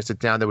once she gets it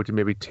down there we can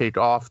maybe take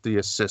off the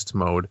assist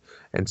mode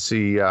and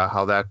see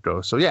how that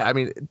goes. So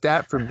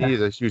that for me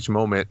is a huge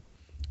moment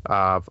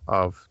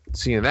of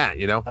seeing that.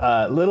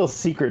 Little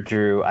secret,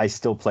 Drew, I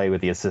still play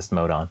with the assist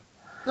mode on.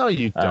 No,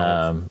 you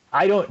don't.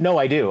 I don't. No,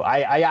 I do.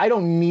 I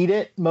don't need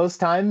it most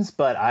times,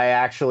 but I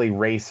actually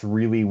race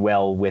really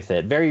well with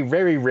it. Very,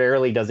 very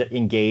rarely does it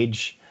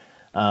engage.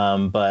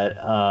 But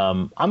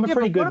I'm a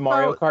pretty good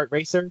Mario Kart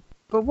racer.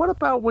 But what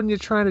about when you're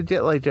trying to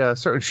get a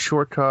certain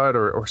shortcut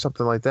or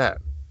something like that?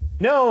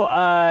 No,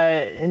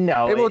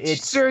 no. It will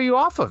steer you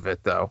off of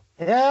it, though.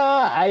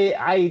 Yeah,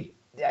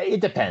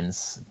 it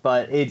depends,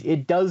 but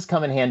it does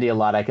come in handy a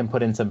lot. I can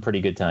put in some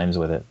pretty good times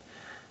with it.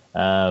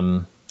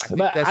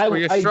 But that's where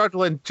you're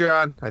struggling,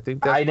 John. I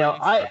think that's I know.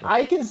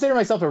 I consider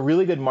myself a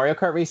really good Mario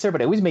Kart racer,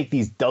 but I always make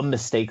these dumb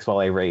mistakes while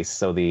I race.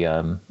 So the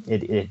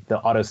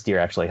auto steer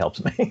actually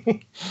helps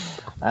me.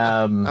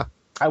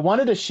 I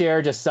wanted to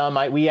share just some.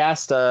 We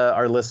asked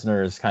our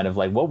listeners kind of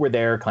what were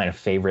their kind of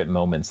favorite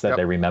moments that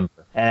they remember.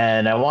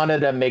 And I wanted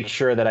to make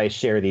sure that I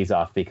share these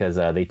off because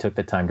they took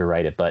the time to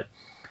write it. But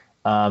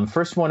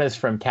first one is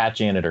from Cat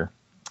Janitor.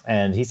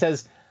 And he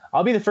says,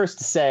 I'll be the first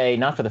to say,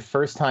 not for the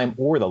first time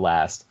or the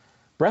last,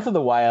 Breath of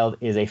the Wild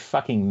is a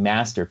fucking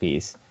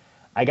masterpiece.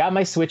 I got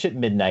my Switch at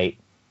midnight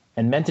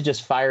and meant to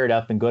just fire it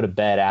up and go to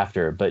bed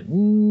after. But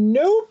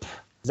nope.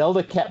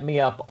 Zelda kept me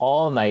up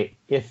all night,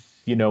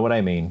 if you know what I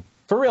mean.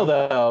 For real,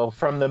 though,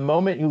 from the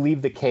moment you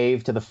leave the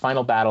cave to the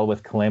final battle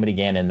with Calamity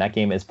Ganon, that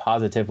game is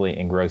positively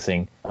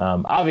engrossing.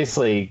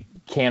 Obviously,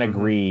 can't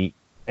agree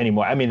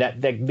anymore. I mean,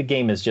 the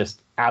game is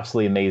just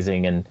absolutely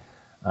amazing.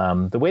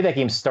 And the way that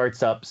game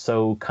starts up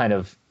so kind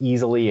of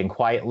easily and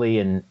quietly,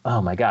 and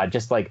oh my God,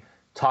 just like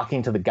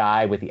talking to the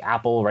guy with the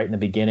apple right in the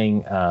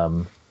beginning.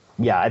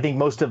 I think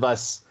most of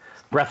us,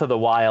 Breath of the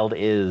Wild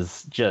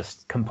is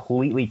just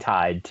completely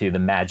tied to the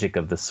magic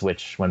of the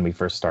Switch when we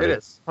first started. It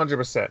is,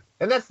 100%.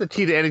 And that's the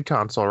key to any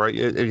console, right?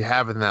 You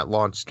having that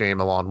launch game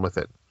along with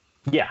it.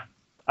 Yeah.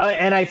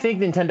 And I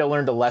think Nintendo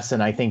learned a lesson.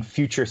 I think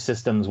future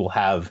systems will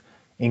have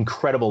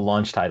incredible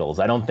launch titles.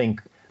 I don't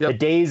think the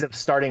days of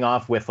starting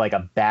off with like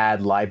a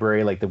bad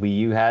library like the Wii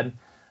U had,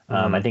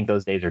 I think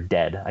those days are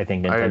dead. I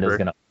think Nintendo's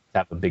going to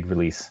have a big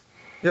release.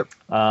 Yep.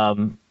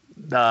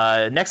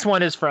 Next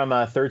one is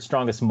from Third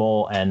Strongest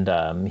Mole,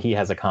 and he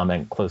has a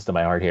comment close to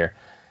my heart here.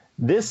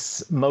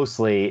 This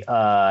mostly,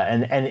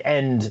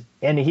 and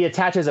he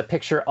attaches a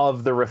picture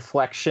of the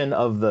reflection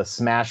of the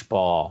Smash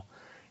Ball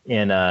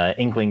in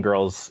Inkling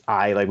Girl's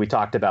eye, like we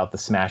talked about the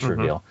Smash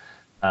reveal.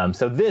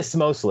 So this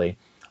mostly.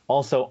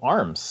 Also,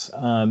 ARMS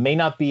may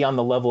not be on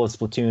the level of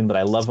Splatoon, but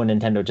I love when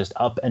Nintendo just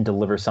up and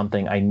delivers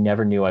something I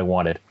never knew I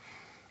wanted.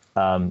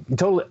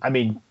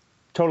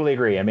 Totally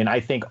agree. I mean, I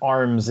think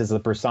ARMS is the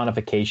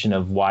personification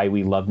of why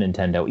we love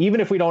Nintendo,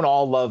 even if we don't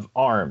all love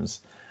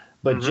ARMS,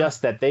 but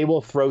just that they will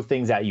throw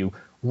things at you.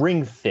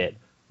 Ring Fit,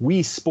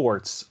 Wii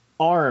Sports,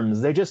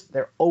 ARMS.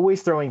 They're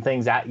always throwing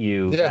things at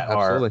you that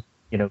are,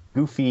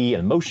 goofy,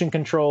 and motion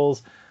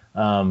controls,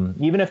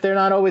 even if they're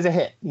not always a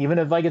hit, even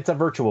if like it's a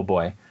Virtual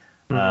Boy.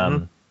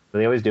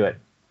 They always do it.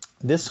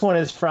 This one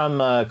is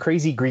from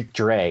Crazy Greek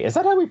Dre. Is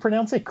that how we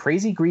pronounce it?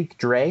 Crazy Greek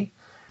Dre?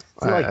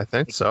 I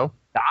think so.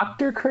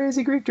 Dr.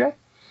 Crazy Greek Dre?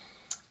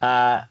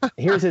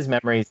 Here's his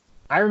memories.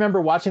 I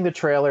remember watching the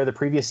trailer the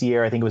previous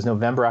year. I think it was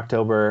November,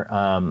 October.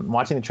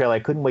 Watching the trailer, I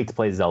couldn't wait to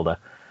play Zelda.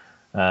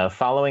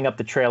 Following up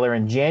the trailer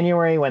in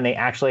January when they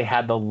actually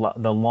had the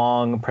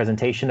long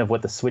presentation of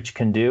what the Switch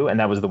can do, and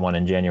that was the one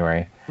in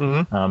January.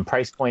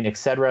 Price point,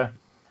 etc.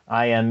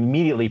 I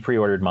immediately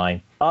pre-ordered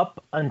mine.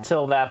 Up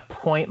until that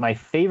point, my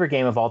favorite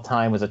game of all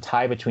time was a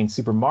tie between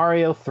Super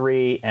Mario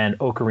 3 and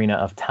Ocarina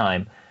of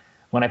Time.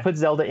 When I put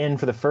Zelda in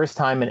for the first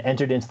time and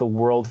entered into the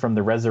world from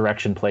the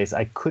Resurrection Place,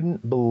 I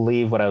couldn't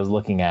believe what I was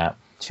looking at.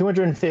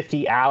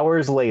 250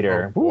 hours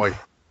later,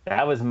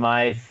 that was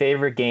my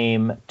favorite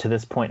game to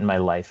this point in my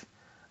life.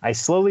 I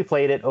slowly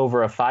played it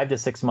over a 5 to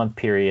 6 month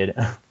period.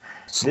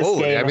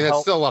 Slowly? I mean,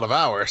 that's still a lot of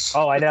hours.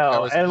 Oh, I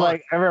know. And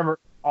I remember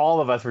all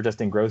of us were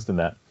just engrossed in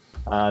that.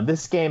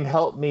 This game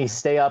helped me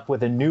stay up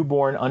with a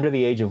newborn under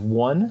the age of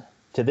 1.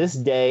 To this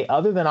day,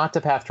 other than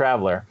Octopath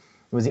Traveler,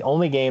 it was the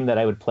only game that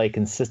I would play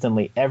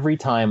consistently every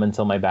time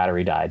until my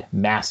battery died.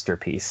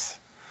 Masterpiece.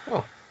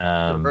 Oh,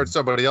 I've heard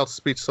somebody else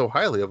speak so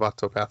highly of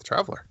Octopath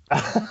Traveler.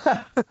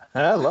 I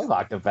love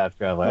Octopath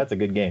Traveler. That's a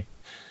good game.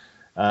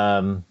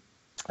 The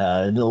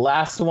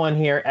last one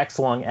here,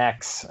 Xlong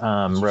X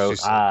wrote,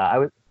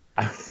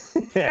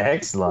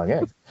 Xlong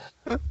X.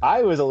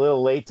 I was a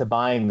little late to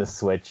buying the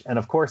Switch, and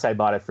of course I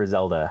bought it for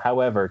Zelda.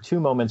 However, 2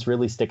 moments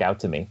really stick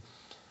out to me.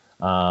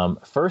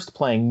 First,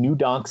 playing New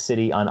Donk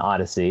City on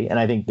Odyssey, and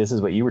I think this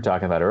is what you were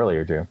talking about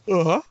earlier, Drew.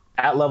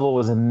 That level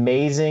was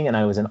amazing, and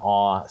I was in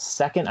awe.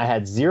 Second, I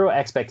had zero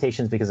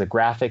expectations because of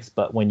graphics,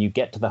 but when you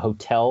get to the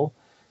hotel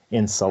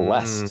in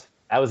Celeste,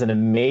 that was an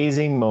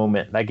amazing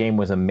moment. That game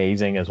was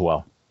amazing as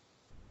well.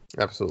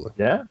 Absolutely.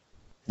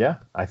 Yeah.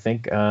 I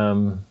think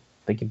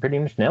you pretty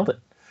much nailed it.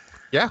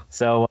 Yeah.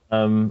 So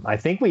I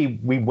think we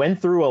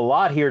went through a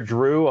lot here,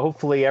 Drew.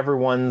 Hopefully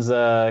everyone's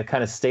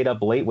kind of stayed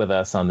up late with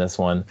us on this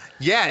one.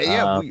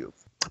 Yeah.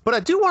 But I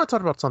do want to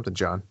talk about something,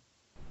 John.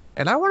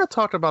 And I want to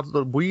talk about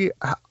what we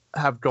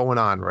have going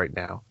on right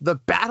now. The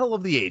battle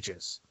of the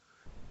ages.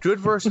 Good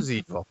versus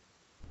evil.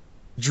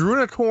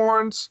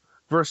 Drunicorns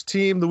versus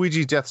Team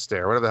Luigi Death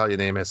Stare, whatever the hell your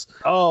name is.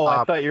 Oh,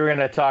 I thought you were going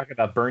to talk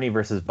about Bernie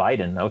versus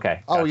Biden.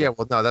 Okay. Gotcha. Oh, yeah.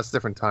 Well, no, that's a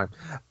different time.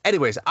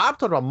 Anyways, I'm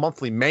talking about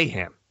Monthly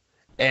Mayhem.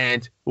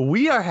 And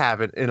we are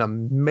having an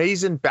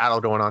amazing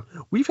battle going on.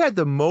 We've had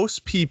the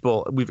most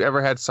people we've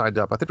ever had signed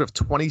up. I think we have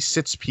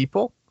 26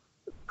 people.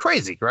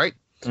 Crazy, right?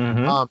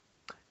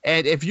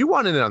 And if you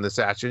want in on this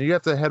action, you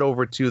have to head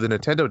over to the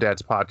Nintendo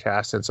Dads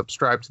podcast and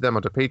subscribe to them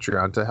onto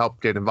Patreon to help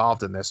get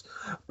involved in this.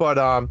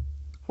 But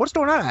what's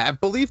going on? I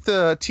believe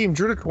the Team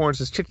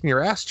Drunicorns is kicking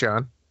your ass,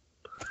 John.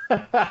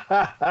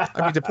 I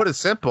mean, to put it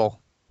simple.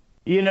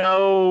 We've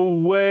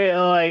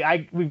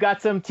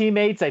got some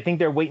teammates. I think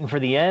they're waiting for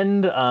the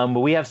end. But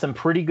we have some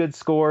pretty good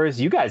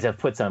scores. You guys have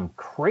put some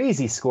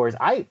crazy scores.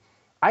 I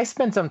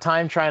spent some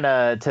time trying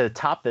to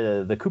top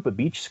the Koopa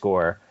Beach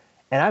score,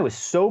 And I was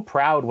so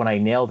proud when I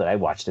nailed it. I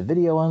watched a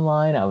video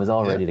online. I was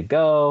all ready to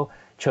go,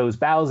 chose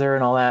Bowser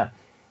and all that.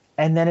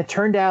 And then it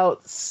turned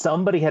out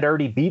somebody had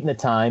already beaten the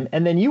time,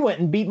 and then you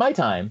went and beat my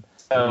time.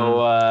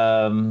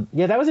 So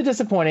that was a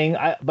disappointing.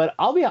 But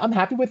I'm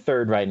happy with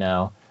third right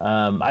now.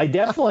 I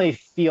definitely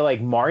feel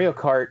like Mario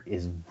Kart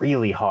is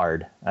really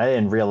hard. I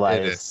didn't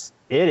realize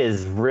it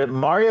is.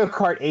 Mario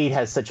Kart 8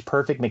 has such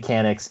perfect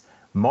mechanics.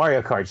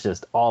 Mario Kart's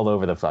just all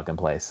over the fucking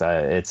place.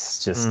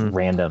 It's just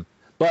random.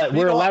 But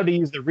we're allowed to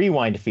use the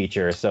rewind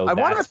feature. So I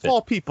want to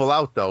call people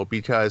out, though,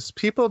 because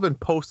people have been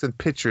posting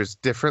pictures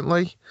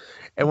differently.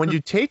 And when you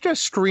take a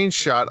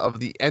screenshot of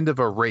the end of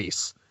a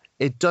race,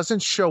 it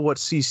doesn't show what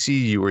CC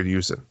you were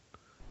using.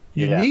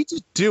 You need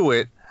to do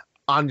it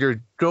on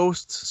your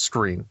ghost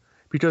screen.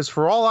 Because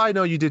for all I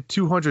know, you did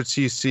 200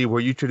 CC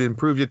where you could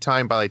improve your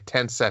time by like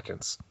 10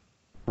 seconds.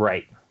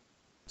 Right.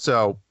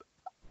 So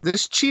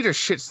this cheater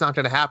shit's not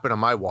going to happen on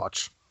my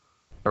watch.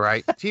 All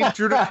right. Team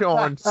Judah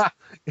Jones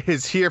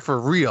is here for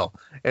real.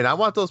 And I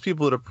want those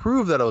people to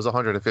prove that it was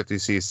 150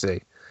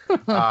 CC.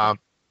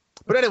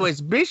 But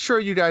anyways, make sure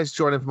you guys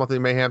join in for Monthly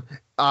Mayhem.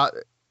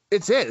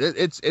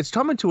 It's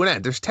coming to an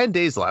end. There's 10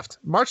 days left.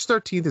 March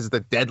 13th is the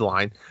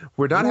deadline.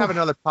 We're not having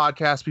another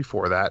podcast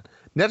before that.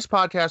 Next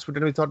podcast, we're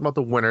going to be talking about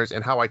the winners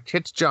and how I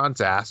kicked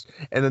John's ass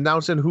and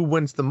announcing who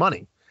wins the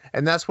money.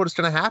 And that's what's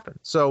going to happen.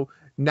 So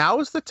now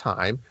is the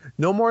time.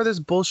 No more of this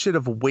bullshit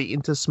of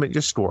waiting to submit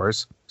your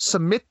scores.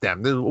 Submit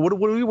them. What are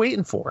we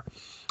waiting for?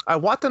 I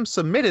want them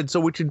submitted so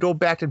we can go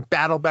back and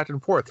battle back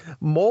and forth.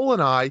 Mole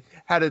and I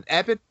had an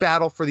epic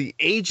battle for the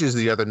ages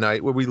the other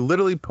night where we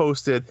literally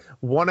posted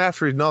one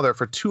after another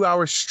for 2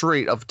 hours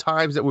straight of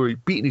times that we were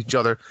beating each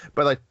other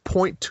by like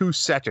 0.2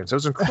 seconds. It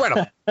was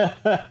incredible.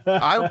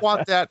 I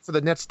want that for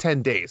the next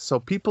 10 days. So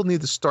people need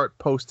to start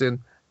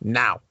posting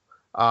now.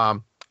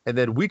 And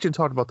then we can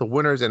talk about the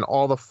winners and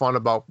all the fun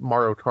about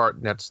Mario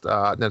Kart next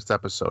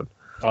episode.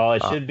 Oh,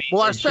 it should be.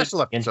 Well, our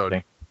special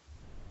episode.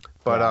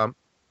 But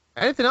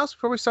anything else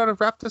before we start to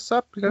wrap this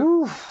up?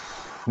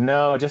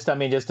 No, just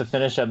to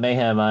finish up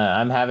Mayhem,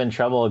 I'm having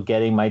trouble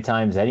getting my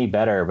times any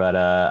better, but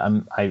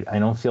I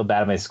don't feel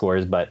bad at my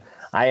scores, but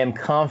I am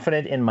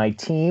confident in my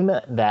team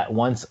that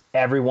once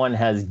everyone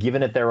has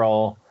given it their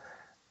all,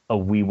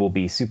 we will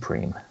be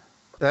supreme.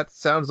 That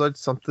sounds like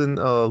something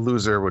a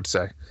loser would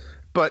say.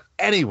 But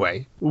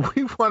anyway,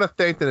 we want to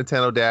thank the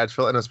Nintendo Dads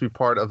for letting us be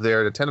part of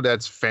their Nintendo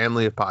Dads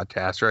family of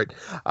podcasts, right?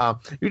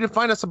 You can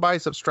find us by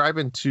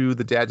subscribing to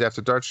the Dads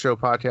After Dark Show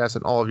podcast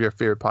and all of your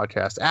favorite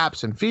podcast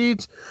apps and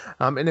feeds.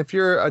 And if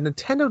you're a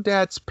Nintendo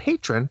Dads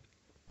patron,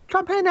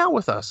 come hang out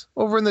with us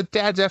over in the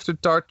Dads After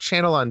Dark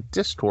channel on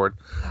Discord.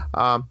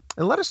 And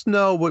let us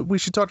know what we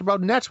should talk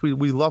about next.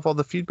 We love all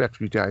the feedback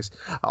from you guys.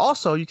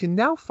 Also, you can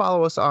now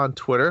follow us on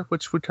Twitter,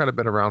 which we've kind of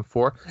been around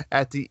for,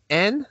 at the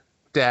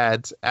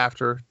Dads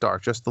After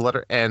Dark, just the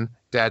letter N,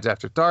 Dads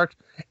After Dark.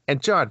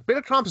 And John, big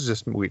accomplishment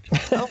this week.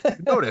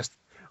 Noticed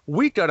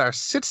we got our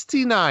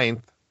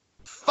 69th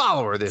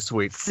follower this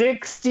week.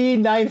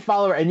 69th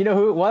follower, and you know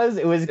who it was?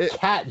 It was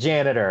Cat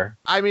Janitor.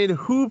 I mean,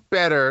 who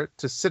better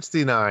to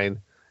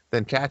 69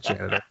 than Cat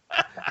Janitor?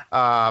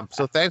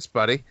 So thanks,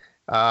 buddy.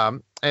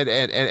 And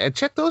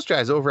check those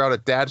guys over out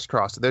at Dad's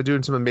Crossing. They're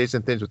doing some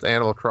amazing things with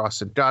Animal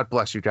Crossing. God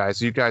bless you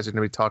guys. You guys are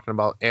going to be talking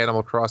about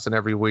Animal Crossing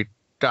every week.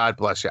 God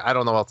bless you. I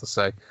don't know what to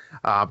say,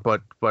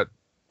 but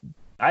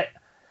I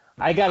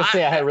gotta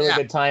say I had a really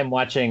good time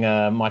watching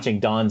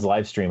Don's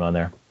live stream on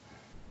there.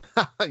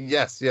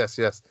 Yes.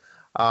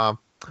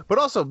 But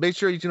also make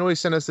sure you can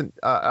always send us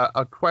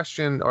a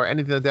question or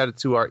anything like that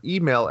to our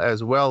email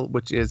as well,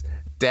 which is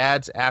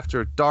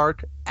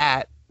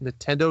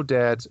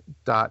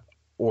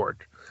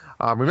dadsafterdark@nintendodads.org.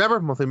 Remember,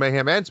 Monthly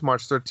Mayhem ends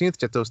March 13th.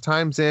 Get those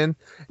times in.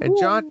 And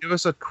John, give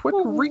us a quick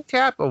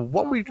recap of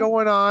what we're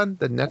going on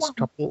the next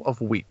couple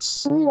of weeks.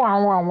 So,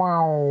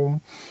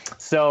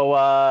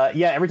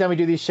 every time we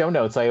do these show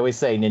notes, I always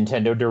say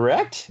Nintendo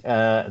Direct.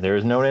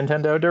 There's no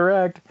Nintendo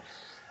Direct.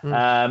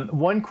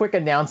 One quick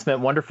announcement.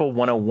 Wonderful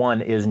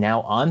 101 is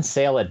now on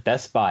sale at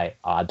Best Buy,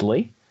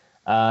 oddly.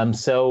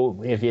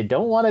 So if you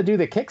don't want to do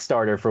the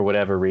Kickstarter for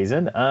whatever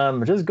reason,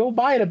 just go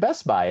buy it at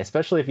Best Buy,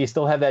 especially if you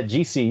still have that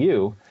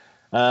GCU.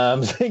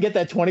 So you get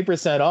that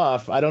 20%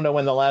 off. I don't know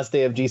when the last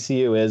day of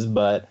GCU is,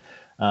 but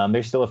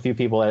there's still a few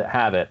people that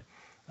have it.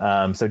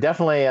 So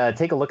definitely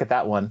take a look at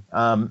that one.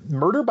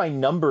 Murder by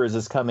Numbers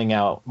is coming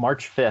out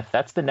March 5th.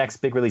 That's the next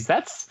big release.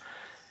 That's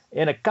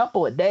in a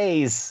couple of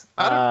days.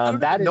 I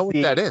don't know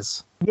what that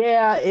is.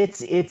 Yeah,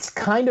 it's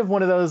kind of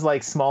one of those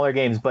like smaller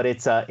games, but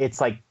it's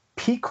like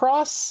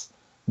P-Cross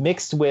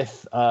mixed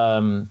with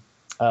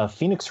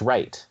Phoenix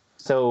Wright.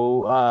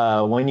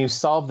 So when you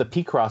solve the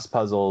P-Cross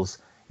puzzles,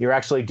 you're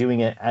actually doing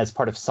it as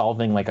part of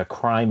solving like a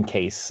crime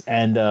case.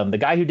 And the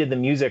guy who did the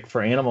music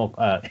for Animal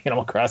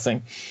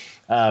Crossing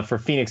for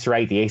Phoenix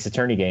Wright, the Ace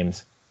Attorney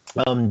games,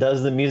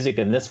 does the music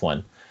in this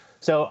one.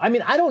 So, I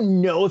mean, I don't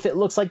know if it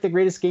looks like the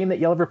greatest game that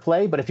you'll ever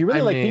play, but if you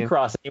really like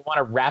P-Cross and you want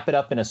to wrap it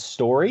up in a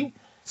story,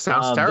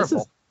 sounds terrible.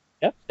 This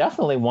is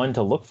definitely one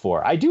to look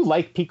for. I do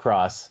like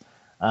P-Cross.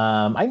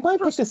 I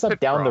might pick this up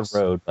down the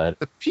road, but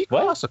the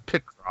P-Cross or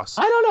Pit-Cross?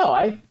 I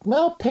don't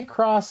know.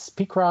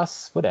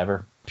 Pit-Cross,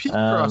 whatever.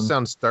 Pit-Cross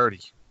sounds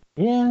sturdy.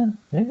 Yeah,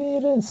 maybe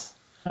it is.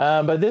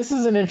 But this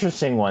is an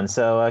interesting one,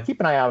 so keep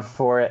an eye out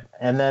for it.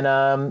 And then,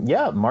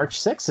 March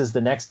 6th is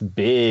the next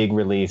big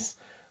release,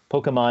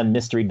 Pokemon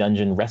Mystery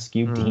Dungeon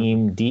Rescue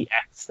Team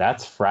DX.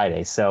 That's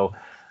Friday. So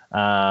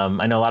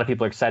I know a lot of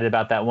people are excited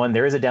about that one.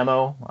 There is a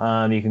demo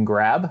you can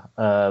grab,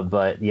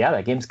 but yeah,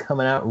 that game's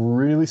coming out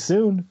really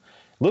soon.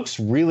 Looks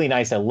really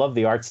nice. I love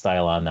the art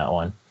style on that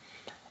one.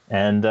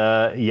 And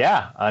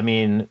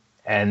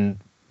and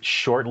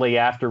shortly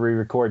after we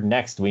record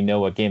next, we know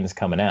what game is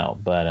coming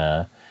out.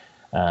 But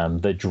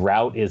the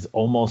drought is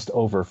almost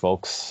over,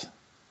 folks.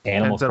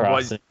 Animal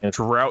Crossing. What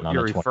drought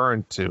you're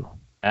referring to?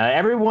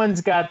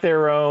 Everyone's got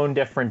their own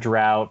different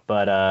drought,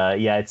 but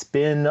it's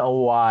been a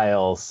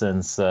while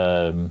since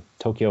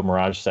Tokyo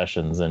Mirage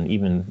Sessions, and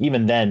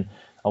even then,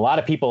 a lot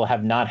of people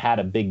have not had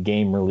a big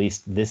game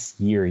released this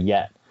year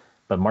yet.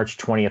 But March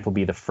 20th will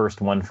be the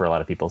first one for a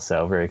lot of people,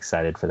 so very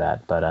excited for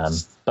that.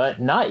 But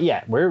not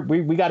yet.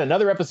 We got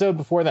another episode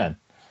before then.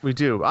 We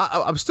do.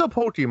 I'm still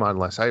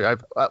Pokemon-less.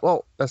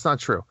 Well, that's not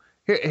true.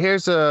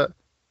 I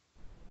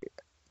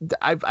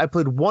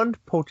played one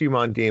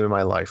Pokemon game in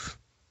my life.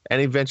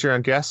 Any venture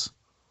on guess?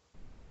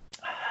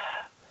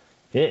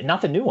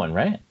 Not the new one,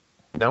 right?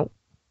 No.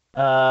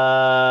 I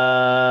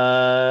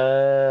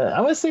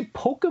want to say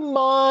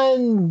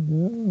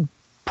Pokemon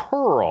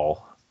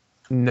Pearl.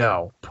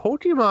 No.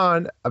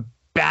 Pokemon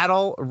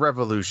Battle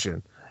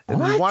Revolution. And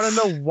you want to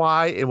know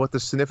why and what the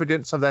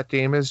significance of that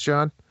game is,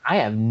 John? I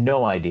have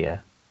no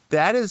idea.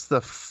 That is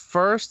the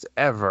first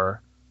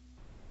ever.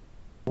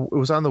 It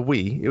was on the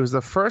Wii. It was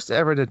the first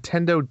ever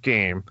Nintendo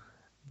game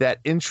that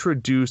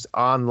introduced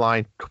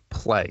online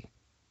play.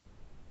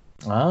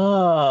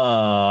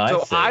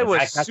 Oh, I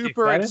was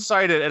super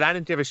excited, and I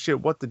didn't give a shit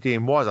what the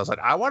game was. I was like,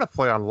 I want to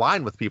play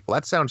online with people.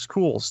 That sounds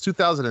cool. It's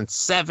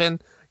 2007.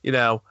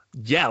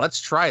 Yeah, let's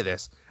try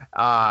this.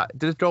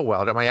 Did it go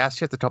well? Got my ass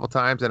kicked a couple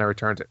times, and I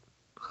returned it.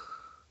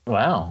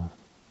 Wow.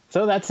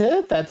 So that's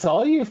it? That's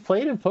all you've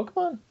played in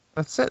Pokemon?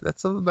 That's it.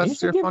 That's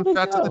your fun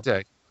fact of the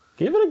day.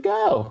 Give it a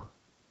go.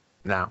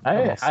 No.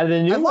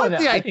 The new one,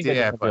 the I idea, think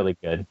it's really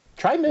good.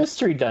 Try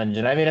Mystery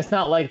Dungeon. I mean, it's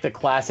not like the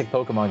classic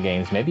Pokemon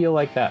games. Maybe you'll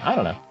like that. I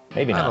don't know.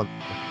 Maybe not.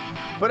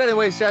 But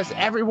anyways, guys,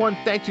 everyone,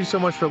 thank you so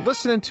much for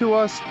listening to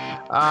us.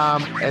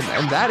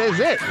 And that is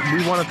it.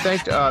 We want to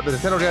thank the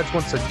Nintendo Dads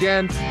once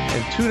again,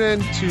 and tune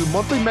in to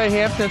Monthly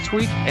Mayhem next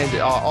week,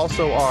 and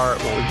also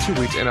in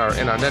 2 weeks, in our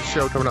next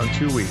show coming out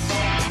in 2 weeks.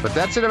 But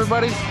that's it,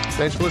 everybody.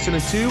 Thanks for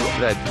listening to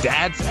the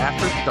Dads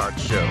After Dark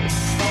Show.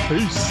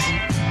 Peace.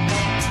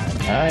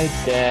 Hi,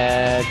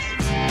 Dad.